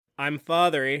I'm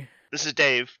Fathery. This is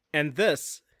Dave. And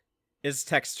this is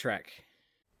Text Trek.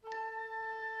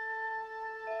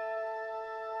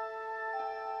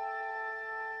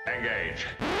 Engage.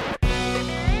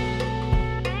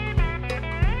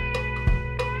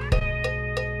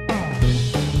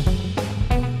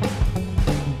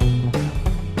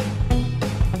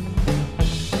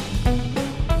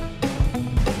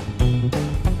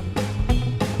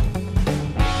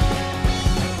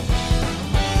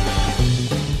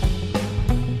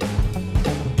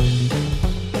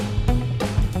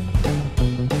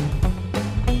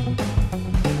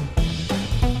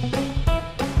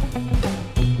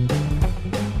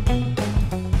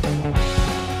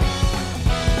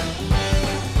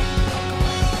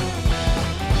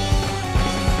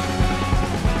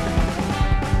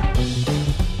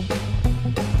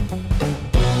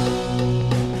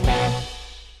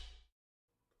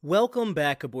 Welcome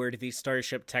back aboard the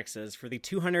Starship Texas for the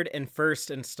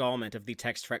 201st installment of the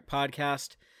Text Trek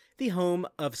podcast, the home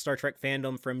of Star Trek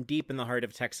fandom from deep in the heart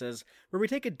of Texas, where we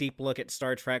take a deep look at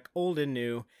Star Trek, old and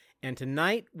new. And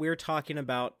tonight we're talking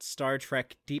about Star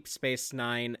Trek Deep Space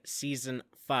Nine Season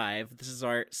 5. This is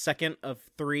our second of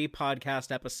 3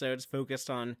 podcast episodes focused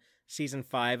on Season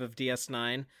 5 of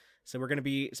DS9. So we're going to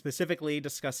be specifically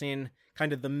discussing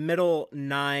kind of the middle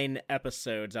 9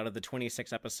 episodes out of the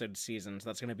 26 episode season. So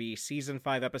that's going to be Season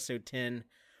 5, Episode 10,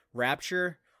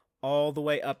 Rapture, all the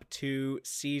way up to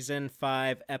Season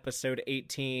 5, Episode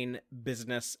 18,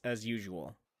 Business as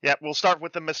Usual. Yeah, we'll start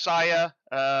with the Messiah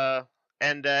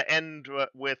and end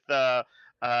with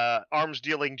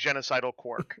arms-dealing genocidal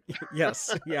Quark.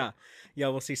 Yes, yeah. Yeah,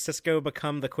 we'll see Sisko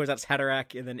become the Kwisatz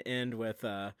Haderach and then end with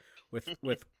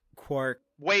Quark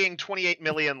weighing 28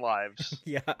 million lives.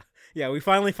 Yeah, we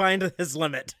finally find his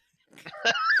limit.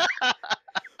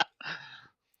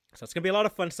 So it's gonna be a lot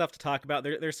of fun stuff to talk about.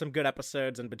 There's some good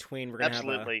episodes in between. We're gonna have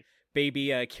a baby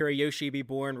Kirayoshi be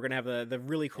born. We're gonna have the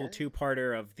really cool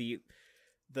 2-parter of the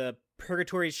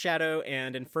Purgatory's Shadow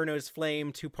and Inferno's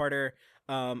Flame 2-parter.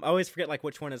 I always forget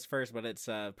which one is first, but it's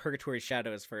Purgatory's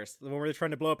Shadow is first. When we're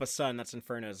trying to blow up a sun, that's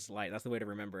Inferno's Light. That's the way to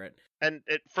remember it. And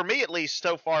for me, at least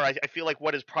so far, I feel like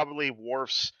what is probably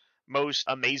Worf's most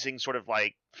amazing sort of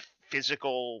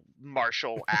physical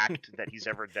martial act that he's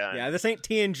ever done. Yeah, this ain't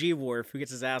TNG Worf who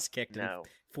gets his ass kicked in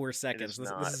 4 seconds.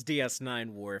 This is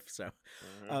DS9 Worf. So,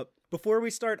 before we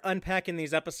start unpacking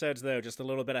these episodes, though, just a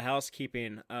little bit of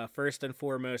housekeeping. First and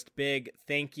foremost, big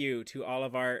thank you to all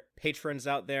of our patrons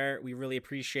out there. We really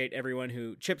appreciate everyone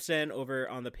who chips in over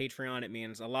on the Patreon. It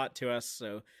means a lot to us.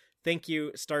 So, thank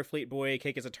you, Starfleet Boy,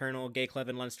 Cake is Eternal, Gay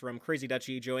Clevin Lundstrom, Crazy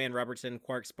Dutchy, Joanne Robertson,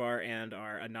 Quark's Bar, and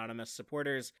our anonymous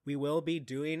supporters. We will be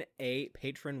doing a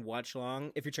patron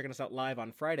watch-along. If you're checking us out live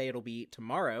on Friday, it'll be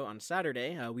tomorrow on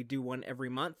Saturday. We do one every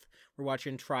month. We're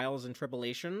watching Trials and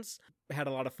Tribulations. Had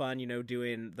a lot of fun,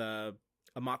 doing the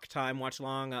Amok Time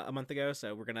watch-along a month ago,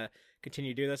 so we're going to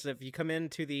continue to do this. If you come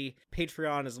into the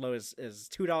Patreon as low as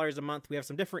 $2 a month, we have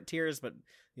some different tiers, but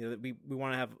we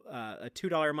want to have a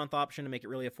 $2 a month option to make it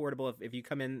really affordable. If you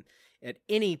come in at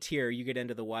any tier, you get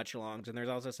into the watch-alongs, and there's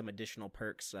also some additional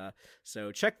perks.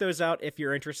 So check those out if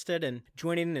you're interested in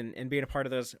joining and being a part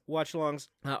of those watch-alongs.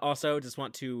 Also, just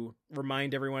want to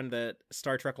remind everyone that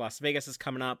Star Trek Las Vegas is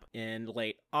coming up in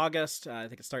late August. I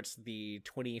think it starts the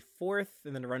 24th,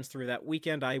 and then it runs through that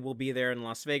weekend. I will be there in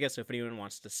Las Vegas, so if anyone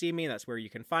wants to see me, that's where you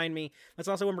can find me. That's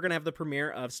also when we're going to have the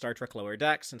premiere of Star Trek Lower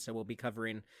Decks, and so we'll be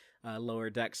covering Lower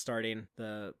Decks starting.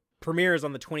 The premiere is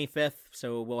on the 25th,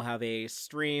 so we'll have a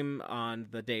stream on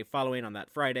the day following on that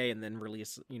Friday, and then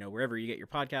release, wherever you get your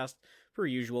podcast, per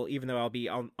usual. Even though I'll be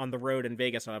on the road in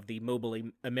Vegas, I'll have the mobile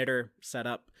emitter set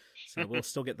up, so we'll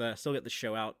still get the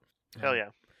show out. Hell yeah.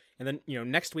 And then,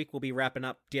 next week we'll be wrapping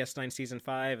up DS9 Season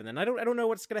 5, and then I don't know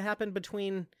what's going to happen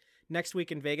between next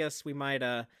week in Vegas. We might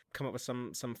come up with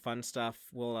some fun stuff.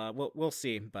 We'll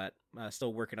see, but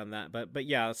still working on that. But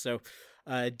yeah, so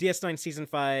DS9 Season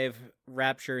 5,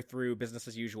 Rapture through Business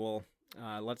as Usual.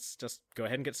 Let's just go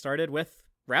ahead and get started with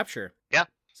Rapture. Yeah.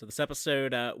 So this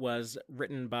episode was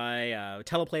written by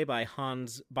teleplay by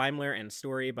Hans Beimler and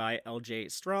story by L.J.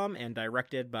 Strom and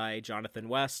directed by Jonathan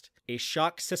West. A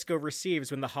shock Sisko receives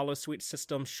when the holosuite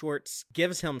system shorts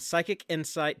gives him psychic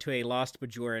insight to a lost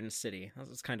Bajoran city. That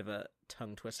was kind of a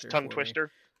tongue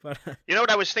twister. But you know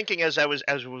what I was thinking as I was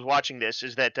watching this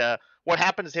is that what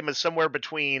happens to him is somewhere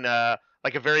between a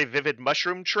very vivid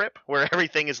mushroom trip where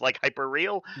everything is hyper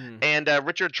real and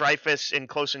Richard Dreyfuss in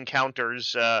Close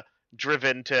Encounters.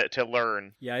 Driven to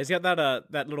learn. Yeah, he's got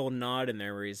that little nod in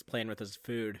there where he's playing with his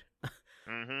food.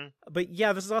 Mm-hmm. But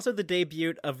yeah, this is also the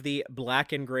debut of the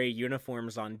black and gray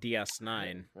uniforms on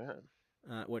DS9. Yeah.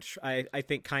 which I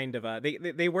think kind of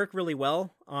they work really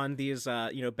well on these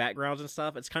backgrounds and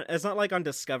stuff. It's not like on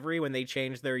Discovery when they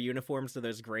changed their uniforms to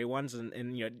those gray ones and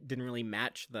didn't really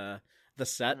match the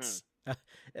sets.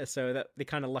 So that they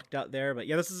kind of lucked out there. But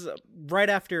yeah, this is right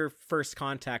after First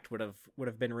Contact would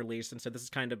have been released, and so this is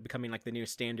kind of becoming like the new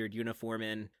standard uniform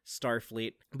in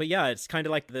Starfleet. But yeah, it's kind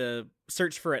of like the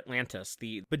search for Atlantis,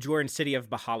 the Bajoran city of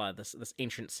Bahala, this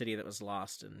ancient city that was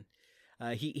lost. And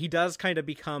he does kind of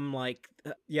become like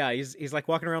he's like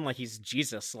walking around like he's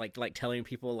Jesus, like telling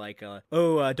people like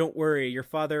don't worry, your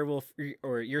father will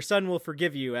or your son will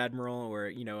forgive you, Admiral,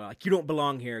 or like you don't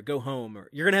belong here, go home, or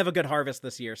you're gonna have a good harvest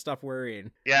this year, stop worrying.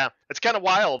 Yeah, it's kind of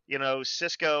wild.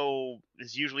 Sisko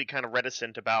is usually kind of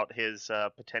reticent about his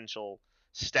potential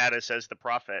status as the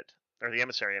prophet or the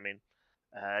emissary, I mean.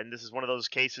 And this is one of those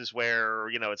cases where,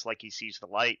 it's like he sees the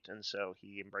light, and so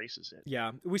he embraces it.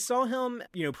 Yeah. We saw him,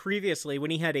 previously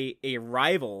when he had a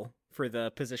rival for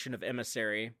the position of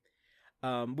emissary.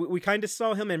 We kind of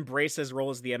saw him embrace his role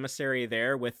as the emissary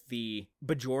there with the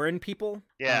Bajoran people.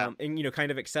 Yeah. And, kind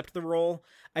of accept the role.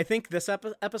 I think this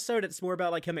episode, it's more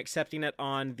about like him accepting it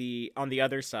on the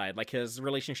other side, like his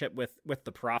relationship with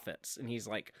the prophets. And he's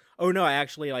like, oh no, I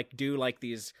actually like do like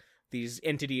these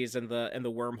entities in the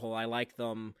wormhole. I like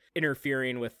them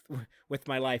interfering with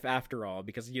my life after all,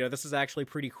 because this is actually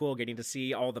pretty cool getting to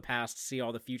see all the past, see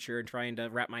all the future, and trying to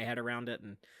wrap my head around it.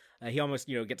 And he almost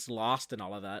gets lost in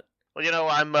all of that. Well,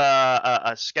 I'm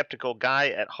a skeptical guy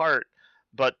at heart,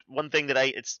 but one thing that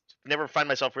it's never find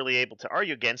myself really able to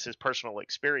argue against is personal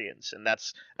experience, and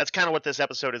that's kind of what this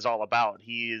episode is all about.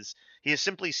 He is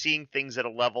simply seeing things at a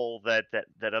level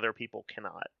that other people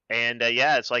cannot, and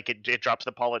it's like it drops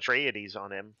the Paul Atreides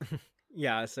on him.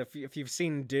 Yeah, so if you've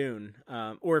seen Dune,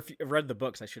 or if you've read the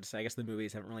books, I should say, I guess the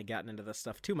movies haven't really gotten into this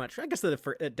stuff too much. I guess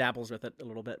it dabbles with it a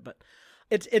little bit, but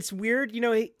it's weird,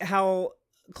 how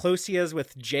close he is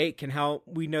with Jake and how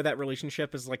we know that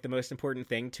relationship is like the most important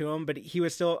thing to him, but he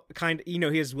was still he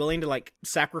was willing to like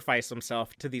sacrifice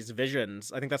himself to these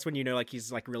visions. I think that's when like he's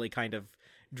like really kind of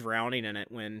drowning in it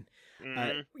when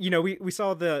we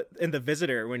saw in the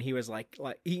Visitor when he was like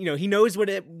he knows what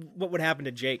would happen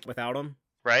to Jake without him.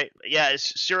 Right. Yeah.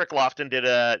 Cyril Lofton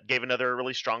gave another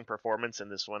really strong performance in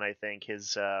this one. I think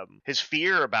his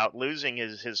fear about losing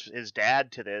his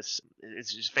dad to this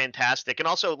is just fantastic, and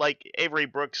also like Avery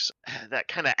Brooks, that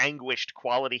kind of anguished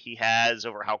quality he has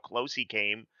over how close he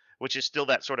came, which is still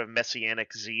that sort of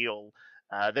messianic zeal.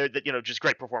 They're just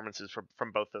great performances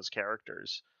from both those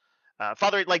characters.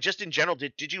 Father, like just in general,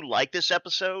 did you like this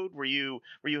episode? Were you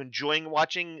enjoying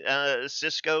watching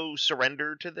Sisko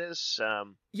surrender to this?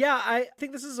 Yeah, I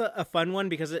think this is a fun one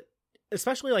because it,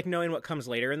 especially like knowing what comes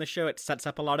later in the show, it sets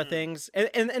up a lot of things,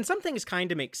 and some things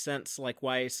kind of make sense, like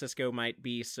why Sisko might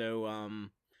be so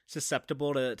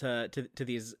susceptible to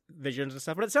these visions and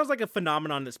stuff. But it sounds like a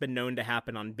phenomenon that's been known to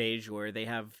happen on Bajor. They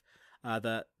have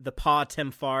the Pa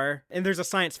Timfar, and there's a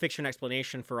science fiction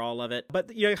explanation for all of it.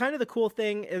 But kind of the cool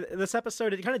thing, this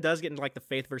episode, it kind of does get into like the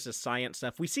faith versus science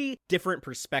stuff. We see different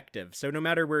perspectives, so no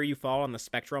matter where you fall on the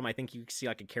spectrum, I think you see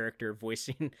like a character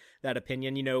voicing that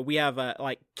opinion. We have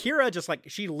like Kira, just like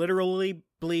she literally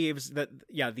believes that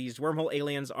these wormhole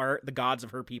aliens are the gods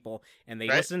of her people, and they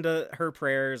listen to her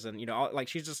prayers, and like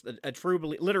she's just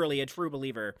literally a true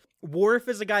believer. Worf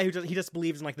is a guy who he just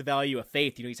believes in like the value of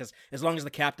faith. He says as long as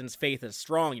the captain's faith is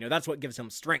strong, that's what gives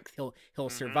him strength. He'll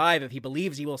survive if he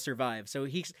believes he will survive. So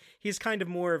he's kind of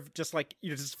more of just like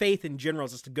just faith in general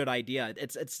is just a good idea.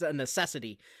 It's a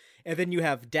necessity. And then you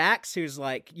have Dax, who's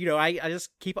like, I just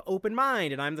keep an open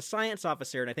mind, and I'm the science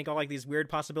officer, and I think all like these weird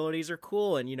possibilities are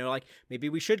cool, and like maybe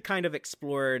we should kind of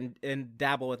explore and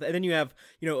dabble with it. And then you have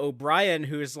O'Brien,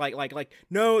 who's like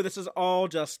no, this is all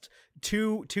just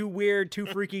too weird, too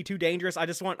freaky, too dangerous. I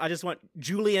just want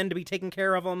Julian to be taking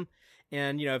care of him.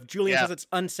 And if Julian says it's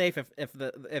unsafe, if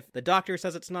the doctor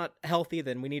says it's not healthy,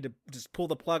 then we need to just pull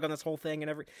the plug on this whole thing.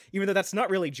 And even though that's not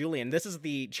really Julian, this is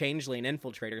the changeling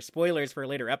infiltrator. Spoilers for a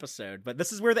later episode, but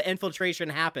this is where the infiltration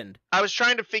happened. I was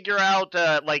trying to figure out,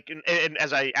 and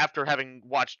as after having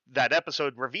watched that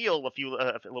episode reveal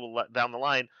a little down the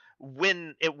line,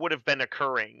 when it would have been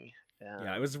occurring.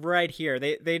 Yeah, it was right here.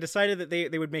 They decided that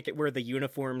they would make it where the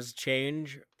uniforms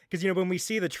change. Because, when we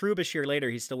see the True Bashir later,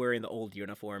 he's still wearing the old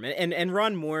uniform. And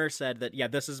Ron Moore said that,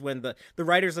 this is when the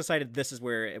writers decided this is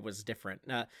where it was different.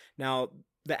 Now,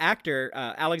 the actor,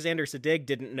 Alexander Siddig,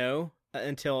 didn't know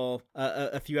until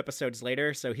a few episodes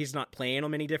later, so he's not playing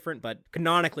them any different, but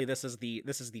canonically, this is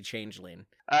the changeling.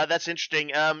 That's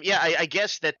interesting. I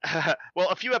guess that,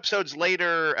 a few episodes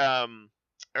later,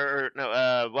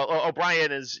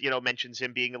 O'Brien mentions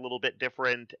him being a little bit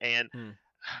different, and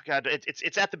God,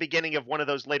 it's at the beginning of one of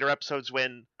those later episodes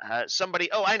when somebody.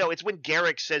 Oh, I know. It's when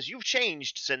Garrick says, "You've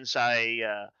changed since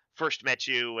I first met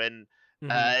you," and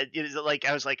it's like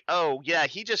I was like, "Oh yeah,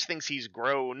 he just thinks he's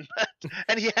grown,"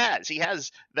 and he has. He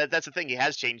has. That's the thing. He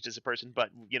has changed as a person, but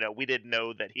we didn't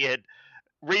know that he had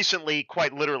recently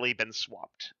quite literally been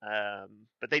swapped.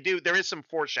 But there is some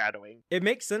foreshadowing. It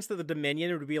makes sense that the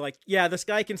Dominion would be like, yeah, this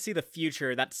guy can see the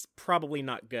future. That's probably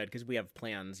not good because we have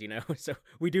plans, so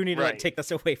we do need to like take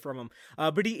this away from him.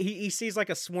 But he sees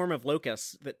like a swarm of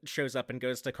locusts that shows up and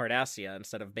goes to Cardassia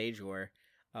instead of Bajor.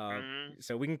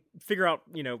 So we can figure out,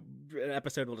 an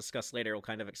episode we'll discuss later will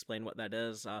kind of explain what that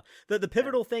is. The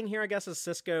pivotal thing here, I guess, is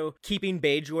Sisko keeping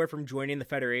Bajor from joining the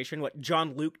Federation. What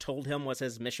John Luke told him was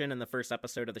his mission in the first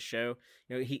episode of the show.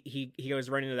 He goes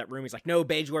running into that room. He's like, no,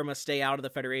 Bajor must stay out of the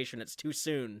Federation. It's too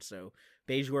soon. So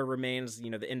Bajor remains,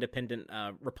 the independent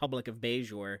Republic of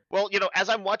Bajor. Well, as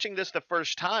I'm watching this the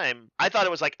first time, I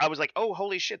was like, oh,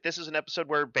 holy shit, this is an episode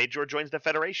where Bajor joins the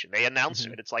Federation. They announce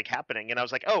it. It's like happening. And I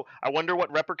was like, oh, I wonder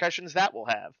what repercussions that will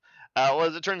have. Well,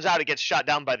 as it turns out, it gets shot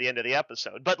down by the end of the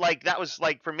episode. But like that was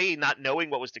like, for me, not knowing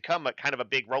what was to come, a kind of a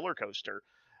big roller coaster.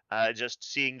 Just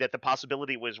seeing that the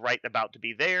possibility was right about to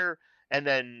be there and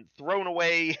then thrown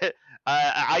away.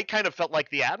 I kind of felt like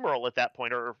the Admiral at that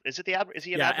point, or is it the Admiral? Is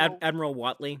he an Admiral? Admiral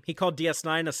Watley. He called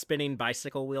DS9 a spinning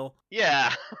bicycle wheel.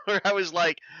 Yeah, where I was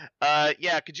like,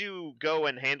 could you go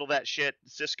and handle that shit,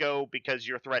 Sisko, because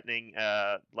you're threatening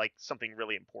like something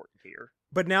really important here.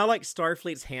 But now, like,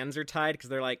 Starfleet's hands are tied because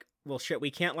they're like, well, shit, we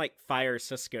can't, like, fire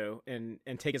Sisko and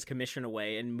take his commission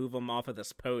away and move him off of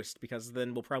this post because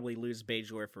then we'll probably lose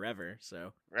Bajor forever,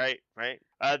 so. Right.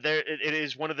 It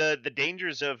is one of the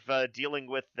dangers of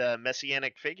dealing with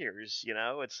messianic figures,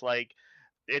 It's like,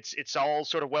 it's all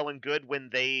sort of well and good when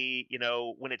they,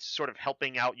 when it's sort of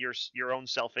helping out your own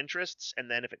self-interests, and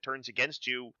then if it turns against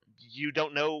you, you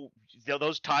don't know,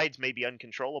 those tides may be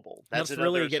uncontrollable. That's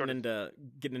really getting into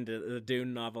the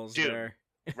Dune novels there.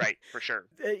 Right, for sure.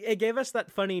 It gave us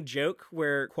that funny joke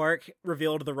where Quark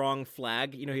revealed the wrong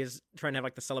flag. He's trying to have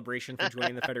like the celebration for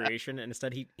joining the Federation, and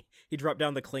instead he dropped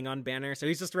down the Klingon banner. So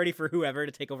he's just ready for whoever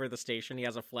to take over the station. He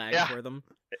has a flag for them.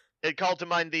 It called to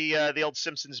mind the old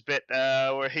Simpsons bit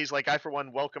where he's like, I, for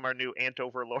one, welcome our new ant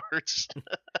overlords.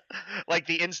 Like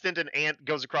the instant an ant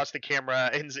goes across the camera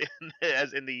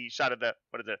as in the shot of the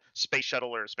space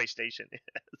shuttle or space station.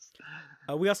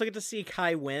 We also get to see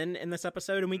Kai Wynn in this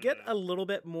episode, and we get a little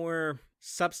bit more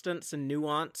substance and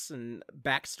nuance and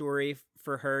backstory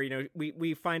for her.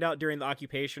 We find out during the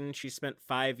occupation she spent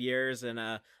 5 years in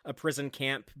a prison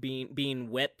camp being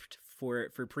whipped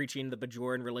for preaching the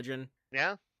Bajoran religion.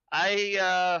 Yeah.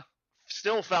 I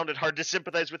still found it hard to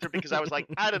sympathize with her because I was like,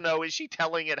 I don't know, is she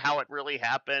telling it how it really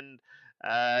happened?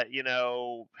 I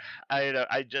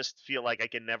just feel like I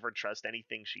can never trust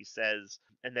anything she says,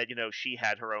 and that she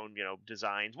had her own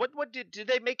designs. What did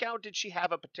they make out? Did she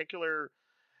have a particular?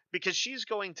 Because she's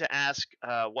going to ask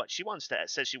what she wants to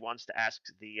says she wants to ask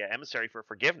the emissary for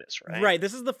forgiveness, right? Right.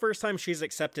 This is the first time she's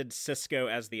accepted Sisko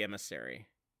as the emissary.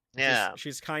 Yeah,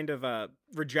 she's kind of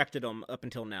rejected him up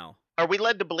until now. Are we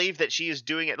led to believe that she is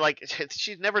doing it like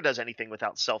she never does anything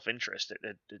without self-interest?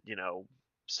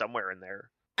 Somewhere in there.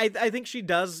 I think she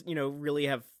does, really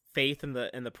have faith in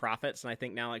the prophets, and I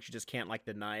think now like she just can't like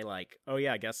deny like, oh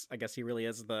yeah, I guess he really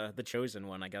is the chosen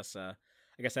one. I guess I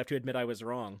have to admit I was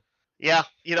wrong. Yeah,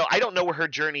 I don't know where her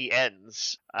journey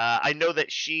ends. I know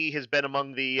that she has been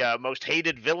among the most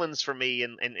hated villains for me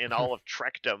in all of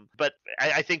Trekdom, but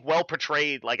I think well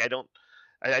portrayed. Like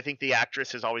I think the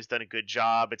actress has always done a good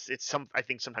job. I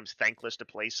think sometimes thankless to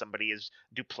play somebody as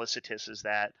duplicitous as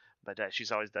that, but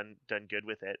she's always done good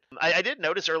with it. I did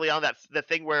notice early on that the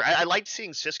thing where I liked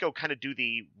seeing Sisko kind of do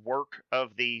the work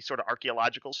of the sort of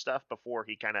archaeological stuff before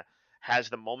he kind of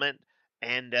has the moment.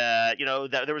 And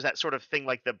there was that sort of thing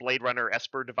like the Blade Runner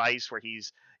Esper device where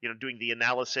he's doing the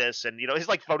analysis and his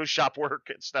like Photoshop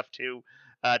work and stuff too.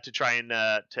 To try and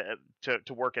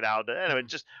to work it out. Anyway,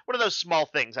 just one of those small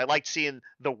things. I liked seeing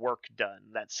the work done,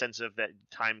 that sense of that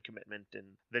time commitment and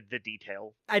the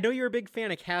detail. I know you're a big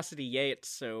fan of Cassidy Yates,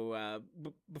 so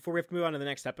before we have to move on to the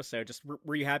next episode, just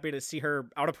were you happy to see her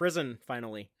out of prison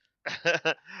finally?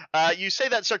 You say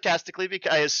that sarcastically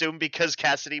because I assume because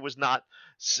Cassidy was not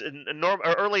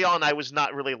early on. I was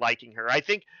not really liking her. I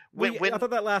think when I thought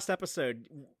that last episode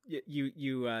you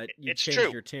changed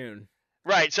true. Your tune.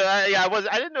 Right, so I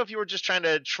didn't know if you were just trying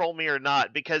to troll me or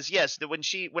not, because yes,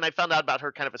 when I found out about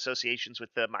her kind of associations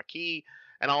with the Maquis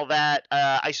and all that,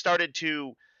 I started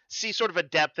to see sort of a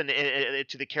depth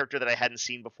to the character that I hadn't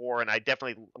seen before, and I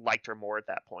definitely liked her more at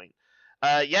that point.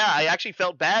 Yeah, I actually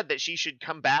felt bad that she should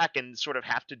come back and sort of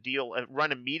have to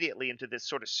run immediately into this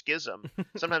sort of schism.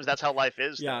 Sometimes that's how life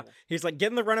is, Yeah, though. he's like, get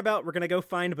in the runabout. We're gonna go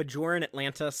find Bajoran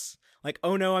Atlantis. Like,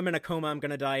 oh no, I'm in a coma. I'm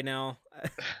gonna die now.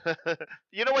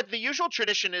 You know what? The usual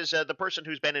tradition is the person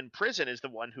who's been in prison is the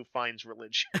one who finds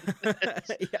religion.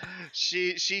 Yeah.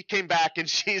 She came back and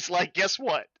she's like, guess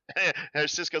what? And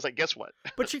Sisko's like, guess what?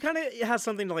 But she kind of has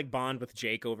something to like bond with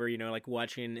Jake over, like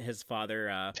watching his father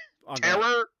on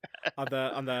Terror.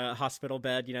 on the hospital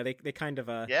bed. They kind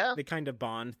of Yeah. they kind of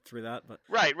bond through that. But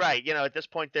Right. At this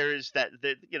point there is that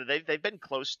they've been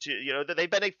close to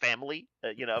they've been a family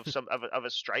of some of a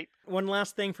stripe. One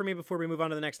last thing for me before we move on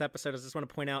to the next episode is I just want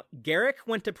to point out Garrick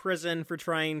went to prison for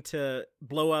trying to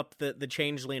blow up the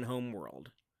Changeling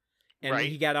homeworld. And Right.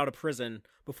 he got out of prison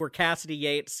before Cassidy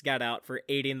Yates got out for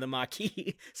aiding the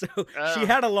Maquis. So she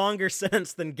had a longer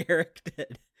sentence than Garrick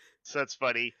did. So that's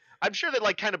funny. I'm sure that,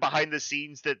 like, kind of behind the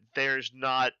scenes, that there's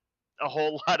not a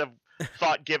whole lot of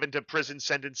thought given to prison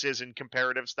sentences and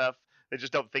comparative stuff. They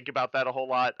just don't think about that a whole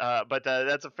lot. But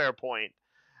that's a fair point.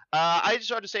 I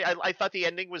just wanted to say I thought the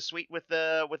ending was sweet with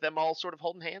them all sort of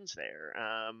holding hands there.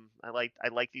 I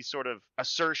like these sort of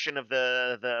assertion of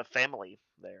the family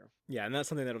there. Yeah, and that's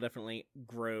something that'll definitely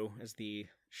grow as the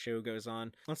show goes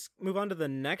on. Let's move on to the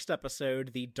next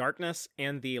episode, The Darkness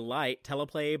and the Light,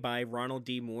 teleplay by Ronald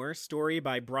D. Moore, story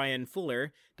by Brian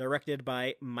Fuller, directed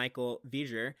by Michael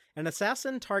Viger. An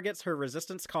assassin targets her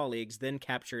resistance colleagues, then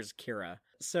captures Kira.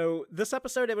 So this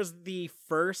episode, it was the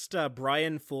first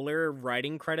Brian Fuller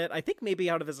writing credit, I think maybe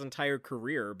out of his entire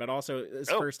career, but also his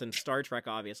first in Star Trek,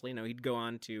 obviously. He'd go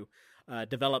on to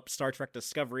develop Star Trek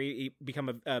Discovery. He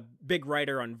become a big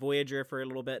writer on Voyager for a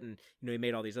little bit, and he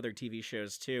made all these other TV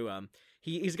shows too.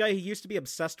 He's a guy who used to be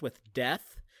obsessed with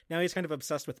death. Now he's kind of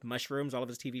obsessed with mushrooms. All of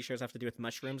his TV shows have to do with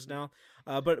mushrooms now.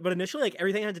 But initially, like,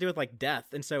 everything had to do with like death,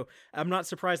 and so I'm not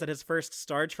surprised that his first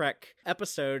Star Trek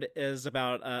episode is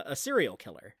about a serial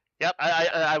killer. Yep,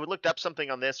 I looked up something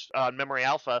on this on Memory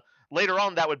Alpha. Later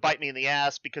on, that would bite me in the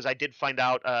ass because I did find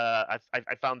out. I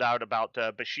found out about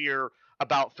Bashir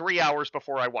about 3 hours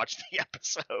before I watched the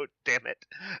episode. Damn it,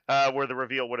 where the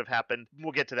reveal would have happened.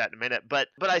 We'll get to that in a minute. But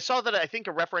I saw that, I think,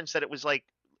 a reference that it was like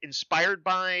inspired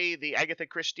by the Agatha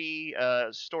Christie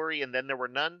story, And Then There Were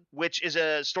None, which is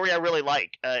a story I really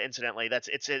like. Incidentally,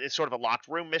 it's sort of a locked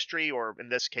room mystery, or in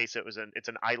this case, it's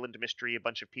an island mystery. A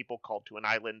bunch of people called to an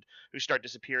island who start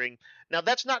disappearing. Now,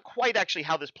 that's not quite actually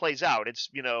how this plays out. It's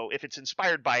if it's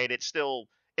inspired by it,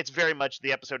 it's very much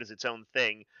the episode is its own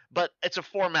thing, but it's a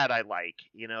format I like.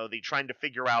 The trying to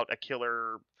figure out a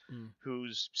killer who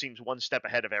seems one step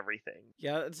ahead of everything.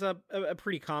 Yeah, it's a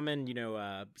pretty common,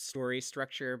 story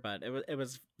structure, but it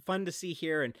was fun to see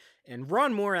here. And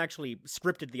Ron Moore actually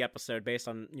scripted the episode based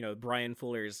on, Brian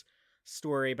Fuller's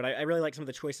story, but I really like some of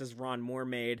the choices Ron Moore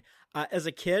made. As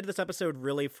a kid, this episode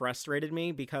really frustrated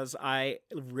me because I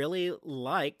really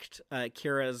liked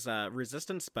Kira's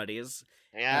resistance buddies.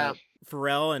 Yeah.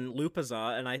 Pharrell and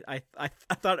Lupaza, and I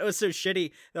thought it was so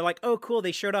shitty. They're like, oh cool,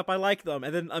 they showed up, I like them,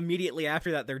 and then immediately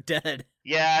after that they're dead.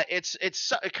 Yeah,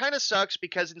 it kind of sucks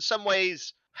because in some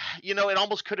ways, it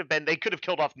almost could have been, they could have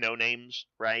killed off No Names,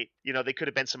 right? They could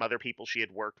have been some other people she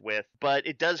had worked with, but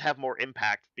it does have more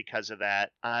impact because of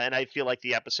that. And I feel like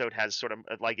the episode has sort of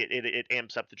like it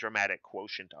amps up the dramatic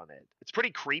quotient on it. It's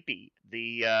pretty creepy.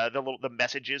 The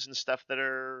messages and stuff that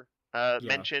are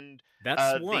mentioned.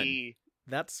 That's one.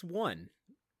 That's one.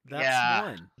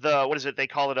 What is it? They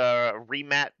call it a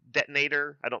remat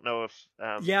detonator. I don't know if.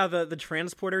 The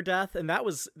transporter death, and that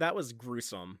was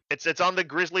gruesome. It's on the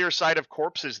grislier side of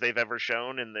corpses they've ever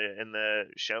shown in the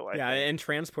show. I think. And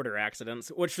transporter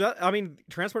accidents,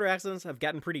 transporter accidents have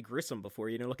gotten pretty gruesome before.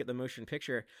 Look at the motion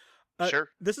picture. Sure.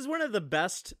 This is one of the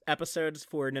best episodes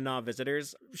for Nana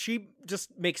Visitors. She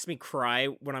just makes me cry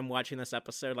when I'm watching this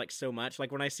episode, like, so much.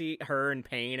 Like, when I see her in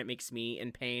pain, it makes me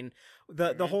in pain.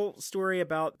 The whole story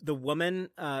about the woman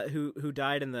who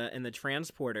died in the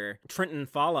transporter, Trenton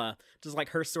Fala, just like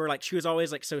her story, like, she was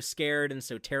always like so scared and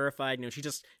so terrified. She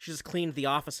just cleaned the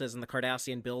offices in the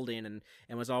Cardassian building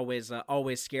and was always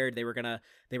scared they were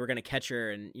gonna catch her.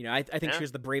 And I think she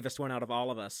was the bravest one out of all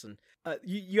of us. And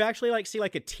you actually like see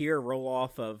like a tear roll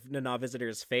off of Nana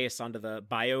Visitor's face onto the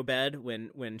bio bed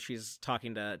when she's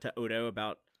talking to Odo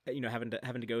about having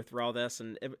to go through all this.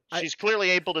 And she's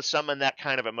clearly able to summon that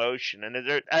kind of emotion,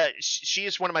 and she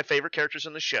is one of my favorite characters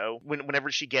in the show. Whenever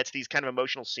she gets these kind of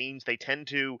emotional scenes, they tend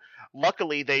to,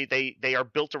 luckily they are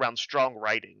built around strong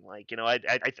writing. Like,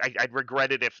 I'd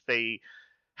regret it if the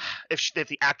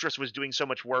actress was doing so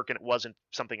much work and it wasn't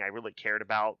something I really cared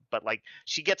about. But like,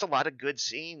 she gets a lot of good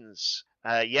scenes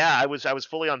Yeah, I was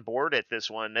fully on board at this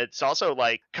one. It's also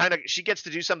like kind of she gets to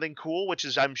do something cool, which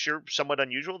is I'm sure somewhat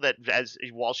unusual. That as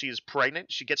while she is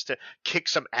pregnant, she gets to kick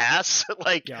some ass.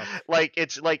 Yeah. Like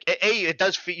it's like it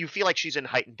does feel, you feel like she's in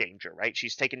heightened danger, right?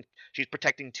 She's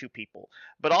protecting two people,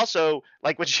 but also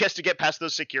like when she has to get past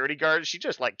those security guards, she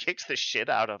just like kicks the shit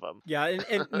out of them. Yeah,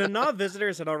 and Nana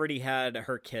Visitors had already had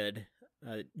her kid,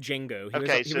 Django.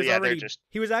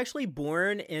 He was actually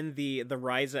born in the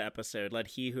Ryza episode, Let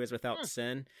He Who Is Without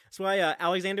Sin. That's why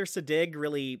Alexander Siddig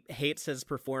really hates his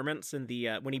performance in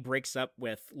the when he breaks up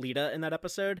with Lita in that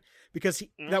episode, because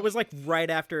that was like right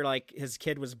after like his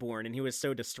kid was born, and he was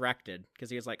so distracted because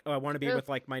he was like, oh, I want to be with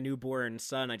like my newborn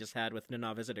son I just had with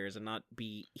Nana Visitors and not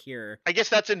be here. I guess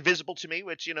that's invisible to me,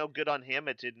 which good on him.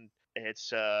 It didn't.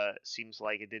 It's seems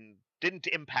like it didn't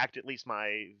impact at least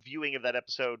my viewing of that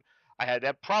episode. I had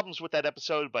problems with that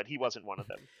episode, but he wasn't one of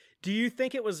them. Do you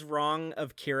think it was wrong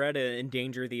of Kira to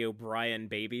endanger the O'Brien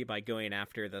baby by going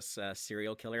after this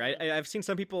serial killer? I've seen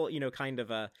some people, kind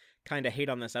of hate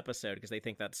on this episode because they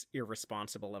think that's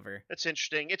irresponsible of her. That's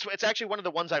interesting. It's actually one of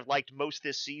the ones I've liked most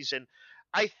this season.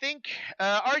 I think,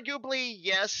 arguably,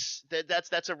 yes,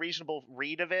 that's a reasonable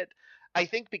read of it. I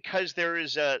think because there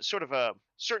is a sort of a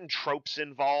certain tropes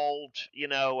involved,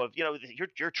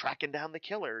 you're tracking down the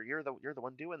killer, you're the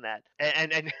one doing that,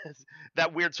 and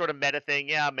that weird sort of meta thing.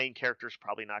 Yeah, main character's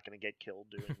probably not going to get killed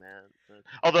doing that.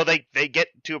 Although they get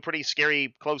to a pretty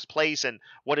scary close place, and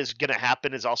what is going to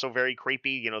happen is also very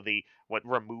creepy. The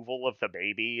removal of the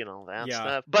baby and all that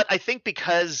stuff. But I think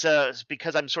because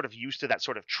I'm sort of used to that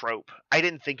sort of trope, I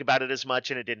didn't think about it as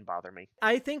much, and it didn't bother me.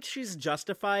 I think she's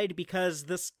justified because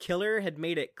this killer had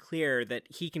made it clear that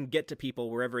he can get to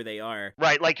people wherever they are.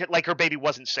 Right, like her baby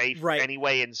wasn't safe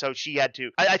anyway, and so she had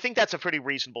to. I think that's a pretty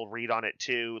reasonable read on it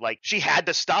too. Like she had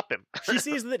to stop him. She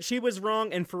sees that she was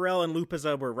wrong, and Pharrell and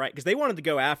Lupiza were right because they wanted to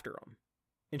go after him.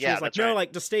 And she was like, no,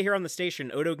 like, just stay here on the station.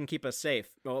 Odo can keep us safe.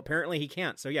 Well, apparently he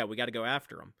can't. So, yeah, we got to go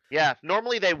after him. Yeah,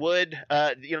 normally they would.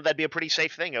 That'd be a pretty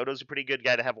safe thing. Odo's a pretty good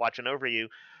guy to have watching over you.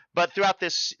 But throughout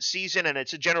this season, and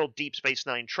it's a general Deep Space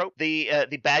Nine trope, the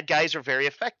bad guys are very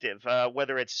effective.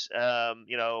 Whether it's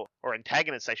or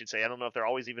antagonists, I should say. I don't know if they're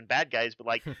always even bad guys, but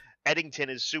like Eddington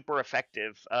is super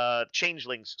effective.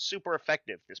 Changelings super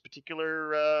effective. This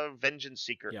particular Vengeance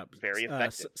Seeker, very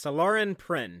effective. Salaran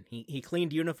Prin, he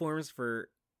cleaned uniforms for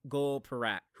Gul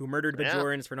Parak, who murdered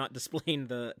Bajorans for not displaying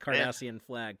the Cardassian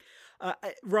flag.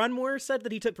 Ron Moore said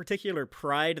that he took particular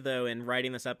pride, though, in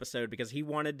writing this episode because he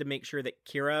wanted to make sure that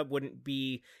Kira wouldn't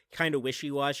be kind of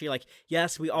wishy-washy. Like,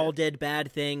 yes, we all did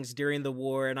bad things during the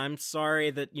war, and I'm sorry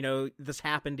that, this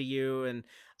happened to you, and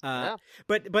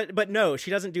but no, she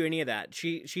doesn't do any of that.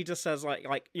 She just says like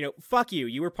fuck you.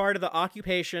 You were part of the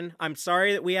occupation. I'm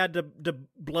sorry that we had to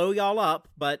blow y'all up,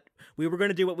 but we were going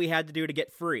to do what we had to do to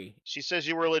get free. She says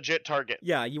you were a legit target.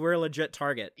 Yeah, you were a legit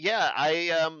target. Yeah,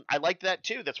 I like that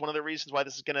too. That's one of the reasons why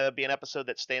this is going to be an episode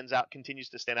that continues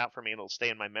to stand out for me, and it'll stay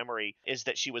in my memory, is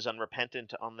that she was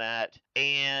unrepentant on that.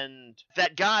 And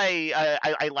that guy,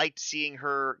 I liked seeing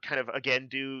her kind of again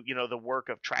do the work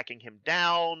of tracking him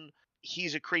down.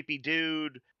 He's a creepy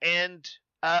dude, and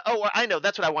I know,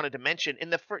 that's what I wanted to mention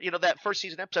in the that first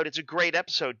season episode. It's a great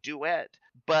episode, Duet,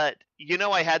 but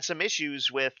I had some issues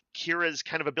with Kira's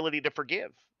kind of ability to forgive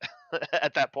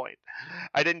at that point.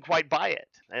 I didn't quite buy it.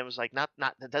 I was like, not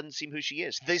that doesn't seem who she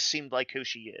is. This seemed like who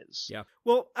she is. Yeah.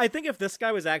 Well, I think if this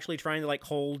guy was actually trying to like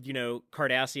hold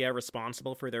Cardassia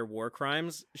responsible for their war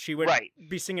crimes, she would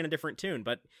be singing a different tune.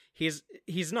 But he's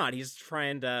not. He's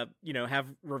trying to have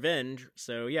revenge.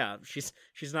 So yeah, she's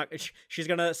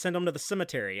gonna send him to the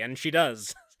cemetery, and she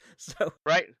does. So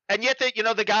right, and yet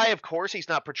the guy, of course, he's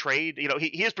not portrayed.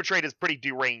 He is portrayed as pretty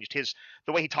deranged.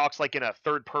 The way he talks, like in a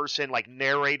third person, like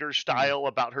narrator style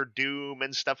about her doom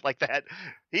and stuff like that.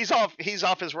 He's off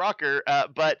his rocker.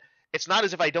 But it's not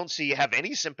as if I don't have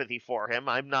any sympathy for him.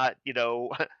 I'm not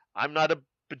I'm not a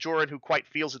Bajoran who quite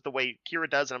feels it the way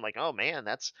Kira does, and I'm like, oh man,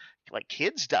 that's like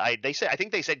kids died. I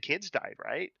think they said kids died,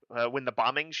 right? When the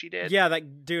bombing she did. Yeah,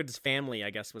 that dude's family, I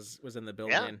guess, was in the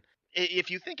building. Yeah.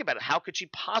 If you think about it, how could she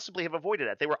possibly have avoided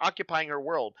that? They were occupying her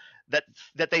world. That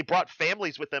they brought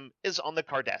families with them is on the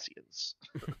Cardassians.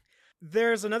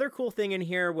 There's another cool thing in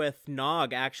here with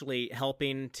Nog actually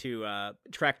helping to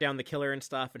track down the killer and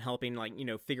stuff, and helping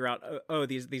figure out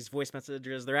these voice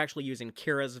messages. They're actually using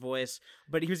Kira's voice,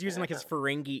 but he was using like his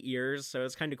Ferengi ears, so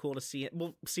it's kind of cool to see it.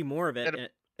 We'll see more of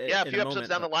it. A few episodes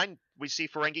down the line, we see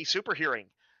Ferengi super hearing.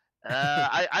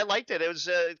 I liked it. It was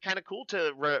kind of cool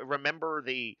to remember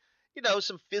the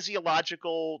some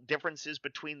physiological differences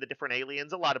between the different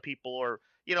aliens. A lot of people are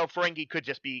Ferengi could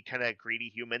just be kind of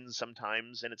greedy humans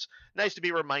sometimes, and it's nice to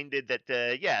be reminded that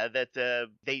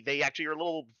they actually are a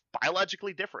little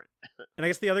biologically different. And I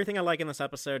guess the other thing I like in this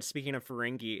episode, speaking of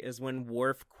Ferengi, is when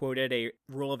Worf quoted a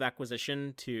rule of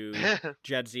acquisition to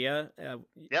Jadzia,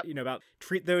 Yep. about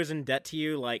treat those in debt to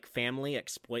you like family,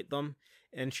 exploit them.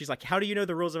 And she's like, how do you know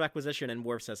the rules of acquisition? And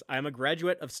Worf says, I'm a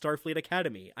graduate of Starfleet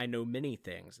Academy. I know many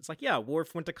things. It's like, yeah,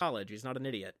 Worf went to college. He's not an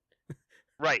idiot.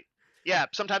 Right. Yeah,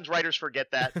 sometimes writers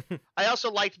forget that. I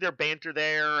also liked their banter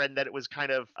there, and that it was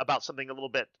kind of about something a little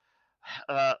bit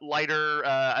lighter.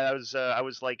 I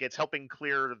was like, it's helping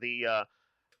clear the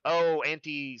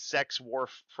anti-sex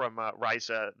Worf from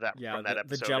Risa from that episode.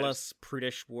 The jealous,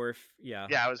 prudish Worf. Yeah.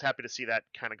 Yeah, I was happy to see that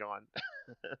kind of gone.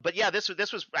 But yeah, this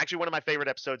was actually one of my favorite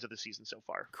episodes of the season so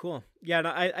far. Cool. Yeah,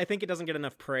 no, I think it doesn't get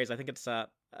enough praise. I think it's a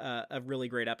really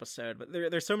great episode. But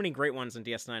there's so many great ones in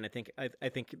DS9. I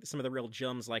think some of the real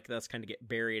gems like this kind of get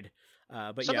buried.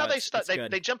 But somehow yeah,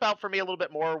 they jump out for me a little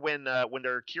bit more when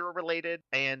they're Kira related,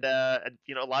 and a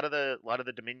lot of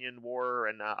the Dominion War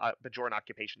and Bajoran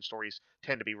occupation stories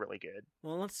tend to be really good.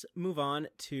 Well, let's move on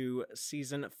to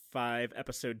season 5,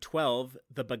 episode 12,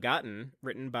 The Begotten,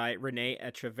 written by Renee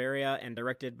Echeverria and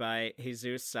directed by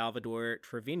Jesus Salvador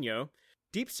Trevino.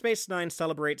 Deep Space Nine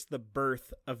celebrates the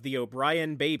birth of the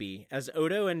O'Brien baby as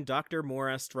Odo and Dr.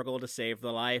 Mora struggle to save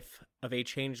the life of a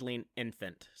changeling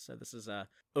infant. So this is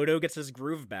Odo gets his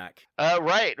groove back.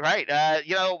 Right.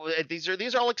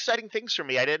 These are all exciting things for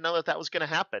me. I didn't know that was going to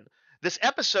happen. This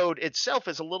episode itself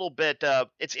is a little bit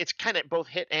it's kind of both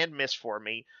hit and miss for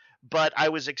me. But I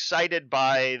was excited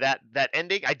by that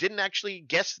ending. I didn't actually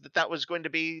guess that was going to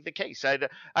be the case. I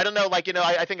don't know,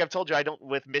 I think I've told you, I don't,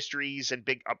 with mysteries and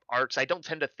big arcs, I don't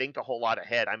tend to think a whole lot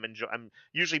ahead. I'm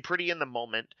usually pretty in the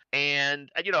moment,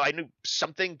 and I knew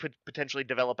something could potentially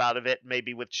develop out of it,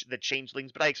 maybe with the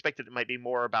changelings, but I expected it might be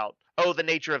more about the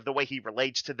nature of the way he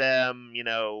relates to them,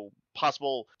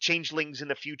 possible changelings in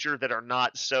the future that are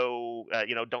not so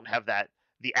don't have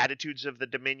the attitudes of the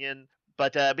Dominion.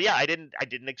 But yeah, I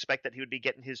didn't expect that he would be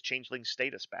getting his changeling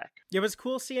status back. Yeah, it was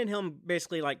cool seeing him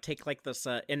basically take this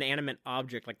inanimate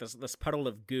object, like this puddle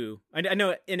of goo. I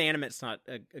know inanimate's not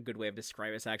a good way of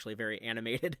describing it. It's actually very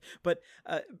animated. But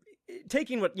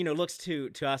taking what looks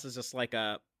to us as just like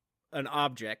an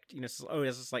object, it's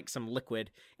just like some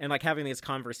liquid, and like having these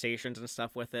conversations and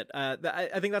stuff with it.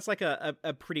 I think that's like a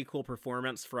pretty cool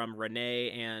performance from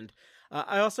Renee, and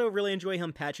I also really enjoy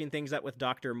him patching things up with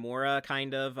Dr. Mora,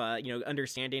 kind of,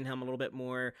 understanding him a little bit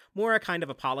more. Mora kind of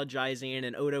apologizing,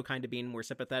 and Odo kind of being more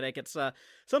sympathetic. It's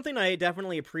something I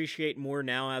definitely appreciate more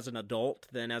now as an adult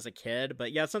than as a kid.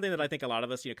 But yeah, it's something that I think a lot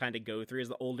of us, kind of go through. As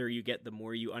the older you get, the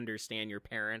more you understand your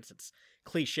parents. It's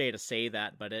cliche to say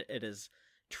that, but it is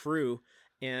true.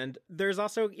 And there's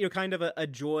also, kind of a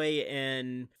joy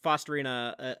in fostering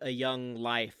a young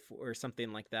life or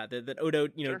something like that Odo,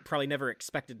 Sure. probably never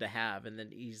expected to have. And then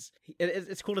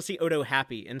it's cool to see Odo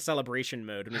happy in celebration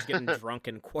mode when he's getting drunk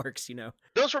in Quarks,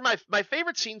 Those were my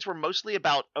favorite scenes were mostly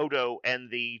about Odo and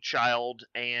the child.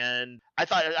 And I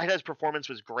thought his performance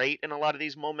was great in a lot of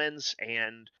these moments.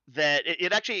 And that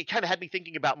it actually kind of had me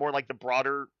thinking about more like the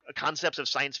broader concepts of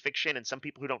science fiction, and some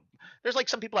people who don't, there's like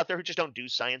some people out there who just don't do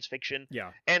science fiction. Yeah.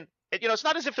 And it's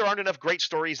not as if there aren't enough great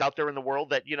stories out there in the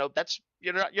world that that's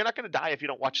you're not going to die if you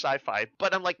don't watch sci-fi.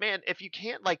 But I'm like, man, if you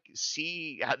can't like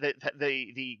see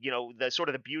the sort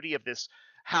of the beauty of this,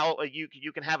 how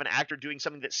you can have an actor doing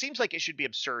something that seems like it should be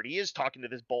absurd. He is talking to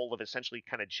this bowl of essentially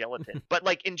kind of gelatin, but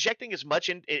like injecting as much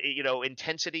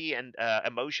intensity and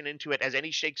emotion into it as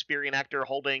any Shakespearean actor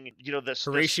holding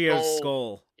Horatio's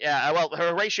skull. Yeah, well,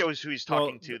 Horatio is who he's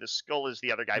talking to. The skull is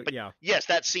the other guy. But yeah. Yes,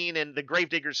 that scene in the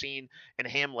Gravedigger scene in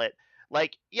Hamlet.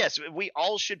 Like, yes, we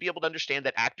all should be able to understand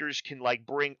that actors can like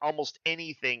bring almost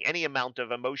anything, any amount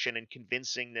of emotion and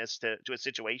convincingness to a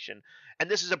situation. And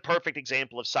this is a perfect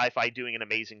example of sci-fi doing an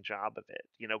amazing job of it.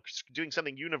 Doing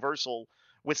something universal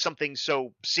with something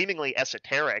so seemingly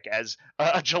esoteric as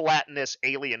a gelatinous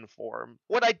alien form.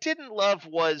 What I didn't love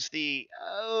was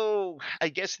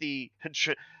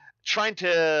trying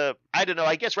to, I don't know,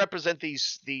 I guess represent the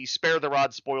spare the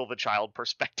rod, spoil the child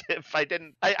perspective. I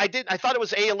thought it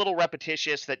was a little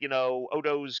repetitious that,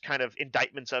 Odo's kind of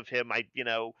indictments of him,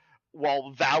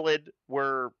 while valid,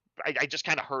 were, I just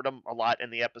kind of heard them a lot in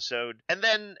the episode. And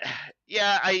then,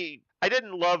 yeah, I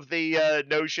didn't love the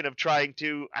notion of trying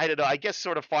to, I don't know, I guess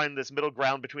sort of find this middle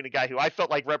ground between a guy who I felt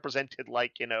like represented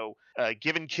like,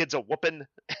 giving kids a whooping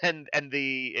and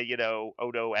the,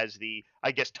 Odo as the,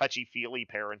 I guess, touchy-feely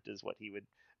parent is what he would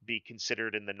be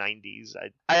considered in the 90s.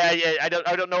 I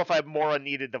don't know if Mora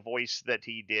needed the voice that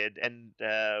he did. And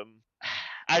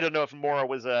I don't know if Mora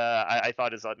was I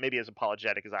thought maybe as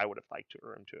apologetic as I would have liked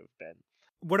for him to have been.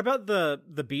 What about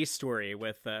the B story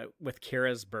with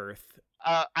Kira's birth?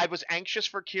 I was anxious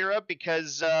for Kira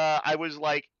because I was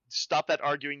like, stop that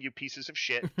arguing, you pieces of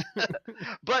shit.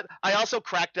 But I also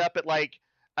cracked up at like,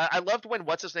 I loved when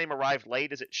what's his name arrived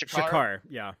late. Is it Shakar? Shakar,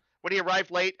 yeah. When he arrived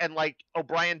late and like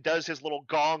O'Brien does his little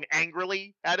gong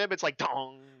angrily at him, it's like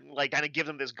dong, like kind of gives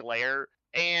him this glare.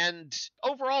 And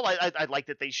overall, I liked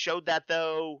that they showed that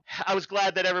though. I was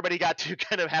glad that everybody got to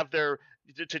kind of have their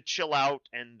to chill out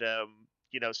and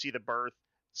see the birth.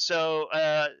 So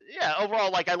yeah,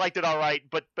 overall, like I liked it all right,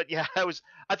 but yeah,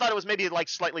 I thought it was maybe like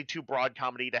slightly too broad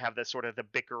comedy to have this sort of the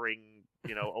bickering,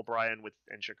 O'Brien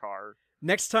and Shakar.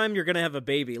 Next time you're gonna have a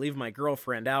baby, leave my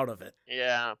girlfriend out of it.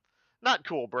 Yeah. Not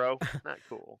cool, bro. Not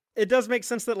cool. It does make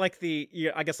sense that like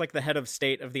I guess like the head of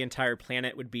state of the entire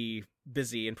planet would be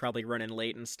busy and probably running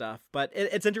late and stuff. But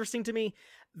it's interesting to me.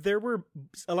 There were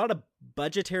a lot of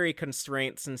budgetary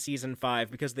constraints in season 5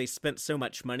 because they spent so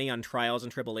much money on Trials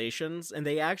and Tribulations, and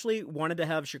they actually wanted to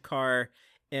have Shakar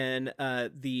in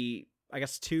the I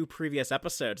guess 2 previous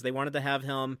episodes. They wanted to have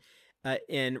him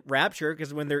in Rapture,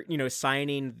 because when they're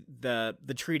signing the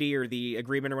treaty or the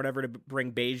agreement or whatever to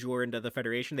bring Bajor into the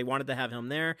Federation, they wanted to have him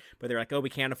there, but they're like, oh,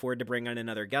 we can't afford to bring on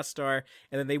another guest star.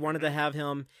 And then they wanted to have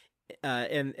him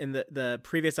in the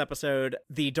previous episode,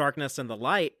 The Darkness and the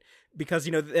Light, because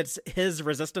it's his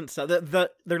resistance cell. They're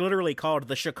literally called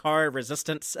the Shakar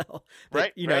resistance cell.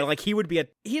 Right. Right. Like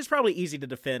he's probably easy to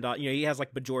defend. He has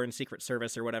like Bajoran Secret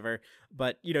Service or whatever.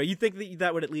 But you think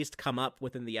that would at least come up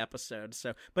within the episode.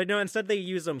 So, but no, instead they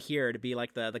use him here to be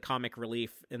like the comic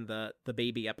relief in the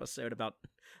baby episode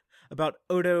about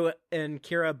Odo and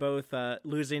Kira both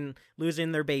losing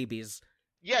their babies.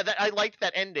 Yeah, I liked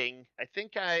that ending. I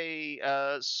think I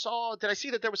saw. Did I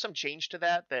see that there was some change to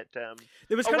that? That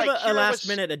there was kind of a last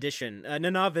minute addition.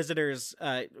 Nana Visitors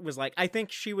was like, I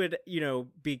think she would,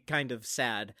 be kind of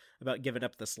sad about giving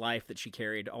up this life that she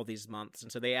carried all these months,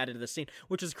 and so they added the scene,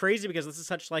 which is crazy because this is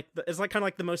such like it's like kind of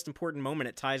like the most important moment.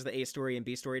 It ties the A story and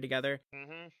B story together.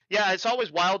 Mm-hmm. Yeah, it's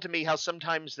always wild to me how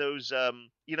sometimes those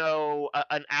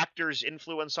an actor's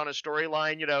influence on a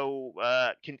storyline,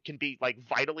 can be like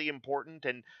vitally important,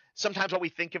 and sometimes what we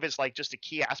think of as like just a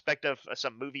key aspect of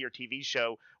some movie or TV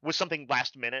show was something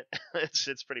last minute.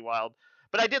 It's pretty wild.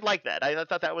 But I did like that. I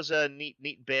thought that was a neat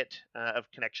bit of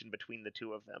connection between the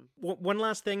two of them. One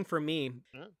last thing for me.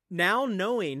 Mm-hmm. Now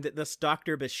knowing that this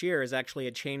Dr. Bashir is actually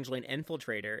a changeling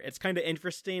infiltrator, it's kind of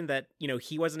interesting that,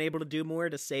 he wasn't able to do more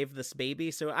to save this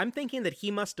baby. So I'm thinking that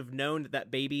he must have known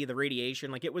that baby, the radiation,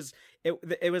 like it was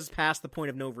past the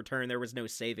point of no return. There was no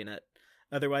saving it.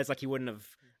 Otherwise, like he wouldn't have,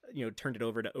 turned it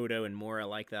over to Odo and Mora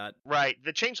like that. Right.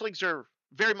 The changelings are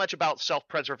very much about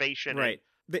self-preservation. Right.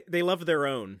 They love their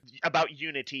own. About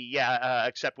unity, yeah,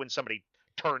 except when somebody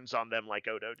turns on them like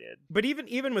Odo did. But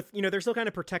even with, they're still kind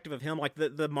of protective of him. Like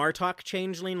the Martok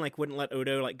changeling, like wouldn't let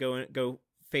Odo like go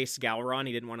face Galron.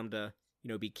 He didn't want him to,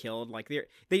 be killed. Like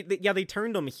they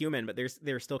turned him human, but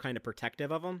they're still kind of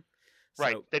protective of him. So,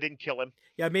 right, they didn't kill him.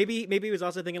 Yeah, maybe he was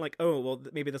also thinking like, oh, well,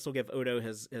 maybe this will give Odo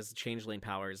his changeling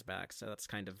powers back. So that's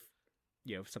kind of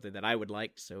something that I would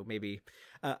like. So maybe,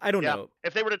 I don't know.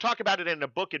 If they were to talk about it in a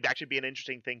book, it'd actually be an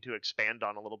interesting thing to expand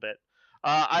on a little bit.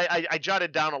 I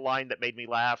jotted down a line that made me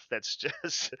laugh. That's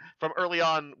just from early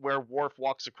on, where Worf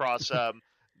walks across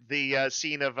the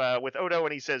scene of with Odo,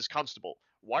 and he says, "Constable,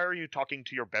 why are you talking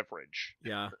to your beverage?"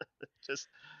 Yeah, just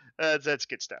that's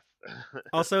good stuff.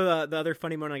 Also, the other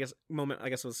funny moment, I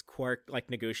guess, was Quark like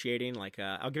negotiating, like,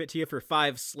 "I'll give it to you for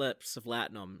 5 slips of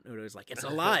latinum." Odo's like, "It's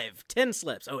alive." 10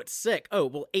 slips. Oh, it's sick. Oh,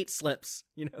 well, 8 slips.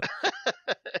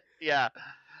 Yeah.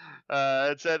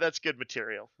 That's good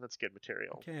material. That's good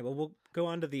material. Okay, well, we'll go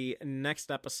on to the next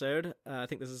episode. I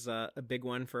think this is a big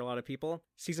one for a lot of people.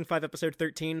 Season 5, episode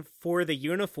 13, For the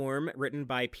Uniform, written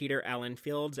by Peter Allen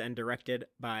Fields and directed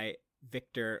by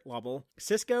Victor Lobel.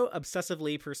 Sisko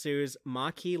obsessively pursues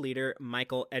Maquis leader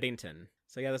Michael Eddington.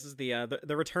 So yeah, this is the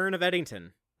return of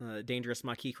Eddington. Dangerous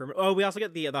Maquis criminal. Oh, we also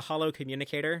get the hollow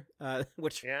communicator,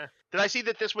 which... Yeah. Did I see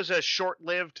that this was a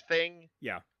short-lived thing?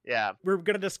 Yeah. Yeah. We're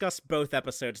going to discuss both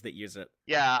episodes that use it.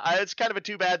 Yeah, it's kind of a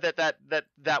too bad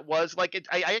that was... Like,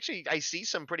 I see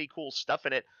some pretty cool stuff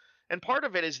in it. And part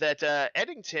of it is that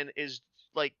Eddington is,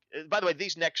 like... By the way,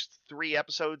 these next 3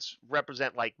 episodes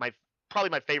represent, like, probably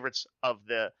my favorites of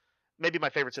the... Maybe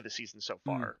my favorites of the season so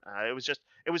far. It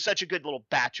was such a good little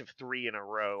batch of 3 in a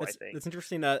row, I think. It's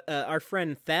interesting. Our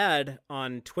friend Thad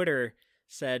on Twitter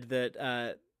said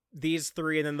that these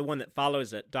 3 and then the one that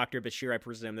follows it, Dr. Bashir, I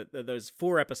presume, that those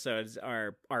 4 episodes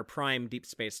are prime Deep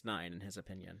Space Nine, in his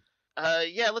opinion.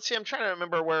 Yeah, let's see. I'm trying to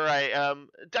remember where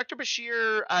Dr.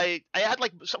 Bashir, I had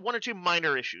like one or two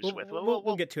minor issues with.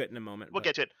 We'll get to it in a moment. We'll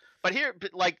get to it. But here,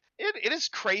 like, it is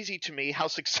crazy to me how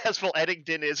successful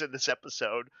Eddington is in this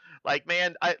episode. Like,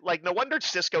 man, no wonder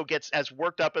Sisko gets as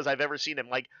worked up as I've ever seen him.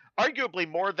 Like, arguably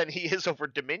more than he is over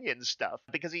Dominion stuff,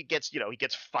 because he gets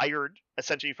fired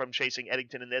essentially from chasing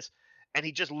Eddington in this, and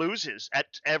he just loses at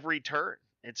every turn.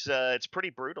 It's pretty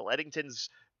brutal.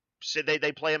 Eddington's, so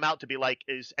they play him out to be like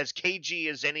is as cagey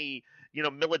as any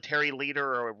military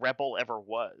leader or rebel ever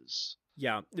was.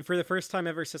 Yeah, for the first time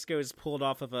ever, Sisko is pulled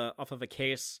off of a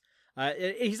case.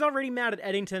 He's already mad at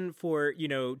Eddington for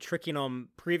tricking him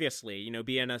previously.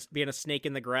 Being a snake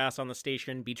in the grass on the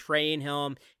station, betraying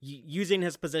him, using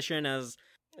his position as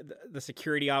the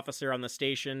security officer on the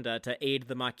station to aid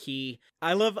the Maquis.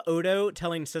 I love Odo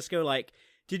telling Sisko, like,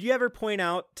 did you ever point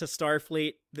out to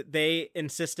Starfleet that they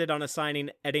insisted on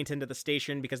assigning Eddington to the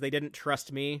station because they didn't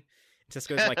trust me?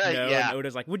 Sisko's like, no, yeah. And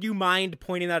Odo's like, would you mind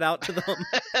pointing that out to them?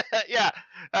 Yeah,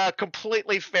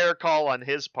 completely fair call on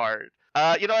his part.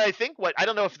 I think I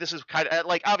don't know if this is kind of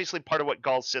like, obviously part of what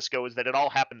galls Sisko is that it all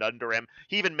happened under him.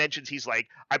 He even mentions he's like,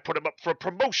 I put him up for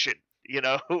promotion.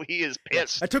 He is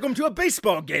pissed. I took him to a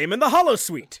baseball game in the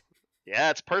Holosuite. Yeah,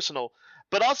 it's personal.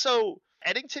 But also,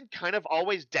 Eddington kind of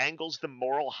always dangles the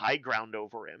moral high ground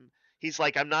over him. He's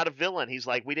like, I'm not a villain. He's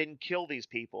like, we didn't kill these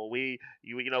people. We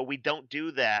don't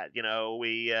do that.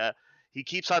 He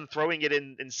keeps on throwing it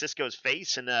in Sisko's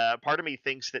face, and part of me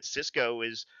thinks that Sisko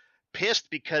is pissed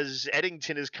because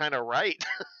Eddington is kind of right.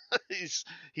 It's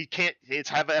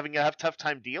having a tough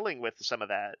time dealing with some of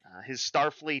that. His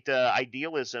Starfleet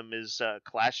idealism is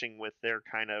clashing with their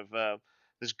kind of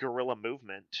this guerrilla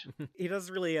movement. He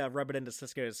does really rub it into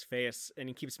Sisko's face, and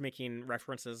he keeps making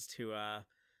references to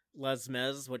Les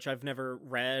Mis, which I've never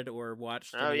read or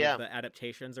watched any of the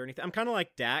adaptations or anything. I'm kind of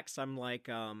like Dax. I'm like,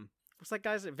 what's that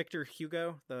guy's Victor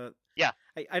Hugo?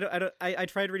 I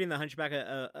tried reading The Hunchback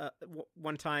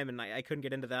one time, and I couldn't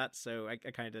get into that, so I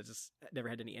kind of just never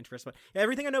had any interest. But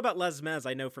everything I know about Les Mis,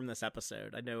 I know from this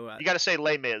episode. I know you got to say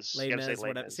Les Mis. Les Mis,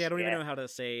 whatever. See, I don't even know how to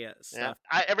say stuff.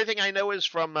 Yeah. Everything I know is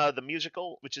from the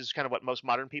musical, which is kind of what most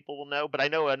modern people will know. But I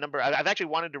know a number. I've actually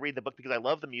wanted to read the book because I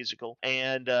love the musical,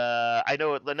 and I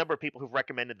know a number of people who've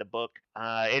recommended the book.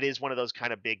 It is one of those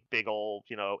kind of big old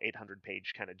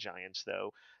 800-page kind of giants,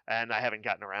 though, and I haven't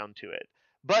gotten around to it.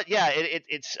 But yeah,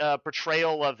 it's a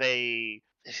portrayal of a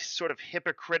sort of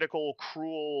hypocritical,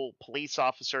 cruel police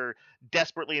officer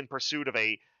desperately in pursuit of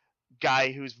a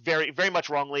guy who's very, very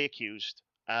much wrongly accused.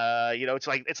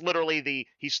 It's literally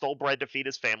he stole bread to feed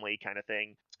his family kind of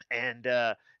thing. And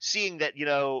seeing that,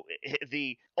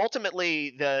 the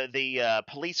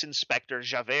police inspector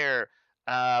Javert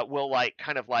will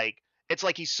it's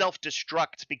like he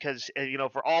self-destructs because,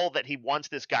 for all that he wants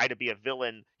this guy to be a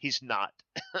villain, he's not.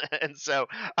 And so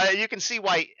you can see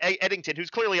why Eddington, who's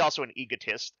clearly also an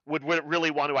egotist, would really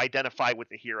want to identify with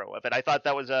the hero of it. I thought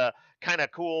that was kind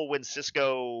of cool when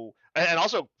Sisko, and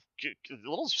also a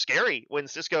little scary when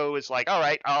Sisko is like, all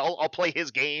right, I'll play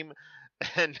his game.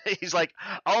 And he's like,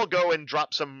 I'll go and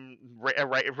drop some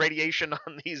radiation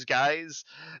on these guys,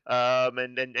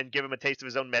 and give him a taste of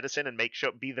his own medicine and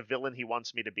be the villain he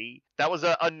wants me to be. That was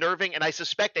unnerving, and I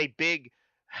suspect a big,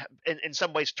 in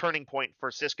some ways, turning point for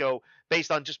Sisko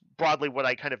based on just broadly what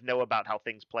I kind of know about how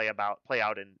things play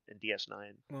out in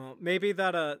DS9. Well, maybe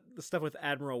that the stuff with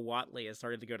Admiral Watley has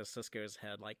started to go to Sisko's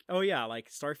head. Like, oh yeah, like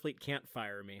Starfleet can't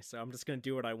fire me, so I'm just gonna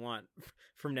do what I want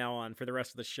from now on for the rest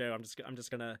of the show.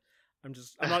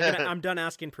 I'm done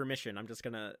asking permission.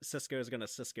 Sisko is gonna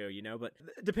Sisko, but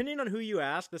depending on who you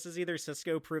ask, this is either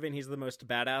Sisko proving he's the most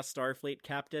badass Starfleet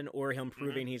captain or him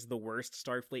proving he's the worst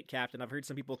Starfleet captain. I've heard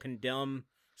some people condemn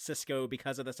Sisko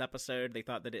because of this episode. They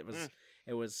thought that it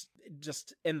was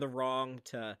just in the wrong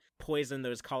to poison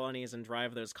those colonies and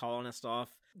drive those colonists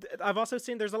off. I've also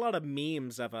seen there's a lot of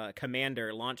memes of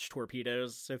Commander launch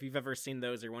torpedoes. So if you've ever seen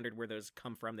those or wondered where those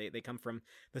come from, they come from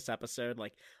this episode.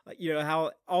 Like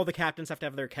how all the captains have to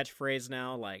have their catchphrase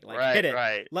now, like right, hit it,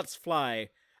 right. Let's fly.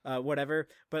 Whatever,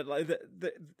 but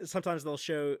sometimes they'll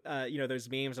show those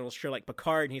memes, and it'll show like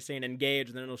Picard and he's saying engage,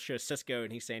 and then it'll show Sisko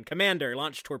and he's saying Commander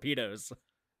launch torpedoes.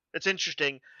 It's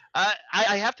interesting.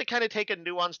 I have to kind of take a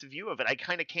nuanced view of it. I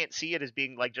kind of can't see it as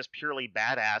being like just purely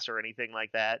badass or anything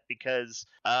like that, because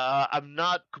I'm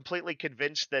not completely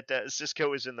convinced that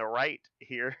Sisko is in the right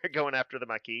here going after the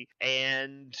Maquis,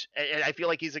 and I feel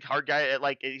like he's a hard guy.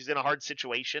 Like, he's in a hard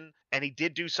situation, and he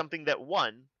did do something that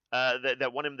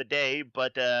that won him the day,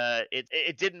 but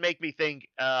it didn't make me think,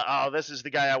 oh, this is the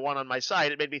guy I want on my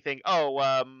side. It made me think,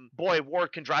 oh, boy, war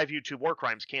can drive you to war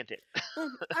crimes, can't it?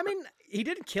 Well, I mean, he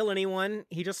didn't kill anyone.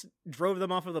 He just drove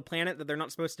them off of the planet that they're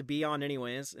not supposed to be on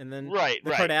anyways. And then the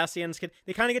Cardassians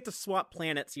they kind of get to swap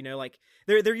planets, you know, like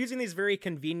they're using these very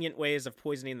convenient ways of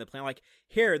poisoning the planet. Like,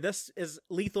 here, this is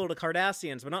lethal to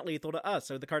Cardassians, but not lethal to us.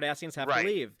 So the Cardassians have to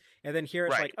leave. And then here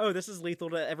it's like, oh, this is lethal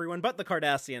to everyone but the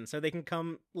Cardassians, so they can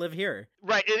come live here.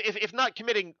 Right. If not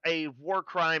committing a war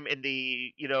crime in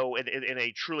the, you know, in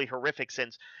a truly horrific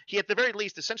sense, he at the very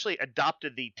least essentially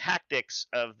adopted the tactics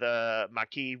of the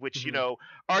Maquis, which, you know,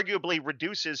 arguably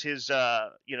reduces his,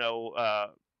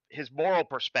 his moral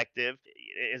perspective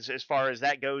as far as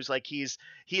that goes. Like he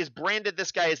has branded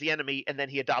this guy as the enemy, and then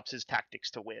he adopts his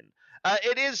tactics to win.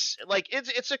 It is like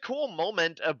it's a cool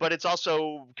moment, but it's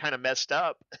also kind of messed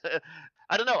up.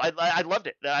 I don't know. I loved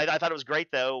it. I thought it was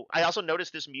great, though. I also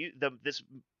noticed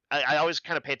I always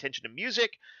kind of pay attention to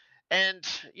music, and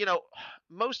you know,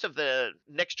 most of the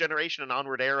Next Generation and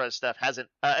Onward era stuff hasn't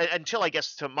until I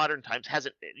guess to modern times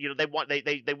hasn't. You know,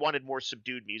 they wanted more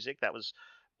subdued music. That was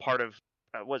part of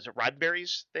was it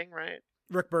Roddenberry's thing, right?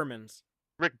 Rick Berman's.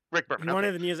 Rick Berman. He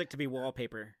wanted the music to be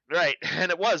wallpaper. Right,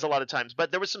 and it was a lot of times.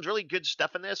 But there was some really good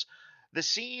stuff in this. The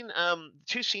scene,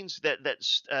 two scenes that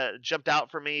jumped out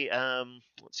for me.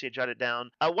 Let's see, I jotted it down.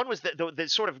 One was the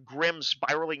sort of grim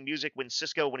spiraling music when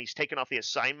he's taken off the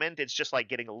assignment. It's just like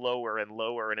getting lower and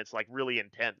lower, and it's like really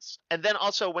intense. And then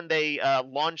also when they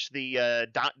launched the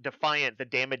Defiant, the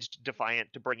damaged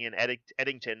Defiant, to bring in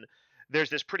Eddington. There's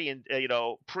this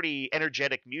pretty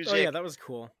energetic music. Oh yeah, that was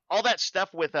cool. All that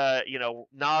stuff with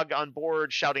Nog on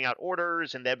board shouting out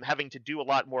orders, and them having to do a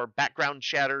lot more background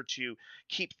chatter to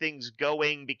keep things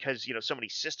going because so many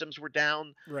systems were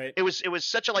down. Right. It was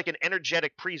such an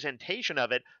energetic presentation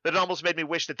of it that it almost made me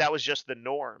wish that was just the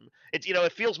norm.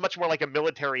 It feels much more like a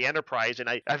military enterprise, and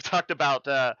I've talked about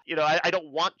I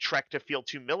don't want Trek to feel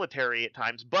too military at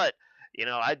times, but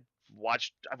I've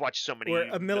watched so many. Or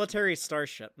a military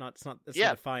starship. It's not the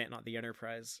Defiant, not the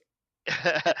Enterprise.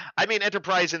 I mean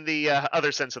Enterprise in the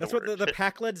other sense of the word. That's what the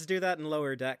Packlids do that in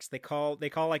Lower Decks. They call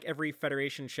like every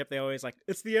Federation ship. They always like,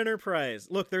 it's the Enterprise.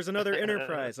 Look, there's another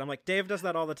Enterprise. I'm like, Dave does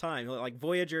that all the time. Like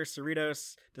Voyager,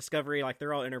 Cerritos, Discovery, like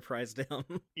they're all Enterprise to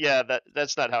him. Yeah,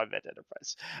 that's not how I meant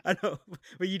Enterprise. I know,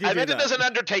 but you do. I meant it as an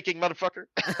undertaking, motherfucker.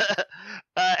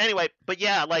 Anyway, but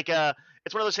yeah, like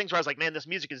it's one of those things where I was like, man, this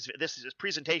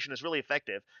presentation is really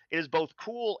effective. It is both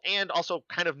cool and also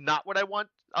kind of not what I want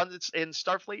in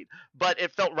Starfleet, but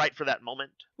it felt right for that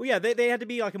moment. Well, yeah, they had to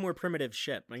be like a more primitive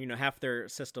ship. Half their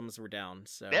systems were down.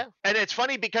 So yeah, and it's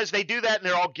funny because they do that and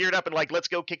they're all geared up and like, let's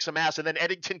go kick some ass, and then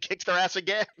Eddington kicks their ass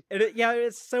again.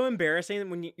 It's so embarrassing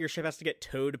when your ship has to get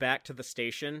towed back to the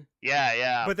station.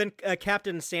 Yeah. But then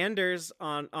Captain Sanders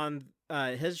on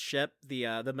his ship, the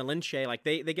Malinche, like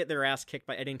they get their ass kicked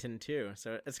by Eddington too.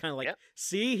 So it's kind of like,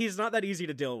 see, he's not that easy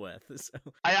to deal with. So.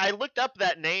 I looked up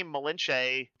that name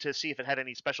Malinche to see if it had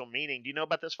any special meaning. Do you know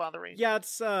about this, Father Reed? Yeah,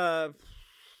 it's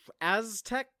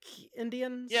Aztec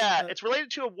Indians. Yeah, it's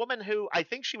related to a woman who I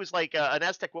think she was like an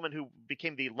Aztec woman who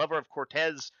became the lover of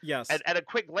Cortez. Yes. At a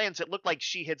quick glance, it looked like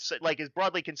she had is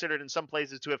broadly considered in some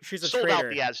places to have sold traitor.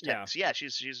 out the Aztecs. Yeah,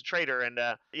 she's a traitor, and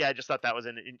I just thought that was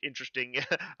an interesting.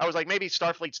 I was like, maybe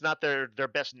Starfleet's not their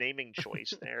best naming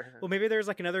choice there. Well, maybe there's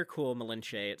like another cool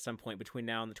Malinche at some point between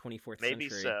now and the 24th century.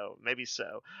 Maybe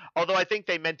so. Although I think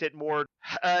they meant it more,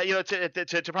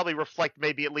 to probably reflect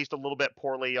maybe at least a little bit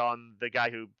poorly on the guy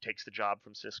who takes the job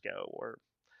from Sisko, or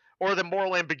the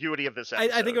moral ambiguity of this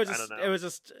episode. I think it was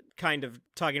just kind of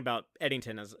talking about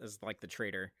Eddington as like the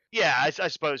traitor. Yeah, I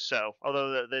suppose so.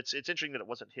 Although it's interesting that it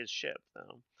wasn't his ship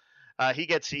though. He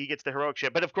gets the heroic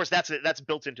ship, but of course that's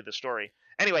built into the story.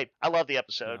 Anyway, I love the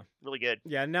episode. Yeah. Really good.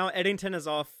 Yeah, now Eddington is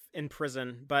off in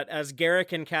prison, but as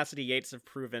Garak and Cassidy Yates have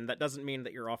proven, that doesn't mean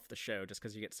that you're off the show just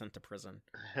because you get sent to prison.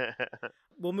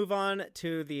 We'll move on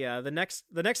to the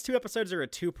next two episodes are a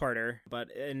two-parter,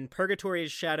 but in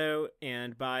Purgatory's Shadow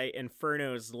and by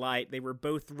Inferno's Light, they were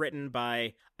both written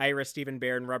by Ira Stephen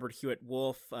Bear and Robert Hewitt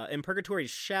Wolf. In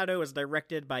Purgatory's Shadow was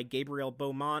directed by Gabriel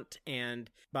Beaumont, and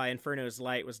by Inferno's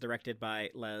Light was directed by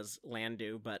Les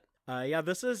Landau, but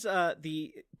this is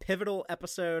the pivotal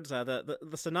episodes. The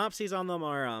synopses on them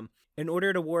are, in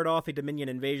order to ward off a Dominion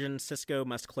invasion, Sisko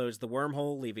must close the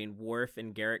wormhole, leaving Worf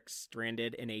and Garak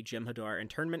stranded in a Jem'Hadar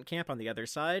internment camp on the other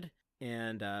side.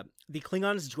 And the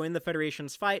Klingons join the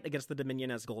Federation's fight against the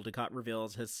Dominion as Gul Dukat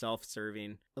reveals his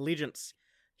self-serving allegiance.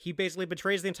 He basically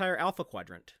betrays the entire Alpha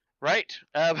Quadrant. Right.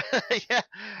 Yeah.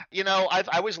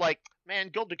 I was like, man,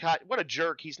 Gul Dukat, what a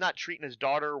jerk. He's not treating his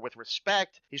daughter with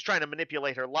respect. He's trying to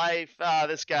manipulate her life.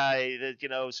 This guy,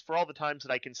 for all the times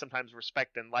that I can sometimes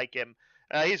respect and like him,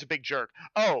 he's a big jerk.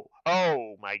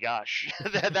 Oh my gosh.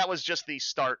 That was just the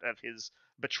start of his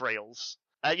betrayals.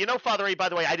 Father A, by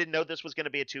the way, I didn't know this was going to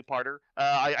be a two-parter.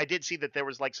 I did see that there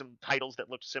was like some titles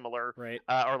that looked similar, right?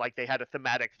 Or like they had a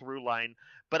thematic through line,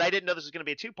 but I didn't know this was going to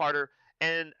be a two-parter.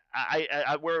 And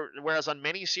whereas on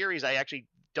many series, I actually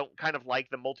don't kind of like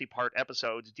the multi-part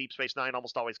episodes. Deep Space Nine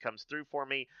almost always comes through for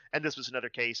me, and this was another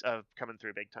case of coming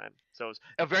through big time. So it was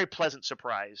a very pleasant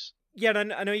surprise. Yeah,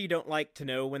 I know you don't like to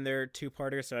know when they're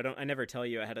two-parters, so I never tell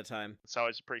you ahead of time. It's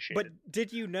always appreciated. But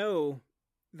did you know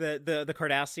the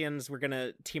Cardassians were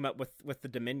gonna team up with the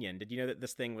Dominion? Did you know that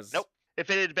this thing was? Nope. If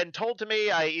it had been told to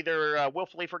me, I either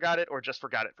willfully forgot it or just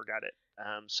forgot it.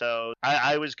 So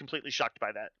I was completely shocked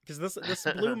by that. Because this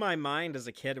blew my mind as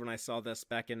a kid when I saw this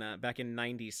back in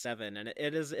 '97, and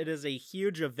it is a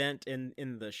huge event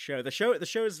in the show. The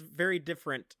show is very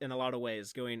different in a lot of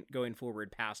ways going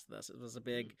forward past this. It was a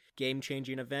big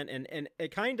game-changing event, and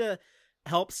it kind of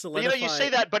helps solidify. You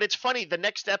say that, but it's funny. The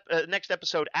next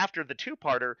episode after the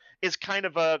two-parter is kind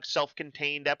of a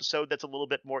self-contained episode that's a little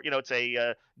bit more. It's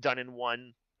a done in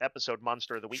one episode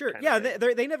Monster of the Week. Sure, kind yeah, of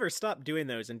thing. they never stopped doing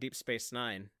those in Deep Space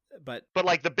Nine, but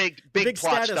like the big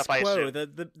plot status stuff. I quo, assume.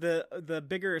 the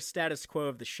bigger status quo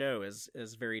of the show is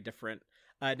very different.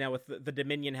 Now with the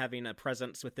Dominion having a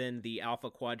presence within the Alpha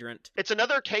Quadrant. It's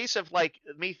another case of like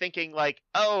me thinking like,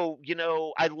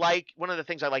 I like one of the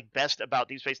things I like best about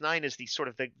Deep Space Nine is the sort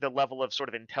of the level of sort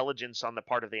of intelligence on the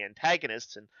part of the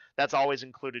antagonists, and that's always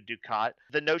included Dukat.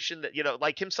 The notion that,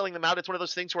 like him selling them out, it's one of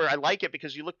those things where I like it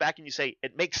because you look back and you say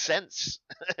it makes sense.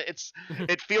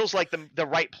 It feels like the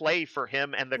right play for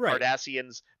him and the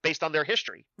Cardassians based on their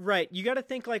history. Right. You got to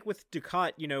think like with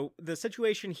Dukat, the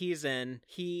situation he's in,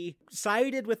 he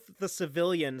sided with the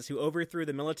civilians who overthrew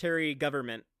the military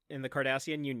government in the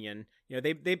Cardassian Union.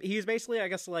 He's basically, I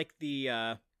guess, like the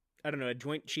a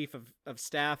joint chief of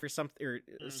staff or something, or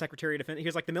secretary of defense. He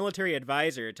was like the military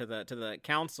advisor to the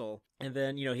council. And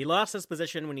then, he lost his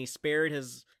position when he spared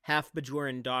his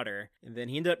half-Bajoran daughter. And then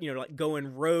he ended up, like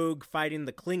going rogue, fighting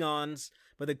the Klingons.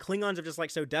 But the Klingons have just like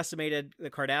so decimated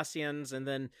the Cardassians, and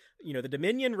then the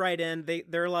Dominion right in.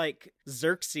 They're like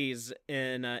Xerxes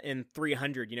in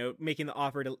 300. Making the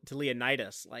offer to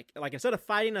Leonidas, like instead of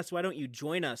fighting us, why don't you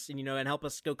join us and and help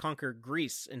us go conquer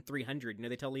Greece in 300?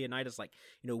 They tell Leonidas like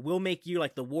we'll make you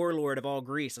like the warlord of all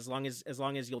Greece as long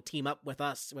as you'll team up with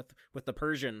us with the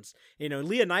Persians.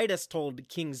 Leonidas told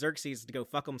King Xerxes to go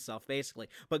fuck himself basically,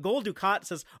 but Gul Dukat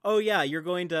says, oh yeah, you're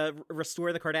going to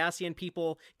restore the Cardassian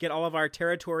people, get all of our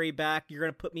territory back. You're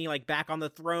going to put me like back on the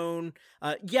throne.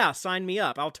 Yeah, sign me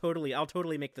up. I'll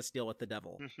totally make this deal with the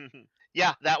devil.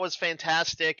 Yeah, that was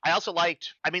fantastic. I also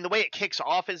liked, the way it kicks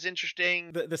off is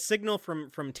interesting. The signal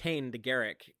from Tane to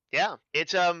Garrick. Yeah,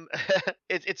 it's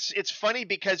it's funny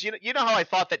because you know how I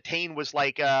thought that Tane was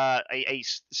like a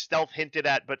stealth hinted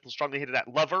at but strongly hinted at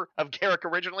lover of Garrick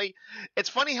originally. It's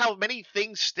funny how many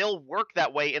things still work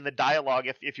that way in the dialogue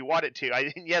if you want it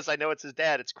to. Yes, I know it's his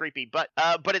dad. It's creepy, but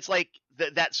it's like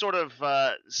that sort of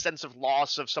sense of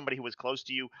loss of somebody who was close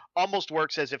to you almost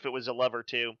works as if it was a lover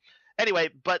too. Anyway,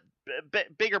 but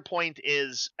bigger point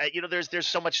is, there's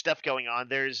so much stuff going on.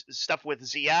 There's stuff with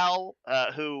Ziyal,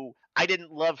 who I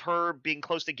didn't love her being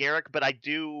close to Garrick, but I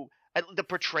do. The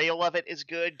portrayal of it is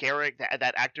good. Garrick,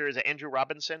 that actor, is Andrew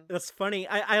Robinson. That's funny.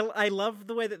 I love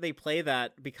the way that they play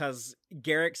that because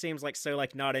Garrick seems like so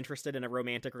like not interested in a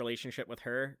romantic relationship with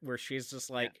her, where she's just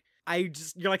like. Yeah.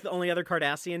 You're like the only other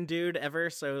Cardassian dude ever,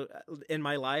 so in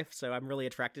my life, so I'm really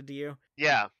attracted to you.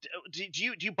 Yeah. Do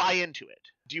you buy into it?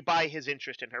 Do you buy his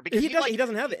interest in her? Because he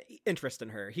doesn't have interest in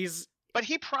her. But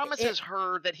he promises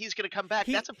her that he's going to come back.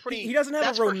 That's a pretty. He doesn't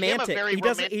have a romantic.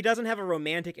 He doesn't have a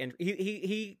romantic.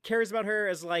 He cares about her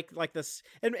as like this,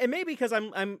 and maybe because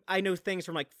I know things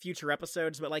from like future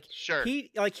episodes, but like sure.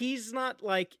 He's not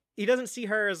like. He doesn't see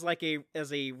her as like a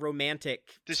romantic.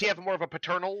 Does he have more of a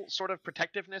paternal sort of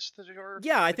protectiveness to her?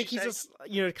 Yeah, I think he's just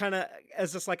kind of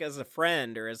as a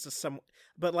friend or as just some.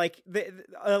 But like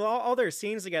all their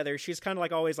scenes together, she's kind of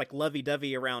like always like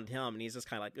lovey-dovey around him, and he's just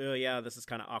kind of like, oh yeah, this is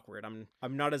kind of awkward.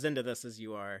 I'm not as into this as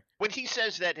you are. When he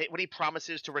says that, when he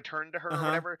promises to return to her or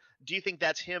whatever, do you think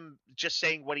that's him just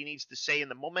saying what he needs to say in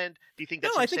the moment? Do you think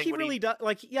that's no? I think he really does.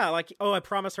 Like yeah, like oh, I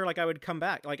promised her like I would come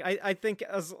back. Like I think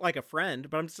as like a friend,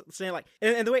 but saying like,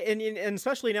 and the way, and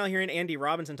especially now hearing Andy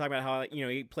Robinson talk about how, you know,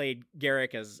 he played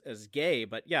Garrick as gay,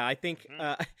 but yeah, I think,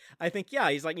 yeah,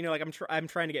 he's like, you know, like I'm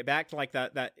trying to get back to like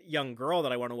that young girl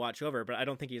that I want to watch over, but I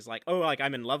don't think he's like, oh, like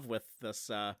I'm in love with this,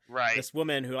 this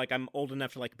woman who like I'm old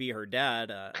enough to like be her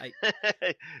dad.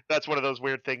 That's one of those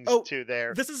weird things too.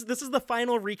 There, this is the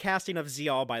final recasting of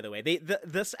Zial, by the way.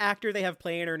 This actor they have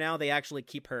playing her now, they actually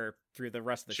keep her through the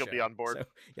rest of the show. She'll be on board. So,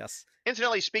 yes.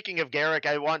 Incidentally, speaking of Garrick,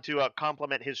 I want to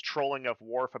compliment his trolling of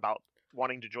Worf about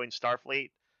wanting to join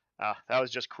Starfleet. That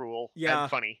was just cruel and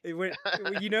funny.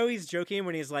 You know he's joking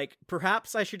when he's like,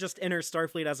 perhaps I should just enter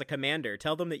Starfleet as a commander.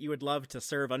 Tell them that you would love to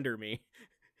serve under me.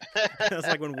 That was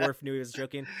like when Worf knew he was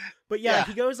joking. But yeah,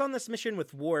 he goes on this mission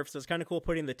with Worf, so it's kind of cool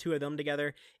putting the two of them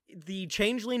together. The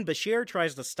changeling Bashir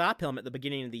tries to stop him at the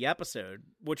beginning of the episode,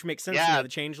 which makes sense. You know, the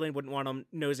changeling wouldn't want him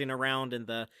nosing around in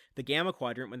the Gamma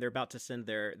Quadrant when they're about to send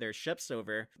their ships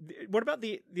over. What about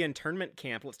the internment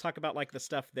camp? Let's talk about like the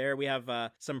stuff there. We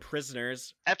have some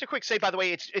prisoners. I have to quick say, by the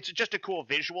way, it's just a cool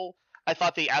visual. I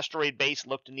thought the asteroid base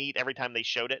looked neat every time they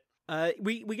showed it.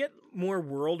 We get more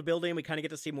world building. We kind of get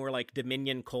to see more like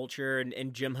Dominion culture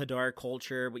and Jem'Hadar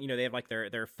culture. You know, they have like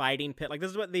their fighting pit. Like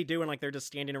this is what they do when like they're just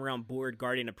standing around bored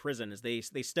guarding a prison. Is they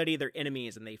study their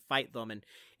enemies and they fight them. And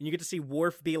you get to see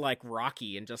Worf be like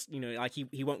Rocky and just, you know, like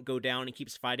he won't go down. He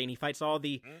keeps fighting. He fights all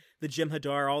the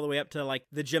Jem'Hadar all the way up to like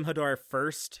the Jem'Hadar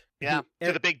first. Yeah,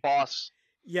 to the big boss.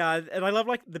 Yeah, and I love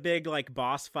like the big like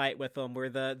boss fight with them where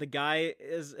the guy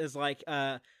is like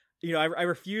you know, I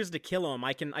refuse to kill him.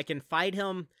 I can fight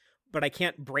him, but I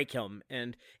can't break him.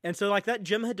 And so like that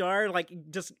Jem'Hadar, like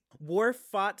just Worf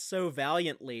fought so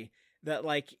valiantly that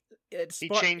like he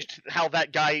changed how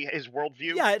that guy his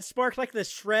worldview. Yeah, it sparked like this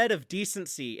shred of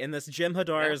decency in this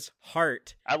Jem'Hadar's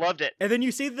heart. I loved it. And then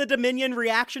you see the Dominion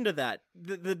reaction to that.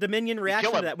 The Dominion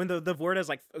reaction to that when the Vorta's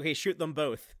like, okay, shoot them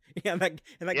both. Yeah, and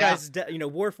that guy's you know,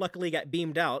 Worf luckily got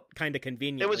beamed out kind of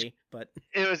conveniently, but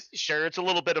it was it's a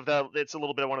little bit of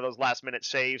one of those last minute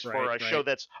saves for a show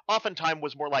that's oftentimes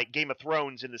was more like Game of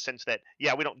Thrones in the sense that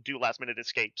we don't do last minute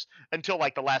escapes until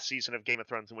like the last season of Game of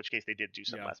Thrones, in which case they did do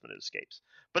some last minute escapes.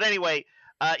 But anyway,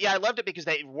 I loved it because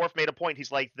Worf made a point.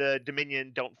 He's like, the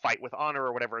Dominion don't fight with honor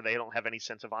or whatever. They don't have any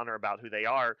sense of honor about who they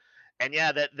are. And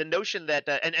the notion that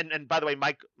and by the way,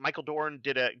 Michael Dorn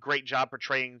did a great job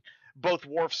portraying both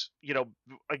Worf's, you know,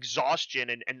 exhaustion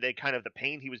and the kind of the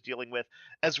pain he was dealing with,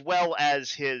 as well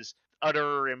as his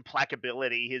utter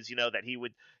implacability, his, you know, that he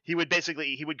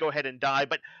would go ahead and die.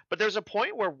 But there's a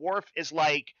point where Worf is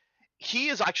like, he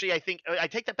is actually, I think, I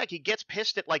take that back. He gets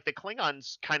pissed at like the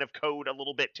Klingons kind of code a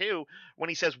little bit too, when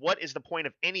he says, what is the point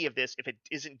of any of this if it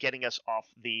isn't getting us off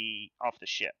the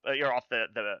ship or off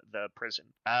the prison?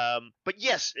 But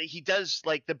yes, he does,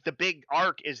 like the big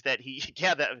arc is that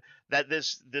that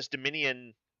this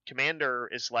Dominion commander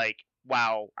is like,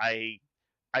 wow,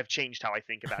 I've changed how I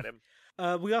think about him.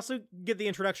 We also get the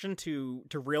introduction to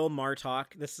real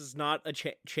Martok. This is not a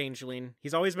changeling.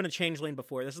 He's always been a changeling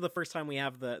before. This is the first time we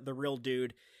have the real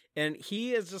dude. And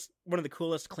he is just one of the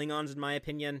coolest Klingons, in my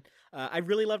opinion. I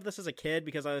really loved this as a kid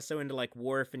because I was so into like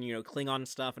Worf and, you know, Klingon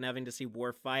stuff and having to see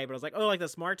Worf fight. But I was like, oh, like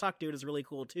this Martok dude is really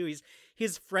cool too.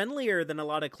 He's friendlier than a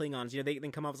lot of Klingons. You know, they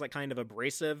come off as like kind of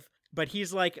abrasive. But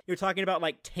he's like, you're talking about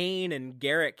like Tane and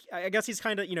Garrick. I guess he's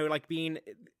kind of, you know, like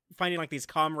finding like these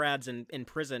comrades in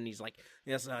prison. He's like,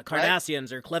 yes,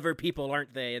 Cardassians are clever people,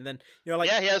 aren't they? And then, you know, like,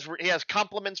 yeah, he has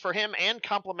compliments for him and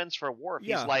compliments for Worf.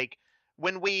 Yeah. He's like,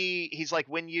 he's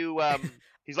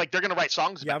like, they're gonna write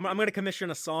songs about I'm gonna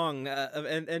commission a song,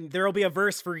 and there'll be a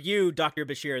verse for you, Dr.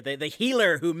 Bashir, the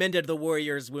healer who mended the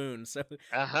warrior's wound. So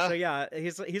so yeah,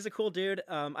 he's a cool dude.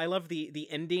 I love the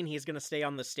ending. He's gonna stay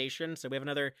on the station, so we have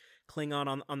another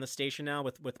Klingon on the station now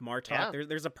with Martok. Yeah.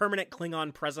 There's a permanent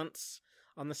Klingon presence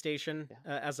on the station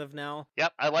as of now.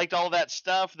 Yep, I liked all that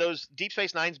stuff. Those Deep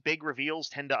Space Nine's big reveals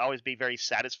tend to always be very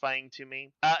satisfying to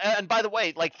me. And by the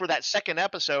way, like for that second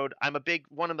episode, I'm a big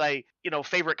one of my, you know,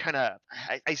 favorite kind of,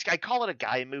 I call it a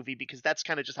guy movie because that's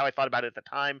kind of just how I thought about it at the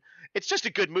time. It's just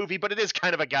a good movie, but it is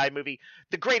kind of a guy movie.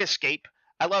 The Great Escape.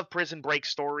 I love prison break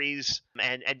stories,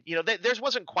 and you know, there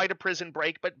wasn't quite a prison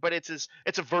break, but it's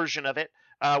a version of it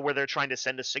where they're trying to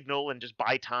send a signal and just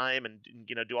buy time and,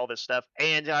 you know, do all this stuff.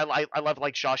 And I love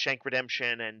like Shawshank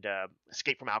Redemption and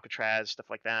Escape from Alcatraz, stuff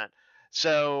like that.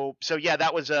 So yeah,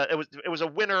 that was it was a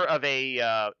winner of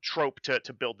a trope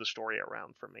to build the story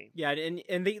around for me. Yeah,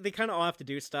 and they kind of all have to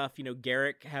do stuff. You know,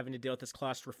 Garrick having to deal with his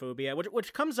claustrophobia,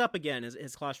 which comes up again is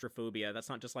his claustrophobia. That's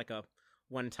not just like a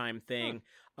one-time thing.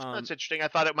 That's interesting. I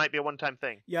thought it might be a one-time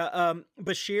thing. Yeah,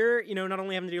 Bashir, not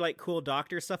only having to do like cool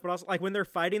doctor stuff, but also like when they're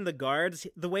fighting the guards,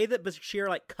 the way that Bashir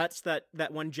like cuts that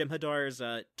one Jem'Hadar's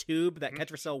tube, that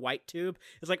Ketracel white tube,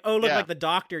 is like, oh look, like the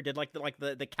doctor did like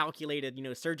the calculated,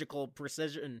 surgical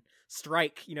precision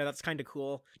strike. That's kind of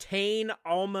cool. Tane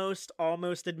almost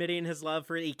admitting his love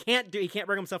for it. He can't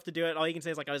bring himself to do it. All he can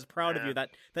say is like, I was proud of you that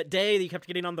day that you kept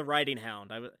getting on the riding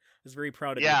hound. I was very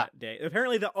proud of you that day.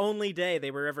 Apparently the only day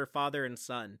they were ever father and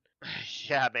son.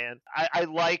 Yeah, man. I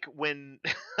like when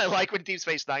Deep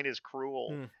Space Nine is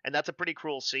cruel, and that's a pretty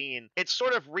cruel scene. It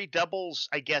sort of redoubles,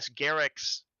 I guess,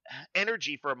 Garrick's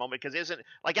energy for a moment, because isn't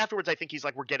like afterwards I think he's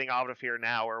like, we're getting out of here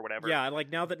now or whatever. Yeah, like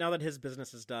now that his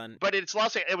business is done. But it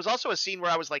was also a scene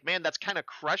where I was like, man, that's kind of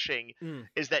crushing.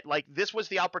 Is that like this was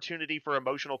the opportunity for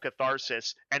emotional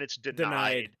catharsis and it's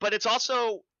denied. But it's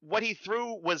also what he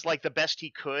threw was like the best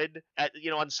he could at,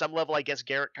 on some level. I guess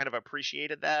Garrick kind of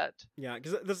appreciated that. Yeah,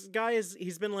 because this guy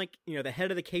he's been like, the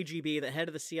head of the KGB, the head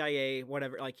of the CIA,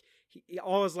 whatever. Like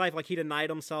all his life, like he denied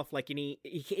himself, like he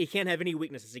can't have any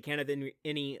weaknesses, he can't have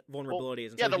any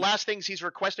vulnerabilities. Well, the last things he's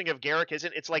requesting of Garrick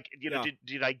isn't. It's like,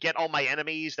 did I get all my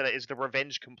enemies? Is the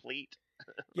revenge complete?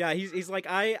 Yeah, he's like,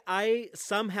 I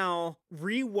somehow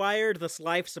rewired this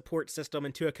life support system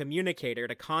into a communicator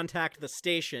to contact the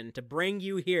station to bring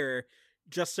you here,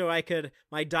 just so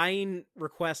my dying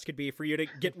request could be for you to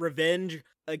get revenge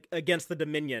against the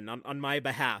Dominion on my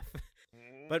behalf.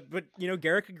 But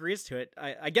Garrick agrees to it.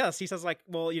 I guess he says like,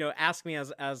 well, ask me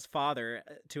as father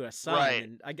to a son. Right.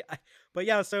 And but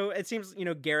yeah, so it seems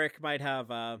Garrick might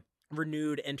have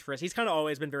renewed interest. He's kind of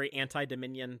always been very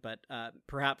anti-Dominion, but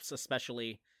perhaps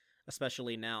especially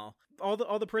now. All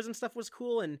the prison stuff was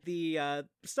cool, and the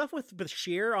stuff with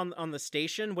Bashir on the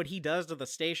station, what he does to the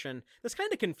station, this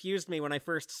kind of confused me when I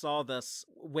first saw this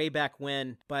way back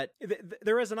when. But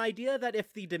there was an idea that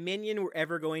if the Dominion were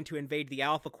ever going to invade the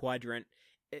Alpha Quadrant,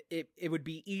 it would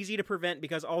be easy to prevent,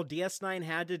 because all DS9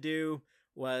 had to do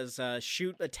was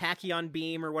shoot a tachyon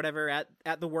beam or whatever at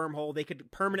the wormhole. They could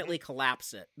permanently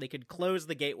collapse it. They could close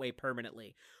the gateway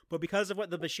permanently. But because of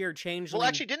what the Bashir changed... Well,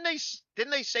 actually, didn't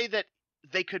they say that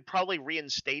they could probably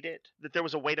reinstate it? That there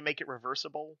was a way to make it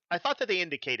reversible? I thought that they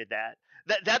indicated that.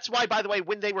 That's why, by the way,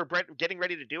 when they were getting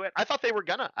ready to do it, I thought they were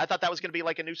gonna. I thought that was gonna be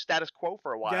like a new status quo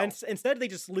for a while. Yeah, instead they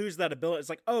just lose that ability. It's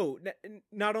like, oh,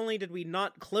 not only did we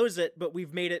not close it, but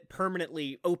we've made it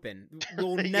permanently open.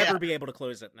 We'll never be able to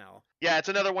close it now. Yeah, it's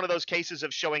another one of those cases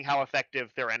of showing how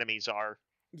effective their enemies are.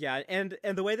 Yeah, and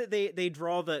the way that they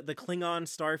draw the Klingon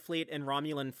Starfleet and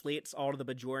Romulan fleets all to the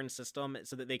Bajoran system,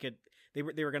 so that they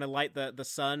were going to light the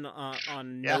sun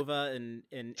on Nova and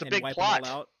wipe plot.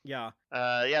 them all out. Yeah.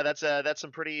 That's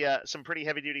some pretty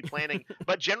heavy duty planning.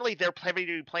 But generally, their heavy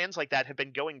duty plans like that have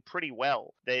been going pretty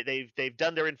well. They've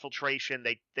done their infiltration.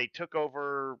 They took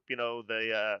over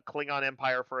the Klingon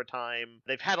Empire for a time.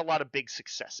 They've had a lot of big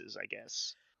successes, I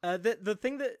guess. The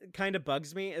thing that kind of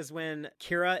bugs me is when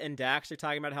Kira and Dax are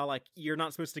talking about how like you're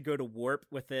not supposed to go to warp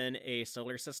within a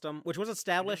solar system, which was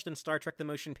established in Star Trek: The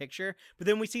Motion Picture. But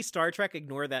then we see Star Trek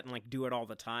ignore that and like do it all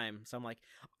the time. So I'm like,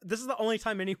 this is the only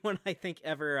time anyone I think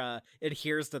ever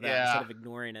adheres to that instead of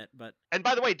ignoring it. And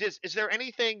by the way,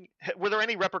 were there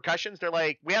any repercussions? They're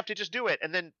like, we have to just do it.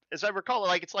 And then, as I recall,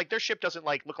 like it's like their ship doesn't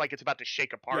like look like it's about to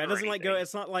shake apart. Yeah, it doesn't like go.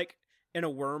 It's not like in a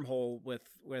wormhole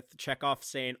with Chekhov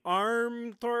saying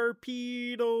arm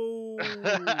torpedoes.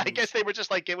 I guess they were just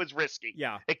like, it was risky.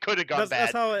 Yeah, it could have gone bad.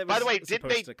 That's how it was. By the way,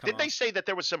 did they say that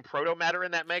there was some proto matter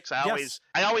in that mix? I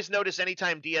always notice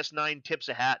anytime DS9 tips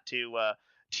a hat to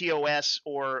TOS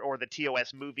or the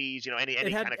TOS movies, any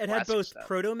kind of classic it had both stuff.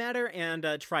 proto matter and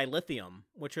trilithium,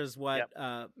 which is what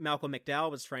Malcolm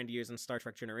McDowell was trying to use in Star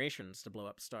Trek Generations to blow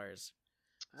up stars.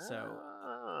 So,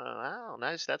 wow,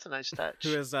 nice. That's a nice touch.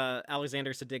 Who is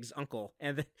Alexander Siddig's uncle,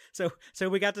 and so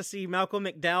we got to see Malcolm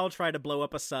McDowell try to blow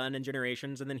up a sun in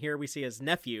Generations, and then here we see his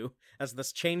nephew as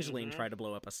this changeling try to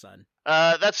blow up a sun.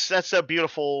 That's a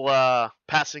beautiful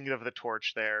passing of the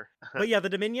torch there. But yeah, the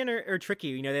Dominion are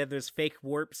tricky. They have those fake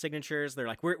warp signatures. They're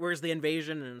like, where's the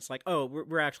invasion? And it's like, oh,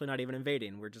 we're actually not even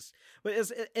invading. We're just. But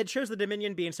it shows the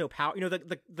Dominion being so powerful.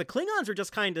 The Klingons are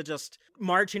just kind of just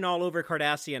marching all over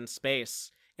Cardassian space.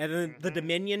 And then the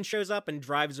Dominion shows up and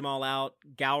drives them all out.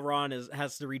 Gowron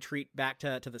has to retreat back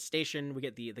to the station. We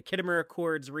get the Khitomer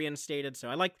Accords reinstated. So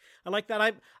I like that.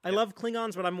 I love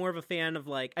Klingons, but I'm more of a fan of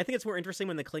I think it's more interesting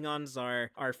when the Klingons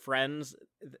are our friends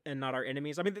and not our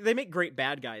enemies. I mean, they make great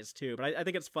bad guys too, but I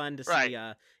think it's fun to see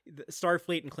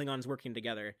Starfleet and Klingons working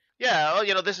together. Yeah,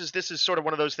 well, this is sort of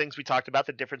one of those things we talked about.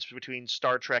 The difference between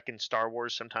Star Trek and Star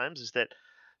Wars sometimes is that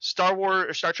Star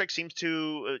Trek seems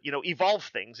to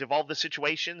evolve the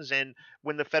situations, and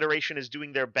when the Federation is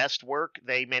doing their best work,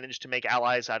 they manage to make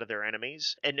allies out of their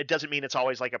enemies. And it doesn't mean it's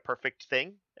always like a perfect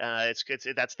thing. It's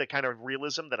that's the kind of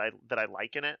realism that I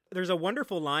like in it. There's a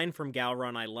wonderful line from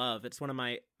Gowron I love. It's one of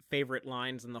my favorite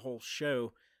lines in the whole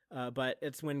show, but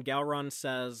it's when Gowron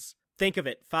says, "Think of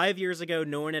it, 5 years ago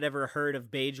no one had ever heard of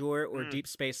Bajor or Deep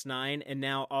Space Nine, and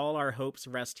now all our hopes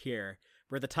rest here.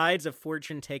 Where the tides of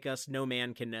fortune take us, no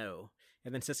man can know."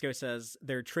 And then Sisko says,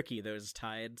 "They're tricky, those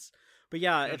tides." But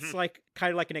yeah, it's like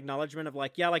kind of like an acknowledgement of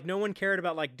like, yeah, like no one cared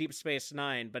about like Deep Space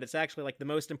Nine, but it's actually like the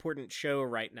most important show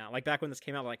right now. Like back when this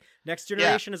came out, like Next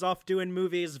Generation is off doing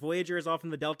movies, Voyager is off in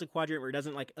the Delta Quadrant where it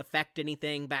doesn't like affect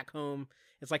anything back home.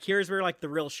 It's like, here's where like the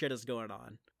real shit is going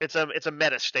on. It's a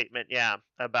meta statement, yeah,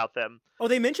 about them. Oh,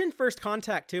 they mentioned First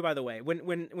Contact too, by the way. When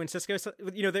Sisko,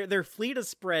 you know, their fleet is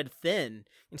spread thin,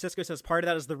 and Sisko says part of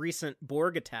that is the recent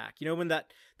Borg attack. You know, when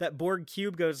that Borg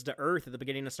cube goes to Earth at the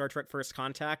beginning of Star Trek First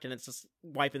Contact, and it's just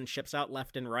wiping ships out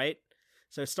left and right.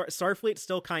 So Starfleet's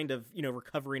still kind of, you know,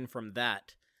 recovering from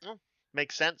that. Oh,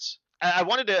 makes sense. I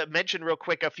wanted to mention real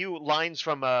quick a few lines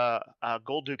from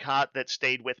Gul Dukat that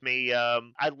stayed with me.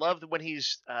 I loved when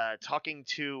he's talking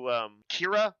to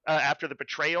Kira after the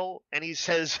betrayal, and he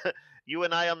says, "You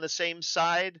and I on the same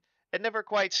side? It never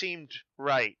quite seemed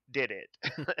right, did it?"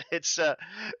 It's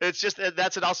just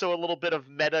that's also a little bit of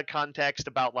meta context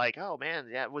about like, oh man,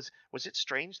 yeah, was it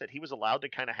strange that he was allowed to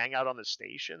kind of hang out on the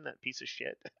station, that piece of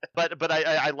shit? but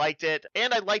I liked it,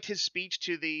 and I liked his speech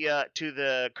to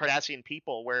the Cardassian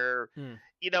people, where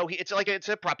you know, it's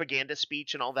a propaganda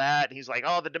speech and all that. And he's like,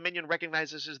 oh, the Dominion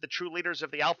recognizes as the true leaders of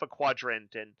the Alpha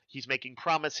Quadrant, and he's making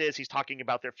promises. He's talking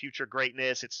about their future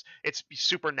greatness. It's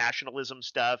super nationalism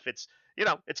stuff. It's, you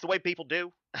know, it's the way people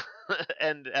do.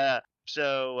 And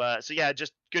so yeah,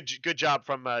 just good job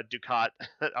from Dukat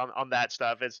on that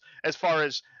stuff, as far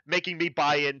as making me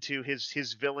buy into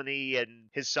his villainy and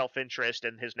his self-interest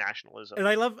and his nationalism. And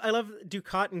I love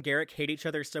Dukat and Garak hate each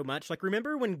other so much. Like,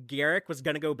 remember when Garak was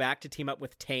going to go back to team up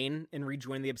with Tain and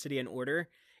rejoin the Obsidian Order?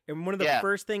 And one of the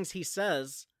first things he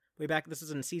says way back, this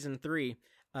is in season 3,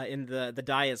 in the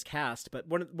Dai's cast, but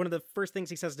one of the first things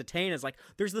he says to Tain is like,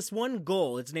 "There's this one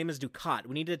Gul. His name is Dukat.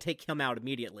 We need to take him out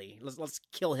immediately. Let's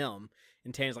kill him."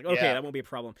 And Tain's like, "Okay, that won't be a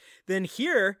problem." Then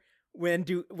here, when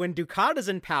Dukat is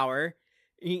in power,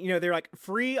 you know, they're like,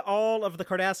 "Free all of the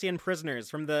Cardassian prisoners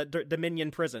from the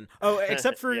Dominion prison. Oh,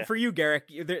 except for you,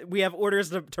 Garak. We have orders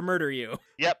to murder you."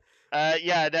 Yep.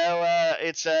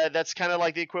 It's that's kind of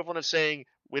like the equivalent of saying,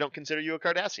 "We don't consider you a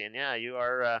Cardassian. Yeah, you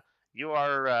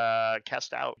are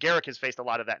cast out." Garak has faced a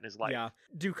lot of that in his life. Yeah,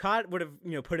 Dukat would have,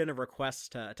 you know, put in a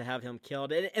request to have him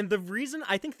killed, and the reason,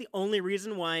 I think the only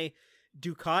reason why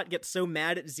Dukat gets so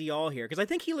mad at Ziyal here, because I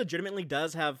think he legitimately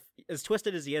does have, as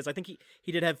twisted as he is, I think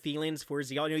he did have feelings for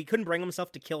Ziyal. You know, he couldn't bring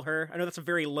himself to kill her. I know that's a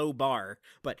very low bar,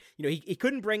 but, you know, he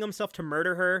couldn't bring himself to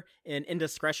murder her in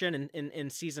Indiscretion in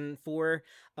season 4.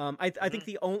 I think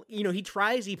the only, you know, he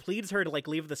pleads her to like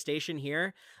leave the station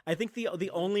here. I think the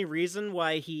only reason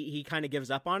why he kind of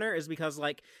gives up on her is because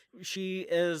like she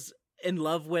is in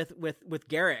love with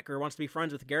Garak, or wants to be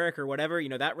friends with Garak, or whatever, you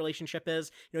know, that relationship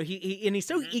is. You know, he's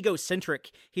so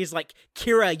egocentric. He's like,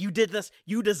 "Kira, you did this,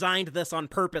 you designed this on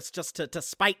purpose just to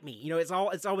spite me." You know, it's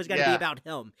always got to be about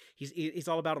him. He's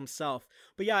all about himself.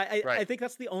 But yeah, I think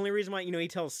that's the only reason why, you know, he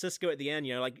tells Sisko at the end,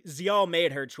 you know, like, Ziyal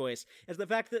made her choice, is the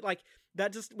fact that like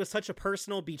that just was such a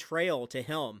personal betrayal to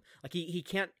him. Like he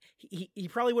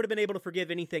probably would have been able to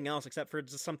forgive anything else except for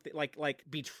just something like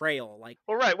betrayal. Like,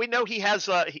 well, right, we know he has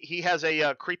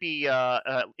a creepy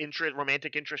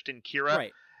romantic interest in Kira,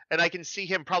 right? And I can see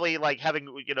him probably like having,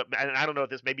 you know, and I don't know if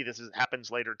this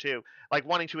happens later too, like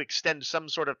wanting to extend some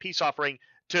sort of peace offering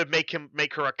to make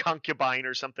her a concubine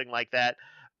or something like that.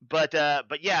 But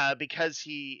yeah, because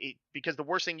the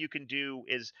worst thing you can do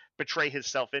is betray his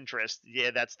self-interest. Yeah,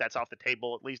 that's off the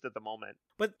table, at least at the moment.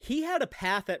 But he had a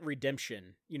path at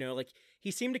redemption, you know, like he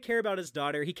seemed to care about his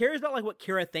daughter. He cares about like what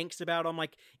Kira thinks about him.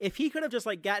 Like, if he could have just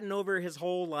like gotten over his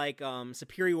whole like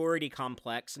superiority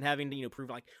complex and having to, you know, prove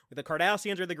like the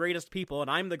Cardassians are the greatest people and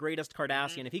I'm the greatest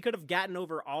Cardassian. If he could have gotten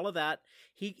over all of that,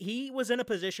 he was in a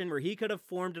position where he could have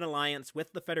formed an alliance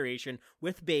with the Federation,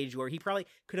 with Bajor. He probably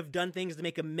could have done things to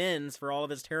make amends for all of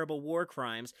his terrible war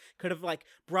crimes. Could have like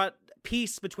brought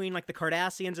peace between like the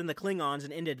Cardassians and the Klingons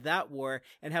and ended that war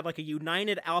and have like a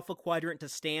united Alpha Quadrant to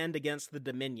stand against the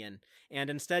Dominion. And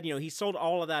instead, you know, he sold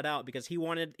all of that out because he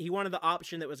wanted the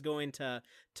option that was going to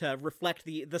reflect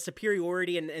the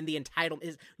superiority and the entitlement,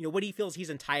 is, you know, what he feels he's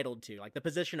entitled to, like the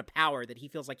position of power that he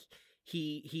feels like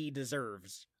he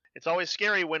deserves. It's always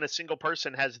scary when a single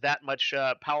person has that much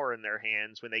power in their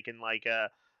hands, when they can like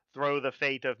throw the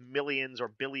fate of millions or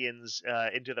billions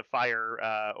into the fire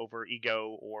over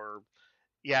ego or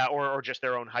just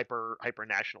their own hyper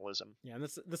nationalism. Yeah, and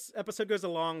this episode goes a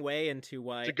long way into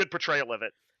why It's a good portrayal of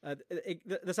it.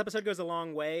 This episode goes a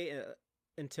long way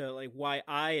into like why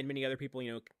I and many other people,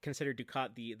 consider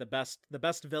Dukat the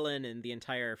best villain in the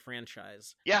entire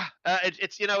franchise. Yeah,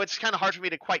 it's kind of hard for me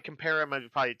to quite compare him.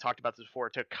 I've probably talked about this before,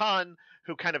 to Khan,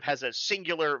 who kind of has a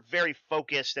singular, very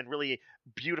focused, and really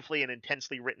beautifully and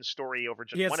intensely written story over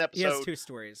just one episode. He has 2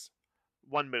 stories.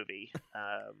 One movie.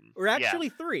 Or actually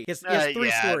 3. He has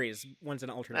 3 stories. One's an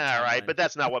alternate. All right, but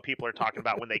that's not what people are talking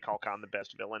about when they call Khan the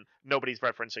best villain. Nobody's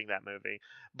referencing that movie.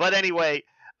 But anyway,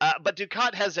 but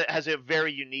Dukat has a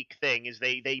very unique thing. Is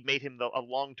they made him a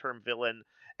long-term villain,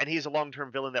 and he's a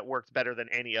long-term villain that works better than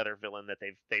any other villain that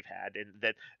they've had, and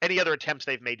that any other attempts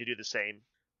they've made to do the same.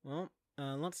 Well,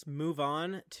 let's move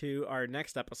on to our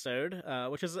next episode,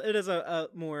 which is a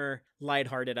more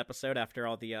lighthearted episode after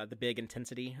all the big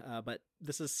intensity. But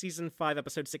this is season 5,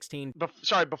 episode 16.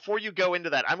 Before you go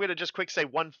into that, I'm going to just quick say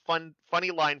one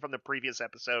funny line from the previous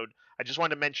episode. I just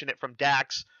wanted to mention it from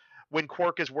Dax when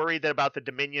Quark is worried about the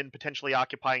Dominion potentially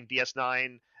occupying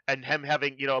DS9 and him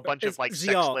having a bunch of like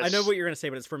Zial. Sexless... I know what you're going to say,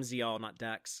 but it's from Zial, not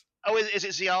Dax. Oh, is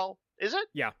it Zial? Is it?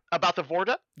 Yeah. About the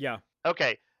Vorta? Yeah.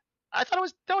 Okay. I thought it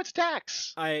was... No, it's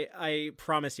Dax. I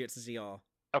promise you it's Zial.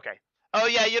 Okay. Oh,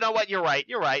 yeah, you know what? You're right.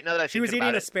 Now that I She was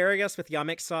eating asparagus with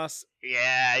Yamek sauce.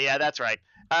 Yeah, that's right.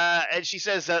 And she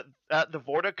says the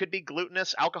Vorta could be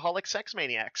glutinous, alcoholic sex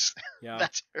maniacs. Yeah.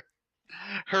 That's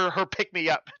her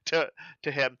pick-me-up to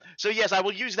him. So, yes, I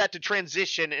will use that to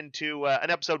transition into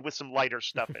an episode with some lighter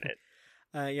stuff in it.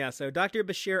 So Dr.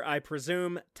 Bashir, I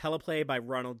presume, teleplay by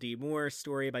Ronald D. Moore,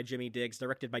 story by Jimmy Diggs,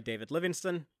 directed by David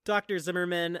Livingston. Dr.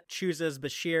 Zimmerman chooses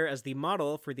Bashir as the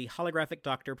model for the holographic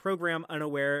doctor program,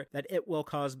 unaware that it will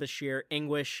cause Bashir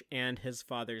anguish and his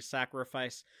father's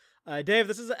sacrifice. Dave,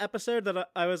 this is an episode that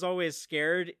I was always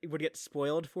scared would get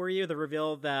spoiled for you. The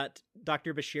reveal that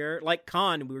Dr. Bashir, like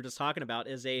Khan we were just talking about,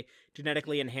 is a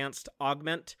genetically enhanced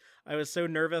augment. I was so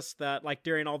nervous that, like,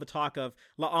 during all the talk of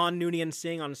La'an Noonien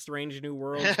Singh on Strange New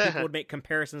Worlds, people would make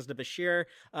comparisons to Bashir.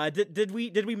 Did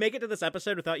we make it to this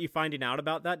episode without you finding out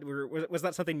about that? Was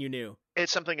that something you knew?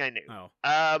 It's something I knew. Oh.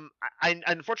 I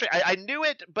unfortunately I knew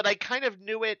it, but I kind of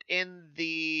knew it in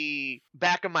the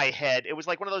back of my head. It was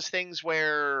like one of those things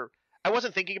where I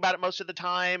wasn't thinking about it most of the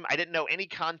time. I didn't know any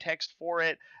context for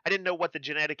it. I didn't know what the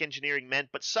genetic engineering meant,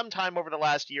 but sometime over the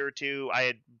last year or two, I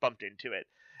had bumped into it.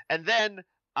 And then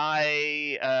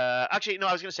I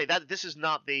was going to say that this is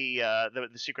not the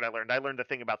secret I learned. I learned the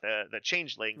thing about the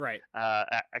changeling, right?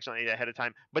 Actually ahead of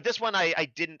time, but this one I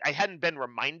hadn't been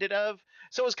reminded of,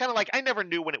 so it was kind of like I never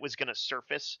knew when it was going to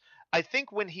surface. I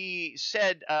think when he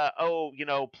said,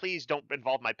 please don't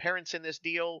involve my parents in this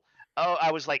deal. Oh,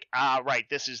 I was like, right,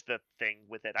 this is the thing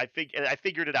with it. I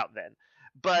figured it out then,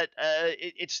 but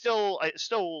it's still.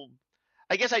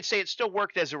 I guess I'd say it still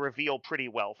worked as a reveal pretty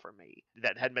well for me.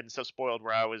 That hadn't been so spoiled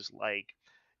where I was like,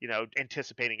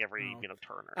 anticipating every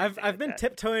turn. I've been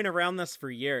tiptoeing around this for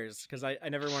years because I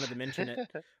never wanted to mention it,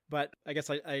 but I guess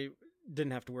I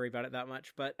didn't have to worry about it that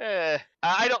much. But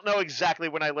I don't know exactly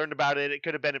when I learned about it. It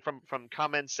could have been from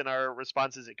comments in our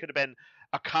responses. It could have been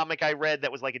a comic I read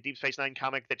that was like a Deep Space Nine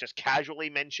comic that just casually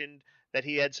mentioned that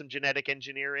he had some genetic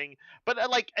engineering. But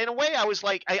like in a way, I was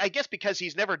like, I guess because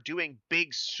he's never doing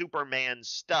big Superman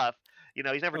stuff.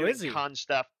 He's never doing Khan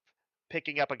stuff,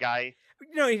 picking up a guy.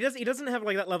 He doesn't have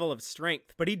like that level of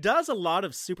strength, but he does a lot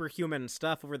of superhuman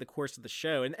stuff over the course of the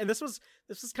show. And this was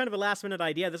kind of a last minute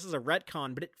idea. This is a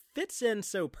retcon, but it fits in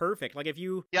so perfect. Like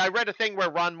I read a thing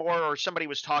where Ron Moore or somebody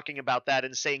was talking about that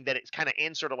and saying that it's kind of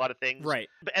answered a lot of things. Right.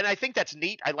 And I think that's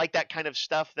neat. I like that kind of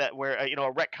stuff that where, a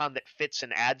retcon that fits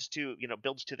and adds to,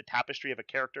 builds to the tapestry of a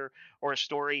character or a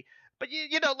story. But,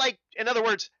 like, in other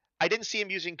words, I didn't see him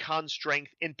using Khan's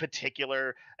strength in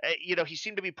particular. He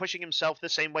seemed to be pushing himself the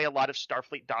same way a lot of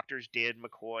Starfleet doctors did,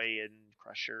 McCoy and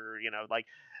Crusher,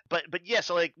 But yeah,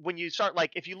 so like when you start,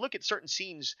 like if you look at certain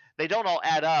scenes, they don't all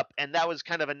add up, and that was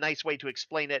kind of a nice way to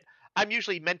explain it. I'm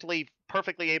usually mentally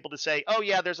perfectly able to say, oh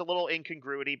yeah, there's a little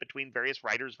incongruity between various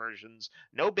writers' versions.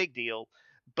 No big deal.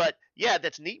 But yeah,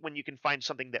 that's neat when you can find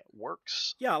something that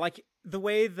works. Yeah, like the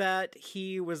way that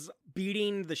he was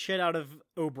beating the shit out of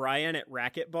O'Brien at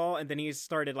racquetball, and then he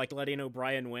started like letting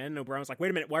O'Brien win. O'Brien was like, "Wait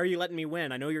a minute, why are you letting me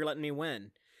win? I know you're letting me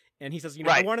win." And he says,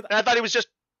 right. I thought he was just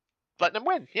letting him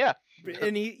win. Yeah.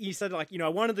 And he said like, I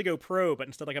wanted to go pro, but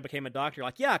instead like I became a doctor.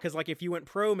 Like, yeah, because like if you went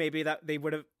pro, maybe that they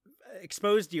would have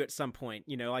exposed you at some point.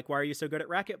 Like, why are you so good at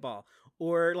racquetball?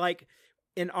 Or like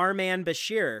in Our Man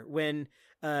Bashir, when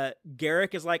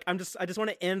Garak is like, I just want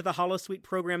to end the Holosuite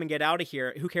program and get out of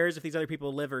here. Who cares if these other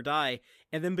people live or die?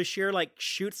 And then Bashir like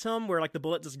shoots him where like the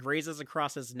bullet just grazes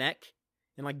across his neck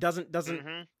and like doesn't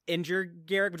injure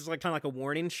Garak, which is like kind of like a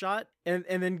warning shot. And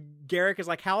then Garak is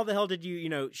like, how the hell did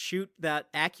you shoot that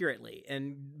accurately?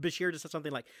 And Bashir just said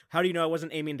something like, how do you know I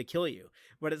wasn't aiming to kill you?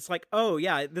 But it's like, oh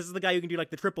yeah, this is the guy who can do like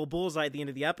the triple bullseye at the end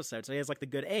of the episode, so he has like the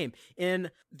good aim.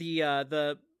 In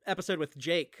the episode with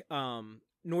Jake,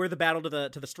 nor the battle to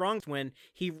the Strongs, when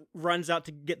he runs out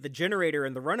to get the generator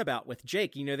in the runabout with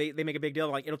Jake, they make a big deal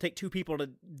like it'll take 2 people to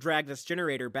drag this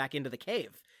generator back into the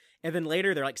cave. And then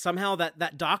later they're like, somehow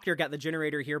that doctor got the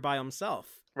generator here by himself.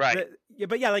 Right.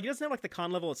 But yeah, like he doesn't have like the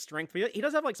con level of strength, but he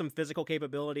does have like some physical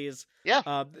capabilities. Yeah.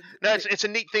 No, it's a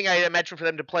neat thing I imagine for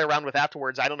them to play around with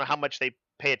afterwards. I don't know how much they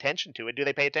pay attention to it. Do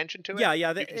they pay attention to it?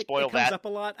 Yeah. It comes up a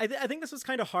lot. I think this was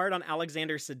kind of hard on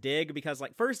Alexander Siddig because,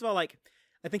 like, first of all, like,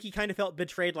 I think he kind of felt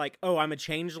betrayed, like, oh, I'm a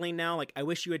changeling now. Like, I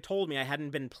wish you had told me I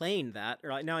hadn't been playing that. Or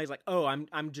like now he's like, oh,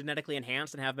 I'm genetically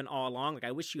enhanced and have been all along. Like,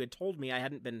 I wish you had told me I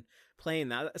hadn't been playing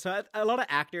that. So a lot of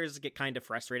actors get kind of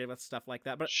frustrated with stuff like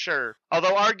that. But sure.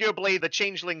 Although arguably the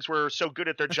changelings were so good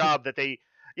at their job that they,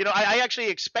 I actually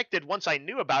expected, once I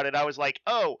knew about it, I was like,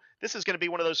 oh, this is going to be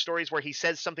one of those stories where he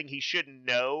says something he shouldn't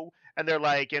know. And they're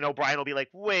like, Brian will be like,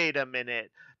 wait a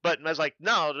minute. But I was like,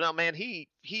 no, man, he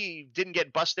didn't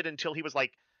get busted until he was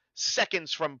like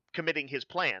seconds from committing his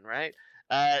plan, right?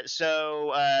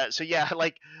 So yeah,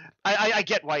 like I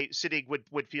get why Siddig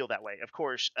would feel that way, of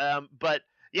course. But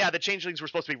yeah, the changelings were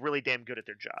supposed to be really damn good at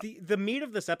their job. The meat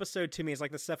of this episode to me is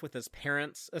like the stuff with his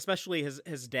parents, especially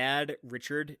his dad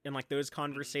Richard, and like those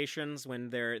conversations when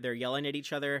they're yelling at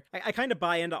each other. I kind of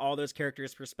buy into all those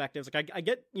characters' perspectives. Like I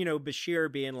get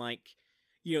Bashir being like,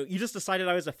 you just decided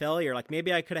I was a failure. Like,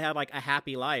 maybe I could have had like a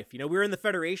happy life. We were in the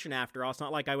Federation after all. It's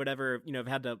not like I would ever, have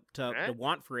had to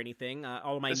want for anything.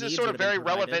 All of my needs. This is sort of very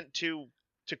relevant to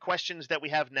questions that we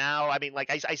have now. I mean,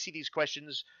 like I see these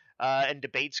questions and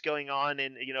debates going on,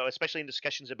 and especially in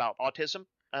discussions about autism,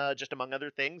 just among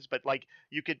other things. But like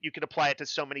you could apply it to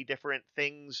so many different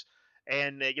things,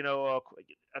 and a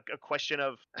question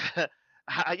of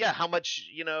how much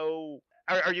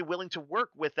Are you willing to work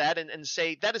with that and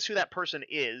say that is who that person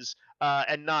is,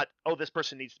 and not, oh, this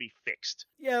person needs to be fixed?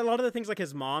 Yeah, a lot of the things like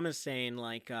his mom is saying,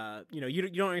 like, you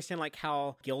don't understand like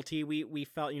how guilty we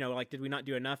felt. Like, did we not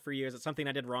do enough for you? Is it something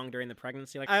I did wrong during the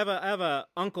pregnancy? Like, I have a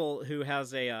uncle who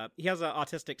has an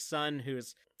autistic son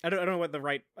who's I don't know what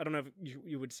I don't know if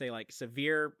you would say like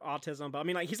severe autism, but I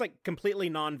mean like he's like completely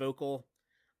non-vocal.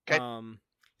 Okay.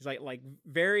 He's like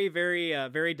very, very,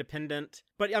 very dependent.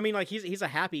 But I mean, like he's a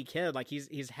happy kid. Like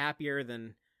he's happier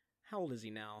than, how old is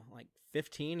he now? Like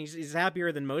 15. He's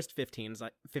happier than most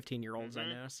 15-year-olds I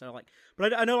know. So like,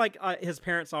 but I know like his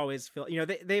parents always feel,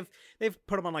 they've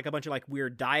put him on like a bunch of like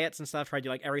weird diets and stuff, tried to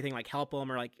like everything like help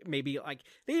him, or like maybe like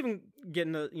they even get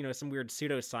into some weird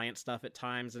pseudoscience stuff at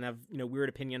times and have weird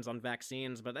opinions on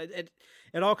vaccines. But it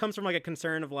all comes from like a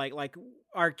concern of like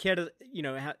our kid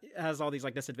has all these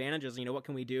like disadvantages. What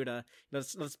can we do to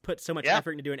let's put so much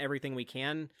effort into doing everything we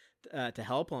can to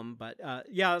help him. But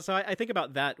so I think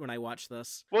about that when I watch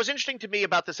this. What was interesting to me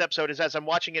about this episode is as I'm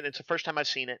watching it, it's the first time I've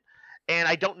seen it, and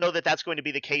I don't know that that's going to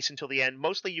be the case until the end.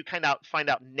 Mostly you kind of find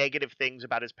out negative things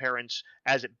about his parents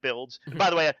as it builds. And by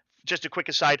the way, just a quick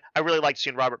aside, I really like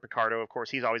seeing Robert Picardo. Of course,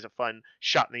 he's always a fun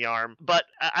shot in the arm. But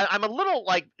I'm a little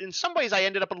like, in some ways, I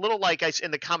ended up a little like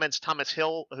in the comments, Thomas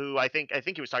Hill, who I think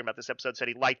he was talking about this episode, said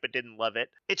he liked but didn't love it.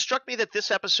 It struck me that this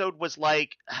episode was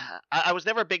like, I was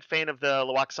never a big fan of the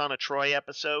Lwaxana Troi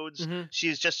episodes. Mm-hmm.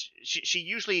 She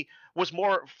usually was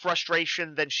more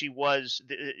frustration than she was,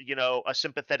 a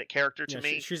sympathetic character to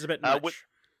me. She's a bit much.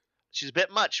 She's a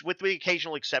bit much, with the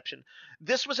occasional exception.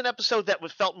 This was an episode that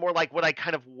felt more like what I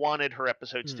kind of wanted her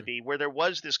episodes to be, where there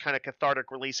was this kind of cathartic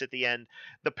release at the end.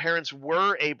 The parents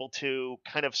were able to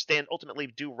kind of ultimately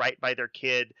do right by their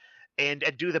kid and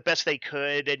do the best they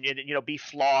could, and be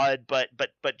flawed, but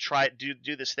try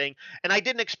do this thing. And I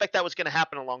didn't expect that was going to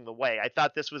happen along the way. I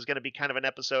thought this was going to be kind of an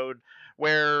episode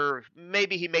where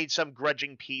maybe he made some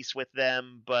grudging peace with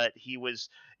them, but he was,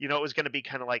 it was going to be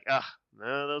kind of like,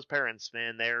 no, those parents,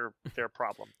 man, they're a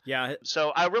problem. Yeah.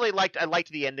 So I liked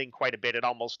the ending quite a bit. It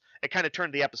kind of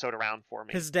turned the episode around for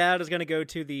me. His dad is going to go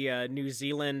to the New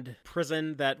Zealand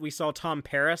prison that we saw Tom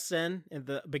Paris in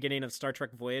the beginning of Star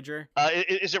Trek Voyager.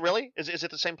 Is it really? Is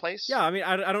it the same place? Yeah. I mean,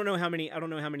 I don't know how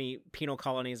many penal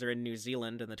colonies are in New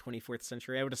Zealand in the 24th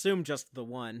century. I would assume just the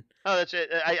one. Oh, that's it.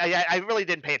 I really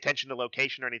didn't pay attention to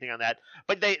location or anything on that,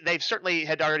 but they've certainly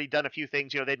had already done a few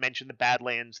things. They'd mentioned the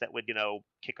Badlands that would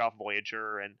kick off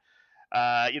Voyager, and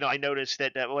I noticed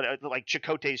that like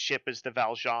Chakotay's ship is the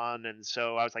Valjean, and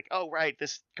so I was like, oh right,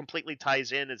 this completely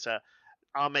ties in. It's a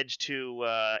homage to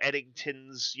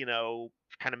Eddington's,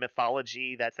 kind of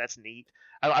mythology. That's neat.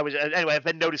 Anyway. I've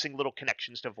been noticing little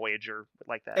connections to Voyager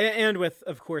like that, and with,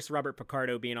 of course, Robert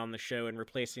Picardo being on the show and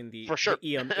replacing the, for sure.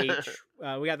 the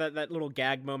EMH. We got that little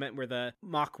gag moment where the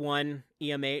Mach 1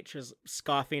 EMH is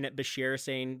scoffing at Bashir,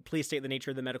 saying, "Please state the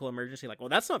nature of the medical emergency." Like, well,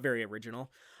 that's not very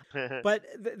original. But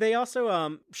they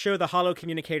also show the holo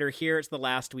communicator here. It's the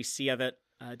last we see of it.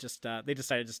 They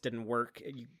decided it just didn't work.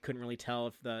 You couldn't really tell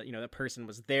if the person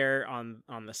was there on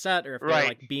the set, or if they were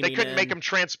like beaming in. They couldn't make them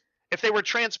if they were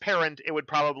transparent, it would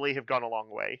probably have gone a long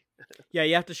way. Yeah,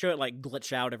 you have to show it like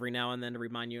glitch out every now and then to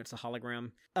remind you it's a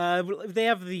hologram. They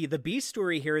have the B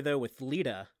story here though with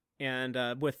Lita, and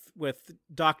with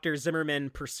Dr. Zimmerman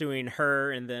pursuing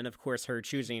her, and then of course her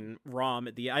choosing Rom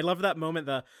at the. I love that moment.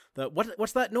 The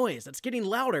what's that noise? It's getting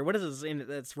louder. What is this? And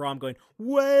it's Rom going,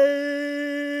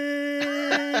 "Wait!"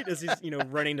 as he's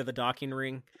running to the docking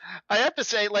ring. I have to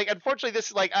say, like, unfortunately,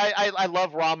 this like I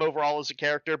love Rom overall as a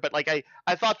character, but like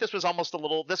I thought this was a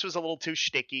little too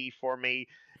shticky for me.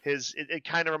 It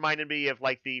kind of reminded me of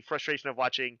like the frustration of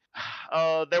watching.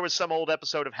 There was some old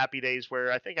episode of Happy Days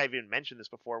where I think I've even mentioned this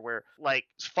before, where like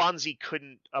Fonzie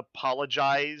couldn't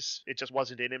apologize; it just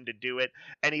wasn't in him to do it,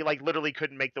 and he like literally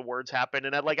couldn't make the words happen.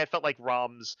 And I felt like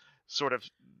Rom's sort of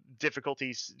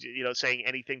difficulties, saying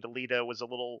anything to Lita was a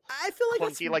little. I feel like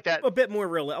clunky like that. A bit more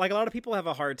real. Like a lot of people have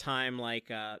a hard time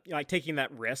like taking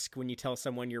that risk when you tell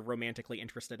someone you're romantically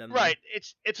interested in them. Right.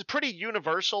 It's pretty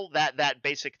universal, that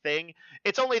basic thing.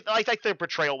 It's only I think the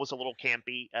portrayal was a little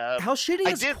campy. How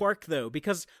shitty is Quark though?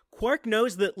 Because Quark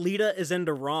knows that Lita is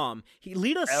into Rom.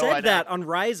 Lita said that on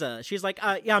Risa. She's like,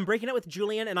 yeah, I'm breaking up with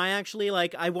Julian, and I actually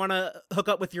I want to hook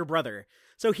up with your brother.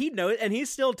 So he knows, and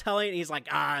he's still telling. He's like,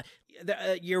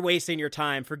 you're wasting your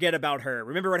time. Forget about her.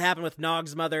 Remember what happened with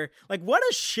Nog's mother? Like, what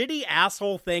a shitty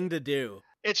asshole thing to do.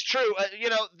 It's true.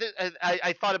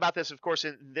 I thought about this, of course,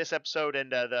 in this episode,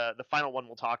 and the final one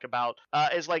we'll talk about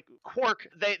is like Quark.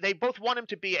 They both want him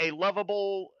to be a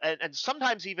lovable and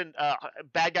sometimes even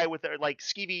bad guy with like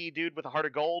skeevy dude with a heart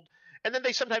of gold. And then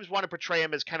they sometimes want to portray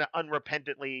him as kind of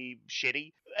unrepentantly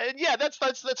shitty. And yeah, that's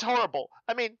horrible.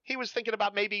 I mean, he was thinking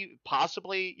about maybe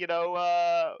possibly,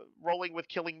 rolling with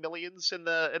killing millions in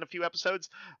a few episodes.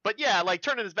 But yeah, like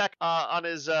turning his back on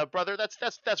his brother,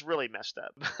 that's really messed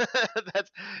up.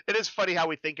 It is funny how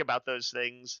we think about those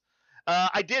things.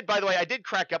 I did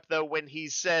crack up though when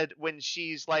she's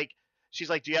like,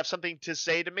 "Do you have something to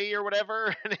say to me or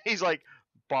whatever?" And he's like,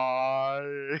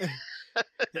 "Bye."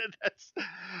 That's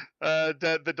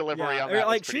the delivery on that.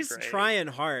 Like she's great. Trying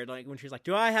hard. Like when she's like,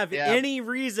 "Do I have any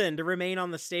reason to remain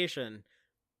on the station?"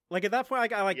 Like at that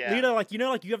point, Lita, like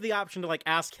you have the option to like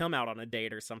ask him out on a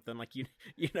date or something. Like you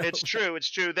know. It's true.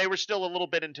 They were still a little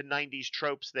bit into '90s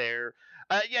tropes there.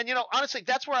 And honestly,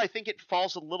 that's where I think it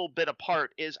falls a little bit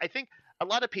apart. Is I think a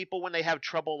lot of people when they have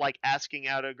trouble like asking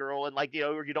out a girl and like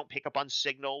or you don't pick up on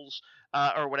signals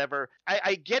or whatever.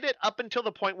 I get it up until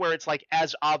the point where it's like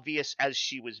as obvious as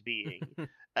she was being.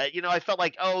 I felt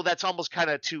like, that's almost kind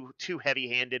of too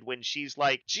heavy-handed when she's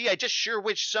like, "Gee, I just sure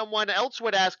wish someone else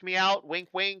would ask me out." Wink,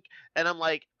 wink. And I'm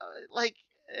like,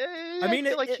 I mean,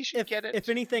 feel like you should get it. If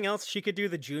anything else, she could do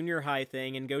the junior high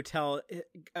thing and go tell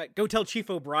Chief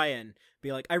O'Brien.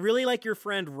 Be like, "I really like your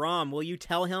friend Rom. Will you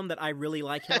tell him that I really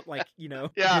like him?" Like, Yeah,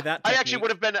 do that I actually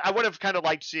I would have kind of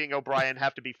liked seeing O'Brien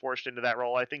have to be forced into that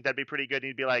role. I think that'd be pretty good.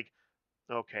 He'd be like,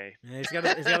 "Okay." Yeah, he's got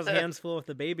his hands full with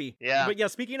the baby. Yeah. But yeah,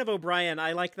 speaking of O'Brien,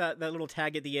 I like that little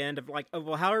tag at the end of like, "Oh,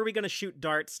 well, how are we going to shoot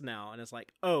darts now?" And it's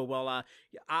like, "Oh, well,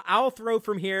 I'll throw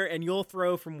from here and you'll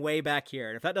throw from way back here.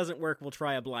 And if that doesn't work, we'll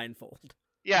try a blindfold."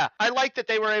 Yeah, I like that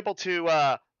they were able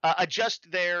to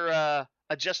adjust their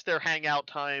hangout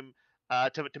time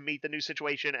to meet the new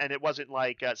situation, and it wasn't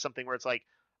like something where it's like,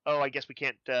 "Oh, I guess we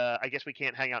can't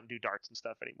hang out and do darts and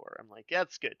stuff anymore." I'm like, yeah,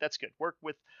 that's good. Work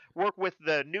with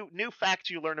the new facts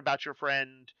you learn about your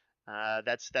friend.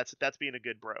 That's being a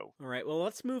good bro. All right, well,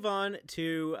 let's move on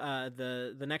to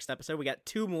the next episode. We got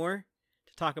two more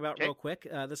to talk about real quick.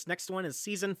 This next one is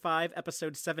Season 5,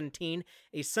 Episode 17,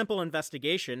 A Simple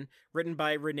Investigation, written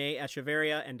by Renee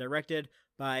Echeverria and directed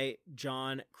by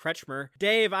John Kretschmer.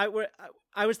 Dave,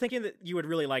 I was thinking that you would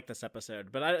really like this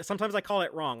episode, but sometimes I call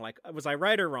it wrong. Like, was I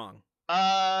right or wrong?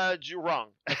 You're wrong.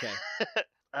 Okay.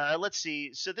 Let's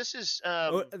see. So this is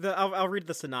I'll read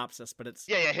the synopsis, but it's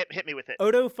hit me with it.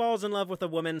 Odo falls in love with a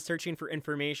woman searching for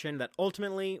information that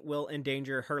ultimately will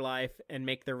endanger her life and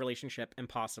make their relationship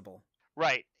impossible.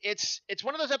 Right. It's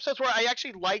one of those episodes where I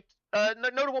actually liked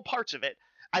notable parts of it.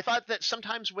 I thought that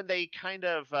sometimes when they kind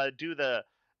of do the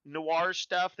noir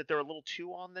stuff that they're a little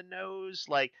too on the nose.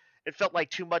 Like it felt like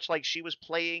too much like she was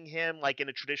playing him like in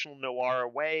a traditional noir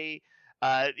way.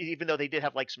 Even though they did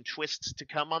have like some twists to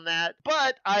come on that,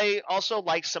 but I also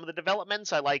like some of the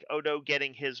developments. I like Odo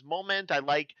getting his moment. I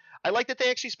like that they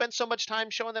actually spent so much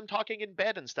time showing them talking in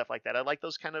bed and stuff like that. I like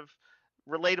those kind of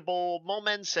relatable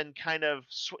moments and kind of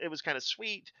it was kind of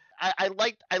sweet. I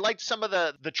liked some of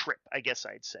the trip, I guess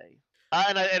I'd say.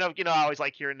 I always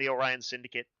like hearing the Orion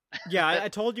Syndicate. Yeah, I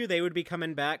told you they would be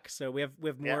coming back, so we have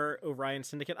more Orion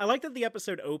Syndicate. I like that the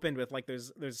episode opened with like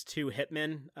those two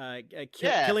hitmen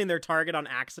killing their target on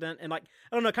accident, and like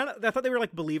I don't know, kind of I thought they were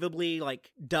like believably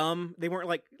like dumb. They weren't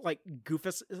like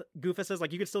goofuses.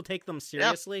 Like you could still take them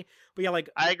seriously. But yeah, like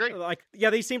I agree. Like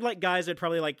they seemed like guys that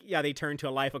probably like they turned to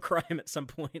a life of crime at some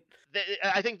point.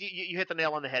 I think you hit the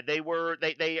nail on the head.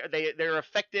 They're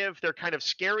effective. They're kind of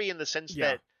scary in the sense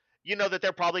that. You know that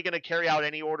they're probably going to carry out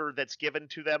any order that's given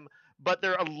to them, but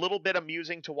they're a little bit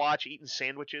amusing to watch eating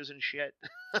sandwiches and shit.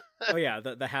 Oh yeah,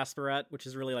 the Hasperat, which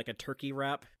is really like a turkey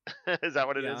wrap. Is that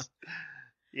what it is?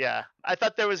 Yeah. I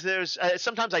thought there was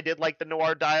sometimes I did like the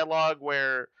noir dialogue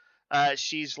where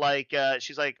she's like,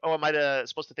 oh, am I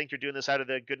supposed to think you're doing this out of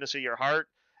the goodness of your heart?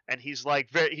 And he's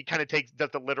like, he kind of takes the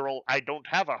literal, I don't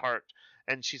have a heart.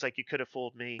 And she's like, you could have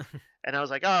fooled me. And I was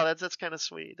like, oh, that's kind of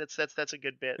sweet. That's a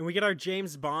good bit. And we get our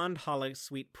James Bond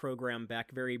holosuite program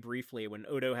back very briefly when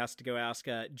Odo has to go ask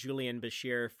Julian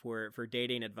Bashir for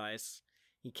dating advice.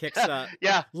 He kicks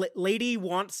Lady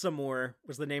Wants Some More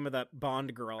was the name of that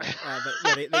Bond girl.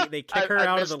 But they kick her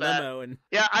out of the limo. And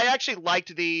yeah, I actually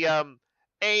liked the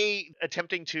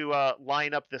attempting to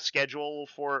line up the schedule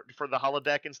for the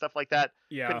holodeck and stuff like that.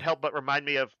 Couldn't help but remind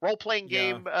me of role-playing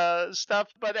game stuff.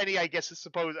 But I guess it's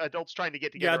suppose adults trying to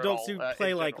get together. Yeah, adults who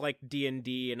play like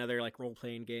D&D and other like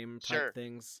role-playing game type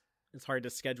things. It's hard to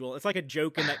schedule. It's like a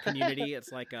joke in that community.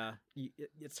 It's like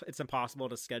it's impossible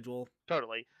to schedule.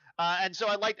 Totally. And so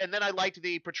I liked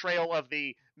the portrayal of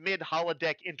the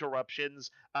mid-holodeck interruptions.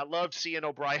 I loved seeing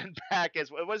O'Brien back as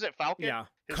was it Falcon? Yeah,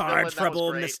 car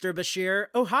trouble, Mr. Bashir.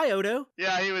 Oh, hi, Odo.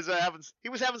 Yeah, he was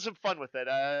having some fun with it.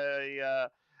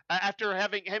 After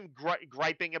having him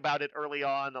griping about it early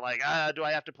on, like, do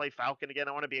I have to play Falcon again?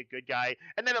 I want to be a good guy.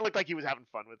 And then it looked like he was having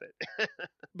fun with it.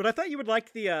 But I thought you would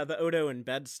like the Odo in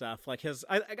bed stuff. Like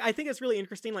I think it's really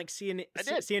interesting, like seeing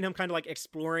him kind of like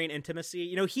exploring intimacy.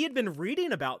 You know, he had been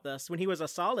reading about this when he was a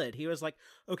Solid. He was like,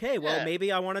 okay, well, maybe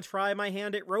I want to try my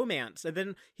hand at romance. And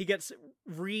then he gets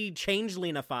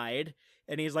re-changelinified.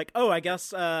 And he's like, oh, I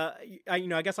guess I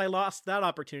lost that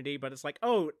opportunity, but it's like,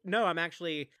 oh no, I'm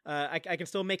actually, I can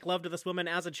still make love to this woman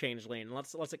as a changeling.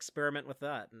 Let's experiment with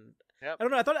that. And I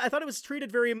don't know, I thought it was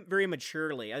treated very, very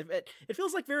maturely. It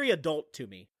feels like very adult to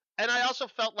me. And I also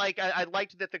felt like I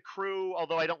liked that the crew,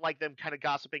 although I don't like them kind of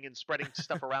gossiping and spreading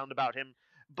stuff around about him.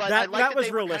 But that was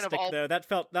realistic, though. That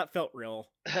felt real.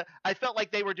 I felt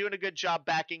like they were doing a good job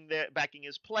backing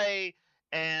his play.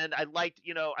 And I liked,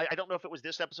 I don't know if it was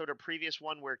this episode or previous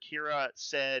one where Kira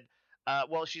said,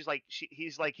 well, he's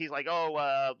like,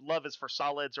 oh, love is for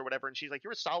solids or whatever. And she's like,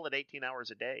 you're a solid 18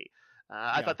 hours a day.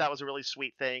 I thought that was a really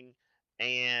sweet thing.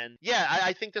 And yeah,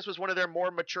 I think this was one of their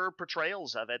more mature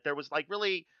portrayals of it. There was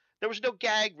no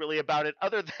gag really about it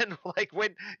other than like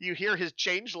when you hear his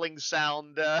changeling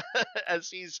sound as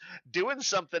he's doing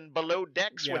something below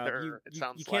decks with her.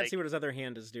 You can't see what his other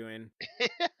hand is doing.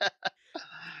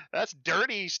 That's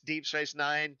dirty, Deep Space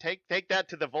Nine. Take that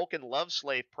to the Vulcan love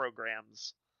slave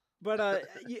programs. But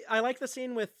I like the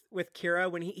scene with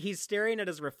Kira when he's staring at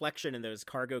his reflection in those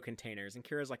cargo containers, and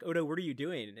Kira's like, Odo, what are you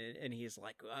doing? And he's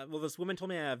like, well, this woman told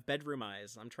me I have bedroom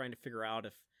eyes. I'm trying to figure out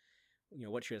if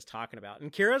what she was talking about.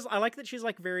 And I like that she's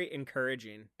like very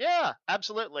encouraging. Yeah,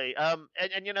 absolutely. And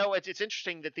it's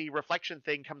interesting that the reflection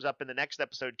thing comes up in the next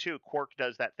episode too. Quark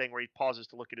does that thing where he pauses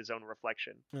to look at his own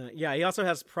reflection. Yeah, he also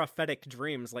has prophetic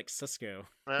dreams like Sisko.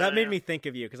 That made me think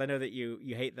of you because I know that you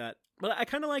hate that. But I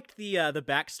kind of liked the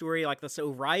backstory, like this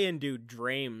Orion dude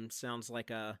Drame sounds like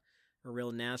a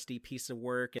real nasty piece of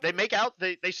work. They make out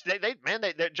they're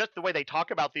just the way they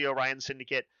talk about the Orion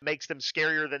Syndicate makes them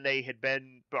scarier than they had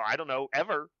been. I don't know,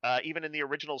 ever. Even in the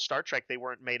original Star Trek, they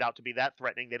weren't made out to be that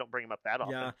threatening. They don't bring them up that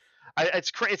often. Yeah.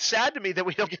 It's sad to me that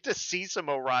we don't get to see some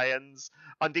Orions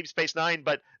on Deep Space Nine,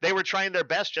 but they were trying their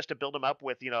best just to build them up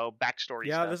with backstory.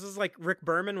 Yeah, stuff. This is like Rick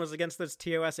Berman was against those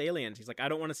TOS aliens. He's like, I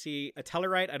don't want to see a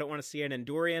Tellarite. I don't want to see an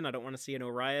Endorian. I don't want to see an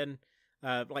Orion.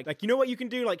 Like you know what you can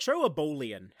do? Like show a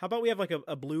Bolian. How about we have like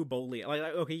a blue Bolian? Like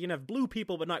okay, you can have blue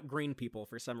people but not green people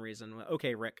for some reason.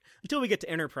 Okay, Rick. Until we get to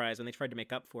Enterprise and they tried to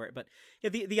make up for it. But yeah,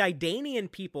 the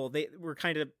Idanian people, they were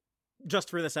kind of just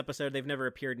for this episode. They've never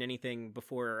appeared in anything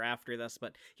before or after this,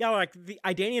 but yeah, like the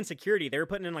Idanian security, they were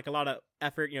putting in like a lot of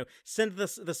effort, send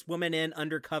this woman in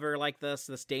undercover like this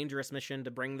dangerous mission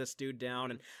to bring this dude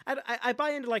down. And I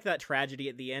buy into like that tragedy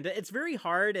at the end. It's very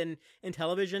hard in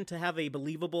television to have a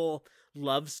believable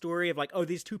love story of like, oh,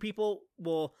 these two people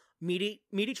will meet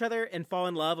each other and fall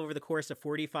in love over the course of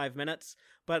 45 minutes.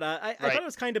 But I thought it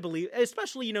was kind of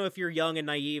especially, if you're young and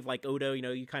naive like Odo,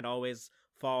 you kind of always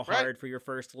fall hard for your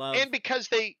first love. And because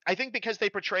they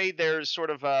portrayed their sort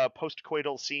of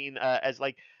post-coital scene as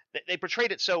like, they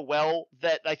portrayed it so well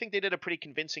that I think they did a pretty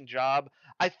convincing job.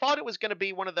 I thought it was going to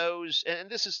be one of those, and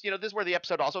this is where the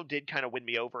episode also did kind of win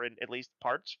me over in at least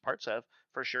parts of,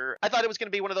 for sure. I thought it was going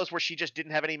to be one of those where she just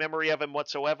didn't have any memory of him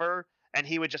whatsoever, and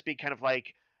he would just be kind of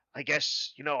like, I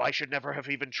guess, I should never have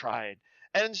even tried.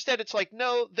 And instead, it's like,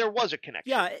 no, there was a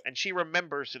connection. Yeah, and she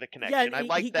remembers the connection. I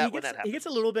like that when that happens. He gets a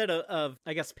little bit of,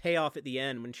 I guess, payoff at the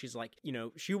end when she's like,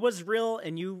 she was real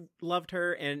and you loved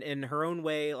her, and in her own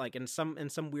way, like in some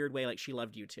weird way, like she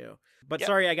loved you too. But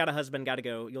sorry, I got a husband, got to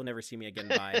go. You'll never see me again.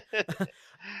 Bye.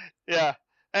 Yeah.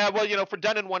 Well, for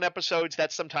done in one episodes,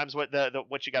 that's sometimes what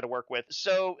what you got to work with.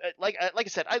 So, like I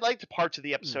said, I liked parts of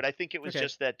the episode. I think it was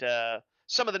just that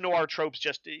some of the noir tropes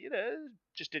just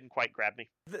didn't quite grab me.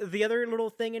 The other little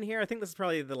thing in here, I think this is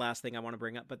probably the last thing I want to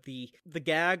bring up, but the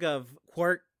gag of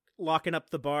Quark locking up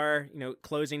the bar,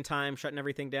 closing time, shutting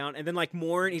everything down, and then like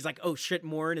Morn, he's like, oh shit,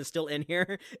 Morn is still in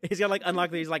here. He's got like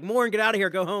unlocked. He's like, Morn, get out of here,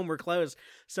 go home, we're closed.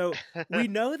 So we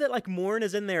know that like Morn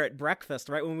is in there at breakfast,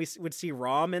 right? When we would see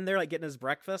Rom in there like getting his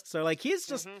breakfast. So like he's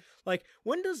just like,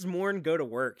 when does Morn go to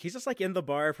work? He's just like in the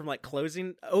bar from like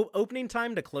opening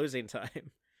time to closing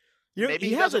time. Maybe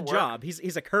he has a job.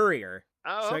 He's a courier.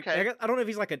 Oh, so okay. I don't know if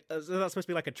he's like is that supposed to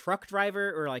be like a truck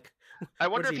driver or like. I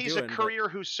wonder if he's a courier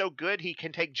who's so good he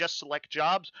can take just select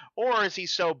jobs, or is he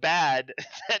so bad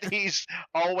that he's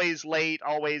always late,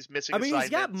 always missing assignments? He's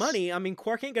got money. I mean,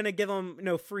 Quark ain't gonna give him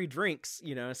no free drinks,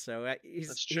 so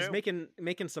he's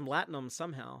making some latinum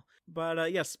somehow.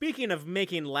 But yeah, speaking of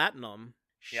making latinum.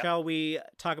 Shall we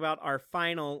talk about our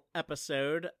final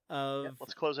episode of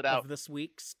let's close it out of this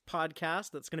week's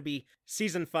podcast? That's going to be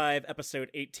Season 5,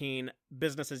 Episode 18,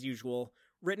 Business as Usual.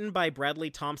 Written by Bradley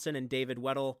Thompson and David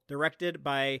Weddle. Directed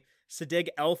by Sadig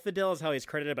El-Fadil is how he's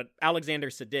credited, but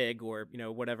Alexander Sadig, or,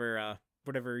 whatever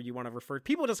you want to refer to.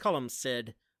 People just call him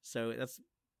Sid, so that's...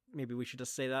 Maybe we should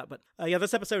just say that. But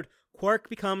this episode, Quark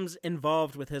becomes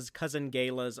involved with his cousin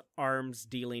Gayla's arms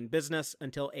dealing business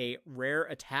until a rare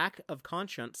attack of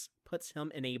conscience puts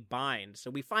him in a bind. So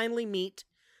we finally meet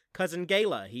cousin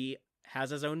Gayla. He has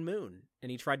his own moon, and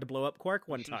he tried to blow up Quark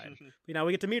one time. Now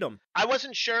we get to meet him. I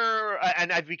wasn't sure,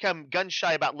 and I've become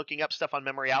gun-shy about looking up stuff on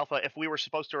Memory Alpha, if we were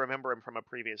supposed to remember him from a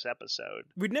previous episode.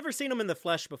 We'd never seen him in the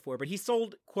flesh before, but he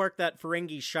sold Quark that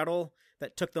Ferengi shuttle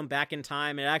that took them back in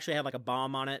time. It actually had like a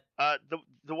bomb on it.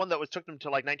 The one that took them to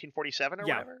like 1947 or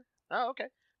whatever? Oh, okay.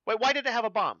 Wait, why did it have a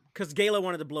bomb? Because Gayla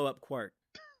wanted to blow up Quark.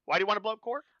 Why do you want to blow up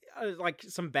Quark? Like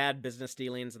some bad business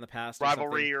dealings in the past.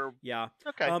 Rivalry or... Yeah.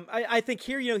 Okay. I think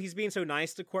here, he's being so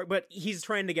nice to Quark, but he's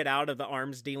trying to get out of the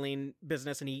arms dealing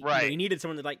business, and he needed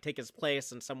someone to like take his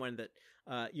place, and someone that,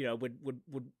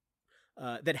 would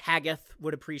that Hageth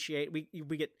would appreciate.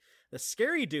 We get the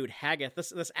scary dude Hageth.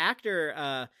 This actor,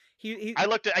 I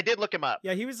did look him up.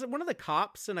 Yeah, he was one of the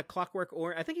cops in A Clockwork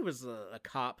Orange. I think he was a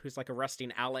cop who's like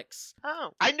arresting Alex.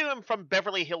 Oh, I knew him from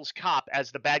Beverly Hills Cop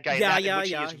as the bad guy.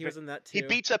 He was in that too. He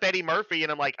beats up Eddie Murphy,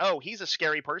 and I'm like, oh, he's a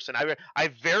scary person. I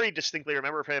very distinctly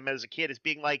remember him as a kid as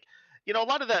being like, a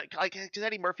lot of the, like, because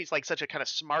Eddie Murphy's like such a kind of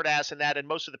smart ass in that, and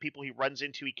most of the people he runs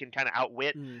into he can kind of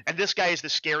outwit, and this guy is the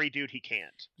scary dude he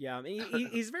can't. Yeah, I mean,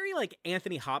 he's very like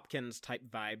Anthony Hopkins type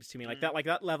vibes to me, like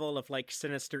that level of like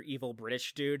sinister evil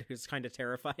British dude who's kind of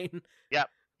terrifying. Yep.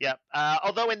 Yep.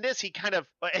 Although in this, he kind of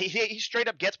he straight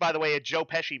up gets, by the way, a Joe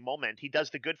Pesci moment. He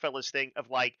does the Goodfellas thing of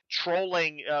like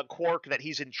trolling Quark that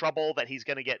he's in trouble, that he's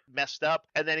gonna get messed up,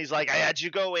 and then he's like, "I had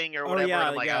you going" or whatever. And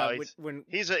I'm like,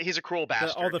 he's a cruel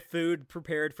bastard. All the food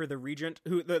prepared for the Regent,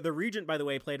 who the Regent, by the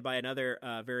way, played by another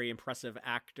very impressive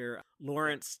actor,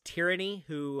 Lawrence Tierney,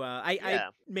 who I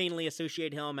mainly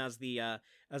associate him as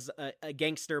a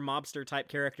gangster mobster type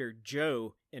character,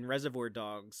 Joe in Reservoir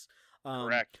Dogs.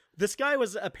 Correct. This guy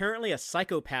was apparently a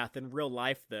psychopath in real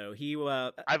life, though.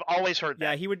 I've always heard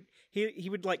that. Yeah, he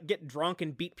would like get drunk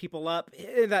and beat people up.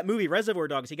 In that movie Reservoir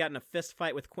Dogs, he got in a fist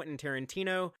fight with Quentin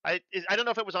Tarantino. I don't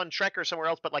know if it was on Trek or somewhere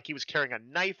else, but like he was carrying a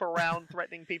knife around,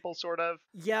 threatening people, sort of.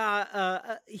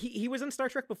 Yeah, he was in Star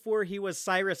Trek before. He was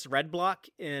Cyrus Redblock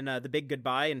in The Big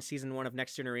Goodbye in season 1 of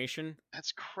Next Generation.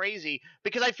 That's crazy,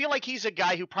 because I feel like he's a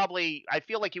guy who I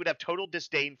feel like he would have total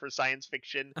disdain for science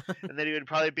fiction, and then he would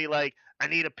probably be like, I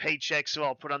need a paycheck, so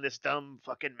I'll put on this dumb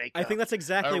fucking makeup. I think that's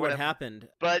exactly what happened.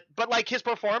 But like his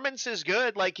performance is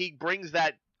good. Like he brings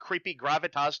that creepy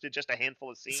gravitas to just a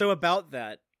handful of scenes. So about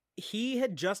that, he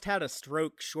had just had a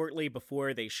stroke shortly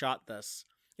before they shot this.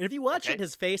 And if you watch it,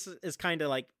 his face is kind of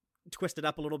like twisted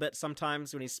up a little bit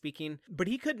sometimes when he's speaking, but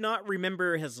he could not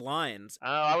remember his lines.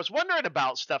 I was wondering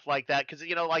about stuff like that, because,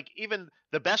 like, even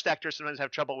the best actors sometimes have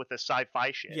trouble with this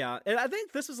sci-fi shit. Yeah, and I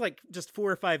think this was like just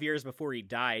 4 or 5 years before he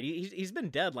died. He's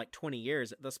been dead like 20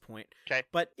 years at this point. Okay.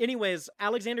 But anyways,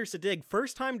 Alexander Siddig,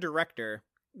 first-time director,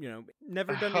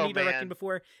 never done any directing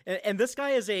before, and this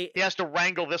guy is he has to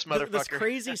wrangle this motherfucker. This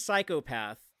crazy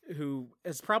psychopath who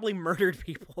has probably murdered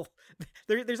people.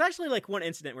 There's actually like one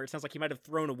incident where it sounds like he might have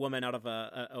thrown a woman out of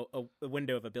a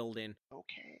window of a building.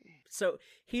 Okay. So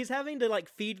he's having to like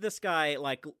feed this guy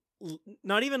like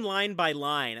not even line by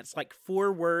line. It's like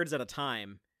 4 words at a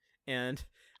time, and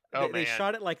they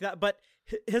shot it like that. But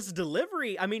his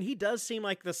delivery, I mean, he does seem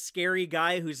like the scary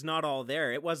guy who's not all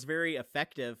there. It was very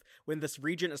effective when this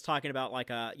regent is talking about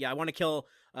like, I want to kill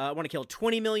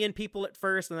 20 million people at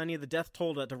first, and then I need the death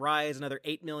toll to rise another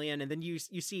 8 million, and then you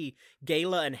see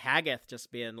Gala and Haggith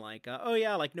just being like,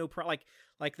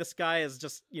 like this guy is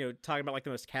just talking about like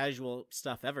the most casual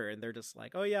stuff ever, and they're just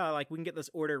like, oh yeah, like we can get this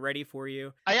order ready for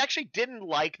you. I actually didn't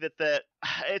like that.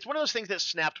 It's one of those things that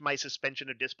snapped my suspension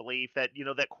of disbelief that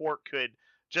that Quark could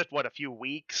just a few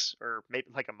weeks or maybe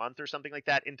like a month or something like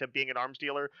that into being an arms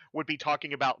dealer would be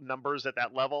talking about numbers at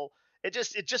that level. It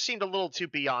just seemed a little too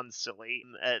beyond silly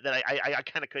that I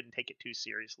kind of couldn't take it too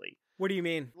seriously. What do you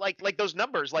mean? Like those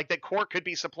numbers, like that Quark could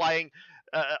be supplying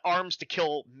arms to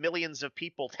kill millions of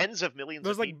people, tens of millions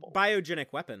of people. Those like biogenic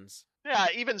weapons. Yeah,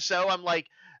 even so, I'm like,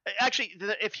 actually,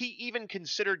 if he even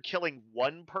considered killing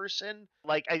one person,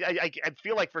 like I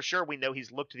feel like for sure we know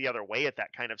he's looked the other way at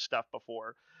that kind of stuff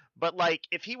before. But like,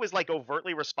 if he was like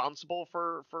overtly responsible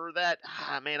for that,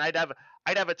 man, I'd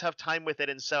have a tough time with it.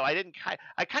 And so I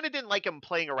kind of didn't like him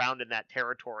playing around in that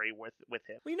territory with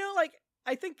him. Well, like,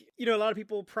 I think a lot of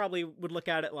people probably would look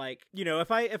at it like,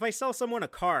 if I sell someone a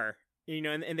car,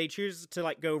 and they choose to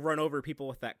like go run over people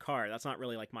with that car, that's not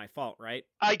really like my fault, right?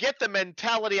 I get the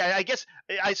mentality. I guess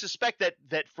I suspect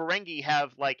that Ferengi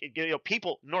have like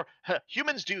people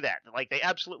humans do that. Like they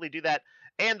absolutely do that.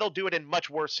 And they'll do it in much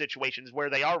worse situations where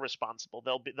they are responsible.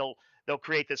 They'll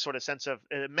create this sort of sense of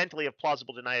mentally of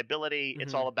plausible deniability. Mm-hmm.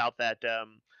 It's all about that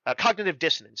cognitive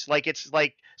dissonance. Like it's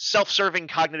like self-serving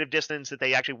cognitive dissonance that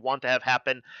they actually want to have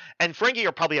happen. And Ferengi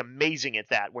are probably amazing at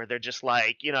that, where they're just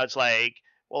like, it's like,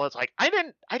 well, it's like I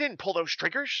didn't pull those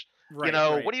triggers. Right,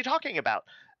 right. What are you talking about?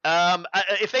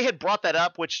 If they had brought that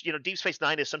up, which Deep Space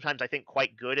Nine is sometimes I think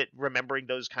quite good at remembering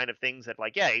those kind of things, that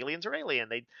like, yeah, aliens are alien,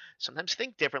 they sometimes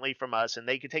think differently from us, and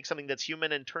they could take something that's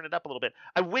human and turn it up a little bit.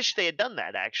 I wish they had done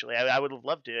that, actually. I would have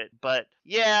loved it, but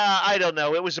yeah, I don't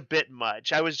know, it was a bit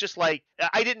much. I was just like,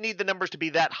 I didn't need the numbers to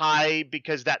be that high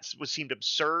because that seemed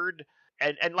absurd,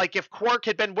 and like if Quark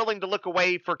had been willing to look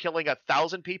away for killing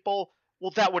 1,000 people, well,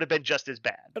 that would have been just as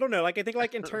bad. I don't know. Like, I think,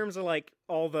 like, in terms of, like,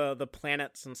 all the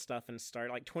planets and stuff and Star,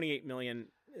 like, 28 million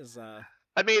is, I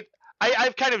mean,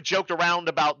 I've kind of joked around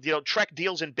about, Trek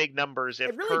deals in big numbers. If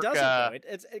it really Kirk, doesn't,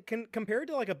 though. It can, compared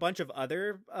to, like, a bunch of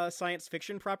other science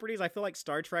fiction properties, I feel like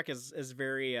Star Trek is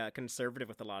very conservative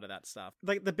with a lot of that stuff.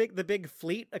 Like, the big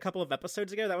fleet a couple of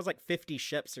episodes ago, that was, like, 50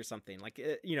 ships or something. Like,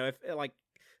 if, like,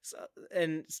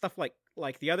 and stuff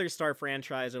like the other Star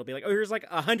franchise, it'll be like, oh, here's like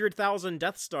 100,000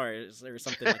 Death Stars or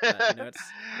something like that.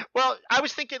 It's... Well, I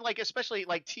was thinking like, especially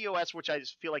like TOS, which I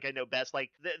just feel like I know best,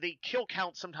 like the kill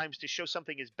count sometimes to show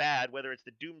something is bad, whether it's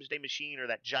the Doomsday Machine or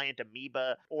that giant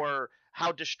amoeba or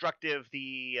how destructive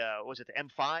the the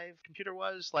M5 computer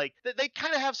was. Like they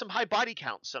kind of have some high body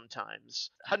counts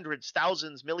sometimes, hundreds,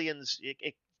 thousands, millions.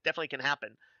 It definitely can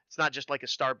happen. It's not just like a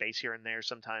star base here and there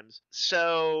sometimes.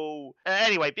 So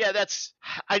anyway, yeah, that's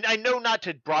I know not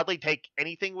to broadly take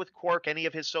anything with Quark, any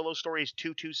of his solo stories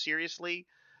too seriously,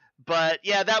 But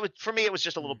yeah, that was for me. It was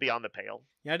just a little beyond the pale.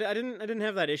 Yeah, I didn't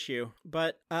have that issue,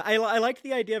 but I liked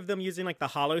the idea of them using like the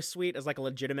Hollow Suite as like a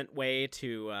legitimate way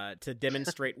to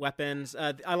demonstrate weapons.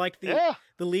 I liked the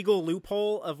legal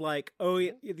loophole of like, oh,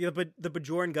 the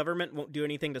Bajoran government won't do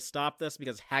anything to stop this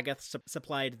because Haggath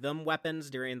supplied them weapons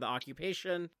during the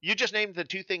occupation. You just named the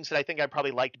two things that I think I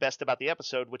probably liked best about the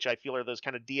episode, which I feel are those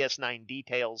kind of DS9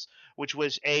 details, which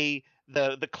was the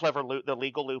the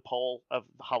legal loophole of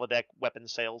the holodeck weapon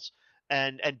sales,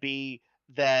 and B,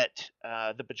 that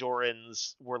the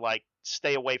Bajorans were like,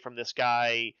 stay away from this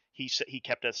guy. He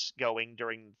kept us going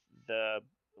during the,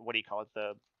 what do you call it,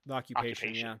 the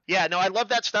occupation. Yeah, no, I love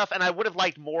that stuff, and I would have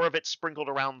liked more of it sprinkled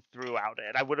around throughout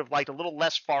it. I would have liked a little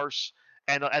less farce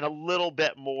and a little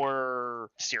bit more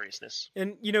seriousness.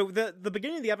 And the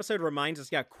beginning of the episode reminds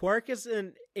us, Quark is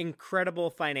in incredible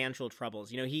financial troubles.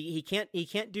 He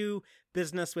can't do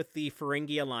business with the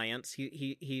Ferengi Alliance.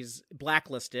 He's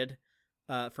blacklisted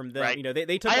from them. Right.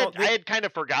 They took. I had kind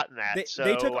of forgotten that.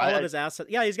 They took all of his assets.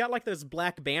 Yeah, he's got like those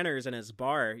black banners in his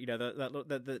bar.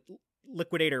 The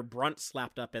Liquidator Brunt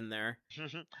slapped up in there.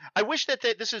 I wish that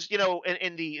this is,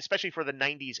 in the, especially for the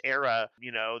 90s era,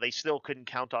 they still couldn't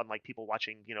count on like people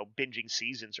watching, binging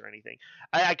seasons or anything.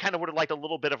 I kind of would have liked a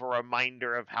little bit of a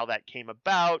reminder of how that came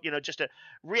about, just to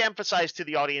reemphasize to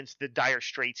the audience the dire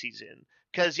straits he's in.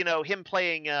 Because, him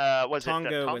playing,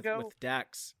 Tongo with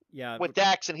Dax. Yeah, with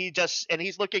Dax, and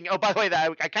he's looking. Oh, by the way,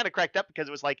 I kind of cracked up because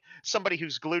it was like somebody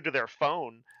who's glued to their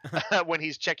phone when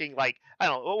he's checking, like, I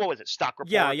don't know, what was it, stock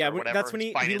report? Yeah. Or whatever, that's when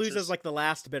he loses like the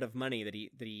last bit of money that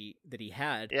he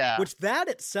had. Yeah, which that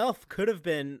itself could have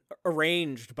been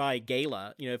arranged by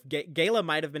Gala. If Gala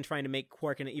might have been trying to make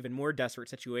Quark in an even more desperate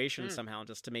situation somehow,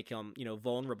 just to make him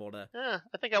vulnerable to. Yeah,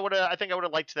 I think I would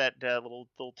have liked that little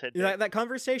tidbit. That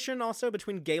conversation also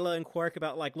between Gala and Quark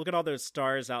about like, look at all those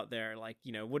stars out there, like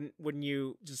wouldn't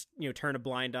you just turn a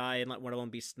blind eye and let one of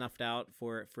them be snuffed out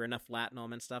for enough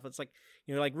latinum and stuff? It's like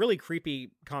like really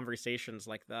creepy conversations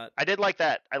like that. I did like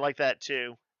that. I like that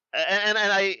too, and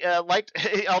I liked,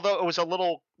 although it was a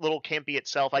little campy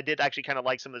itself. I did actually kind of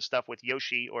like some of the stuff with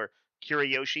Yoshi or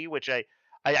Kirayoshi, which I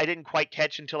didn't quite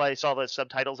catch until I saw the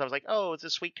subtitles. I was like, oh, it's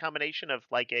a sweet combination of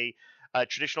like a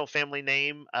traditional family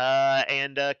name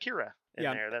and Kira in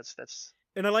there. That's.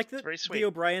 And I like that the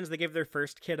O'Briens, they gave their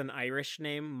first kid an Irish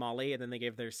name, Molly, and then they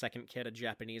gave their second kid a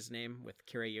Japanese name with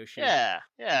Kirayoshi. Yeah,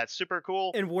 it's super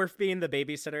cool. And Worf being the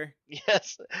babysitter.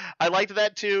 Yes, I liked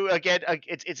that too. Again,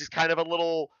 it's kind of a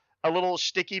little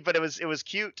sticky, but it was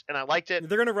cute, and I liked it.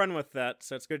 They're gonna run with that,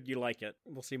 so it's good you like it.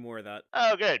 We'll see more of that.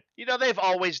 Oh, good. They've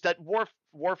always done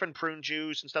Worf and Prune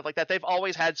Juice and stuff like that. They've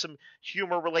always had some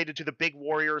humor related to the big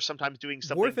warrior, sometimes doing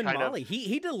something Worf and Molly.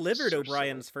 He delivered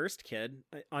O'Brien's first kid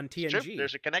on TNG.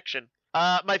 There's a connection.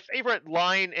 My favorite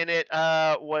line in it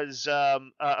was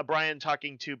O'Brien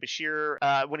talking to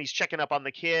Bashir when he's checking up on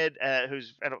the kid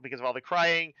who's because of all the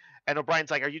crying. And O'Brien's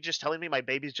like, are you just telling me my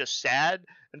baby's just sad?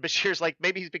 And Bashir's like,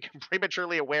 maybe he's become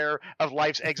prematurely aware of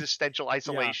life's existential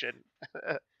isolation.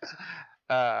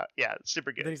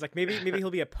 Super good. Then he's like, maybe he'll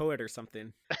be a poet or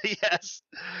something. Yes,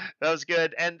 that was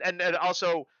good. And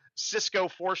also Sisko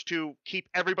forced to keep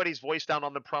everybody's voice down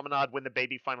on the promenade when the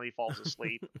baby finally falls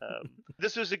asleep.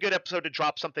 This was a good episode to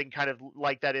drop something kind of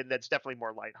like that in that's definitely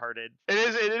more lighthearted.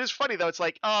 It is funny though. It's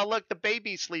like, oh look, the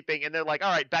baby's sleeping, and they're like,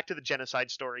 all right, back to the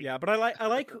genocide story. Yeah, but I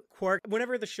like Quark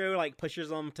whenever the show like pushes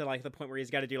him to like the point where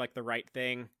he's got to do like the right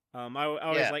thing. I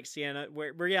always like seeing it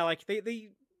where like they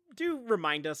do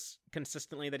remind us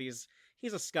consistently that he's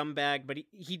a scumbag, but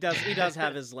he does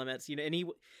have his limits,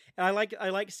 and I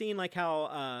like seeing like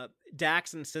how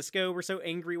Dax and Sisko were so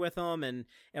angry with him and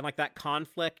like that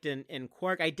conflict in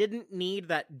Quark. I didn't need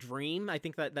that dream. I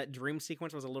think that dream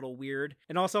sequence was a little weird.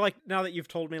 And also, like, now that you've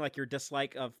told me like your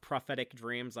dislike of prophetic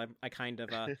dreams, I kind of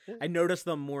I notice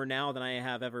them more now than I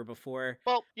have ever before.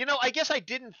 Well, I guess I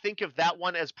didn't think of that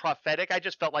one as prophetic. I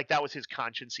just felt like that was his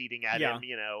conscience eating at him,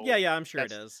 Yeah, I'm sure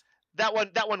it is. That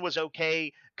one was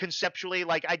okay conceptually.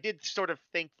 Like, I did sort of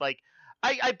think like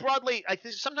I broadly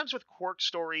think sometimes with Quark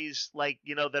stories like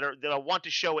that I want to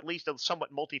show at least a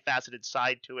somewhat multifaceted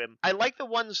side to him. I like the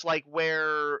ones like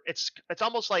where it's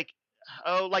almost like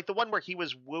like the one where he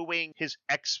was wooing his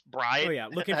ex-bride. Oh yeah,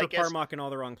 looking for Parmok in all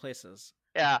the wrong places.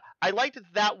 Yeah, I liked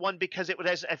that one because it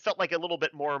felt like a little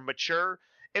bit more mature.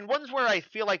 And ones where I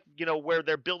feel like, where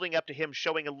they're building up to him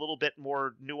showing a little bit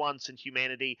more nuance and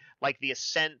humanity, like The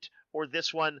Ascent or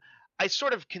this one, I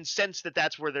sort of can sense that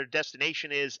that's where their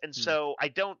destination is. And so I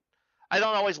don't I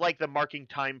don't always like the marking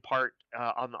time part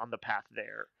on the path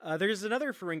there. There's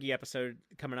another Ferengi episode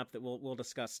coming up that we'll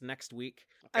discuss next week.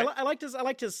 Okay. I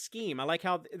liked his scheme. I like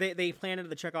how they planted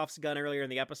the Chekhov's gun earlier in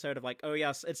the episode of like, oh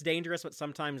yes, it's dangerous, but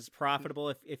sometimes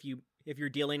profitable if you're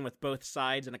dealing with both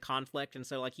sides in a conflict. And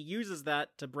so like he uses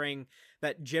that to bring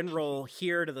that general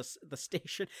here to the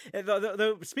station.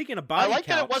 Though speaking of body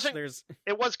counts,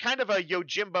 it was kind of a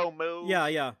Yojimbo move.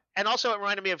 Yeah. And also it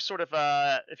reminded me of sort of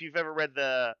if you've ever read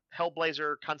the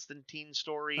Hellblazer Constantine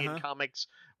story in comics,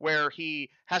 where he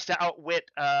has to outwit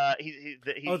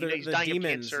he's dying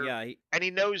demons, of cancer, yeah, and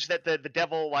he knows that the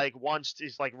devil like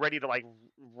is like ready to like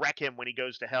wreck him when he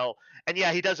goes to hell. And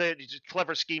yeah, he does a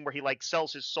clever scheme where he like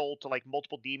sells his soul to like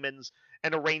multiple demons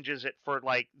and arranges it for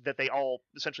like that they all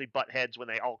essentially butt heads when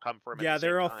they all come for him. Yeah,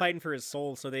 they're all fighting for his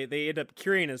soul, so they end up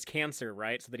curing his cancer,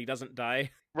 right, so that he doesn't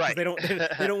die. Right. They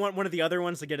don't want one of the other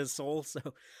ones to get his soul. So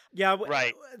yeah,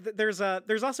 right. There's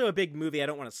also a big movie I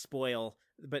don't want to spoil,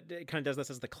 but it kind of does this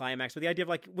as the climax. But the idea of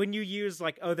like when you use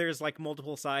like, oh, there's like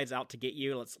multiple sides out to get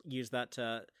you, let's use that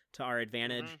to our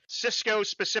advantage. Sisko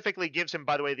specifically gives him,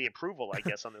 by the way, the approval, I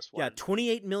guess, on this one. Yeah,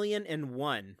 28 million and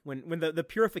one. When the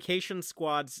purification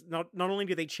squads not only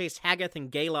do they chase Hagath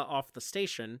and Gala off the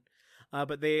station,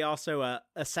 but they also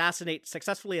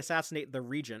successfully assassinate the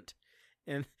Regent.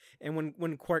 And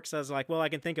when Quark says like, well, I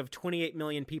can think of 28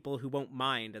 million people who won't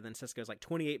mind, and then Sisko's like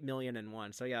 28 million and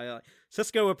one. So yeah,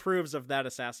 Sisko approves of that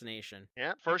assassination.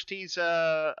 Yeah, first he's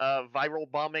viral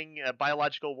bombing,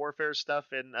 biological warfare stuff,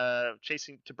 and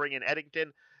chasing to bring in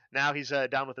Eddington. Now he's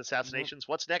down with assassinations.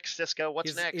 What's next, Sisko?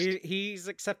 What's next? He's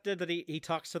accepted that he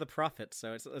talks to the prophet.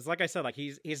 So it's like I said, like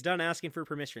he's done asking for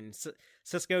permission.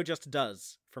 Sisko just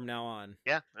does from now on.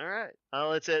 Yeah. All right.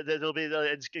 Well, it'll be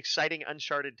exciting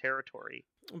uncharted territory.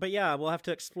 But yeah, we'll have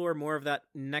to explore more of that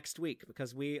next week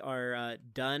because we are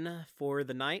done for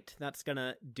the night. That's going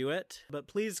to do it. But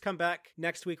please come back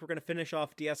next week. We're going to finish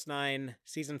off DS9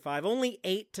 Season 5. Only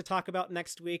 8 to talk about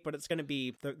next week, but it's going to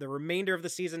be the remainder of the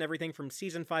season, everything from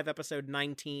Season 5, Episode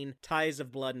 19, Ties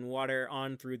of Blood and Water,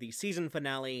 on through the season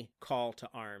finale, Call to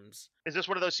Arms. Is this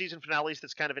one of those season finales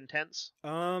that's kind of intense?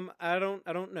 I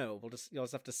don't know. You'll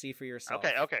just have to see for yourself.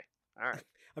 Okay. All right.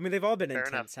 I mean, they've all been Fair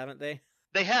intense, enough. haven't they?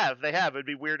 They have. It'd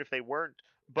be weird if they weren't.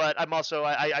 But I'm also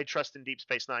I trust in Deep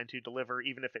Space Nine to deliver,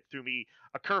 even if it threw me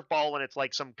a curveball and it's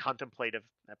like some contemplative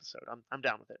episode. I'm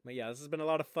down with it. But yeah, this has been a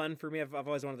lot of fun for me. I've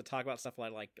always wanted to talk about stuff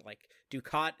like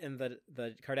Dukat and the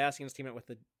Cardassians team up with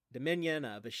the Dominion,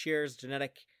 Bashir's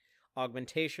genetic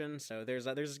augmentation. So there's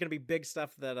going to be big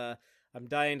stuff that I'm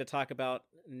dying to talk about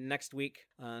next week.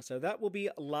 So that will be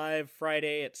live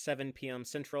Friday at 7 p.m.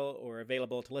 Central, or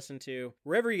available to listen to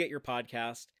wherever you get your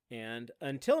podcast. And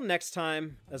until next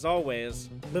time, as always,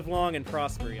 live long and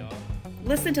prosper, y'all.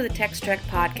 Listen to the Text Trek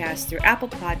podcast through Apple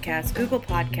Podcasts, Google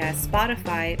Podcasts,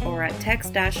 Spotify, or at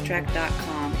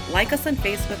text-trek.com. Like us on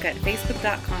Facebook at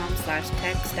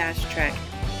facebook.com/text-trek.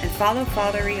 And follow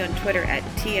Fathery on Twitter at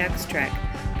TXTrek.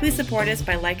 Please support us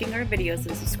by liking our videos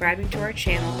and subscribing to our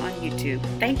channel on YouTube.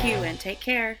 Thank you and take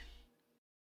care.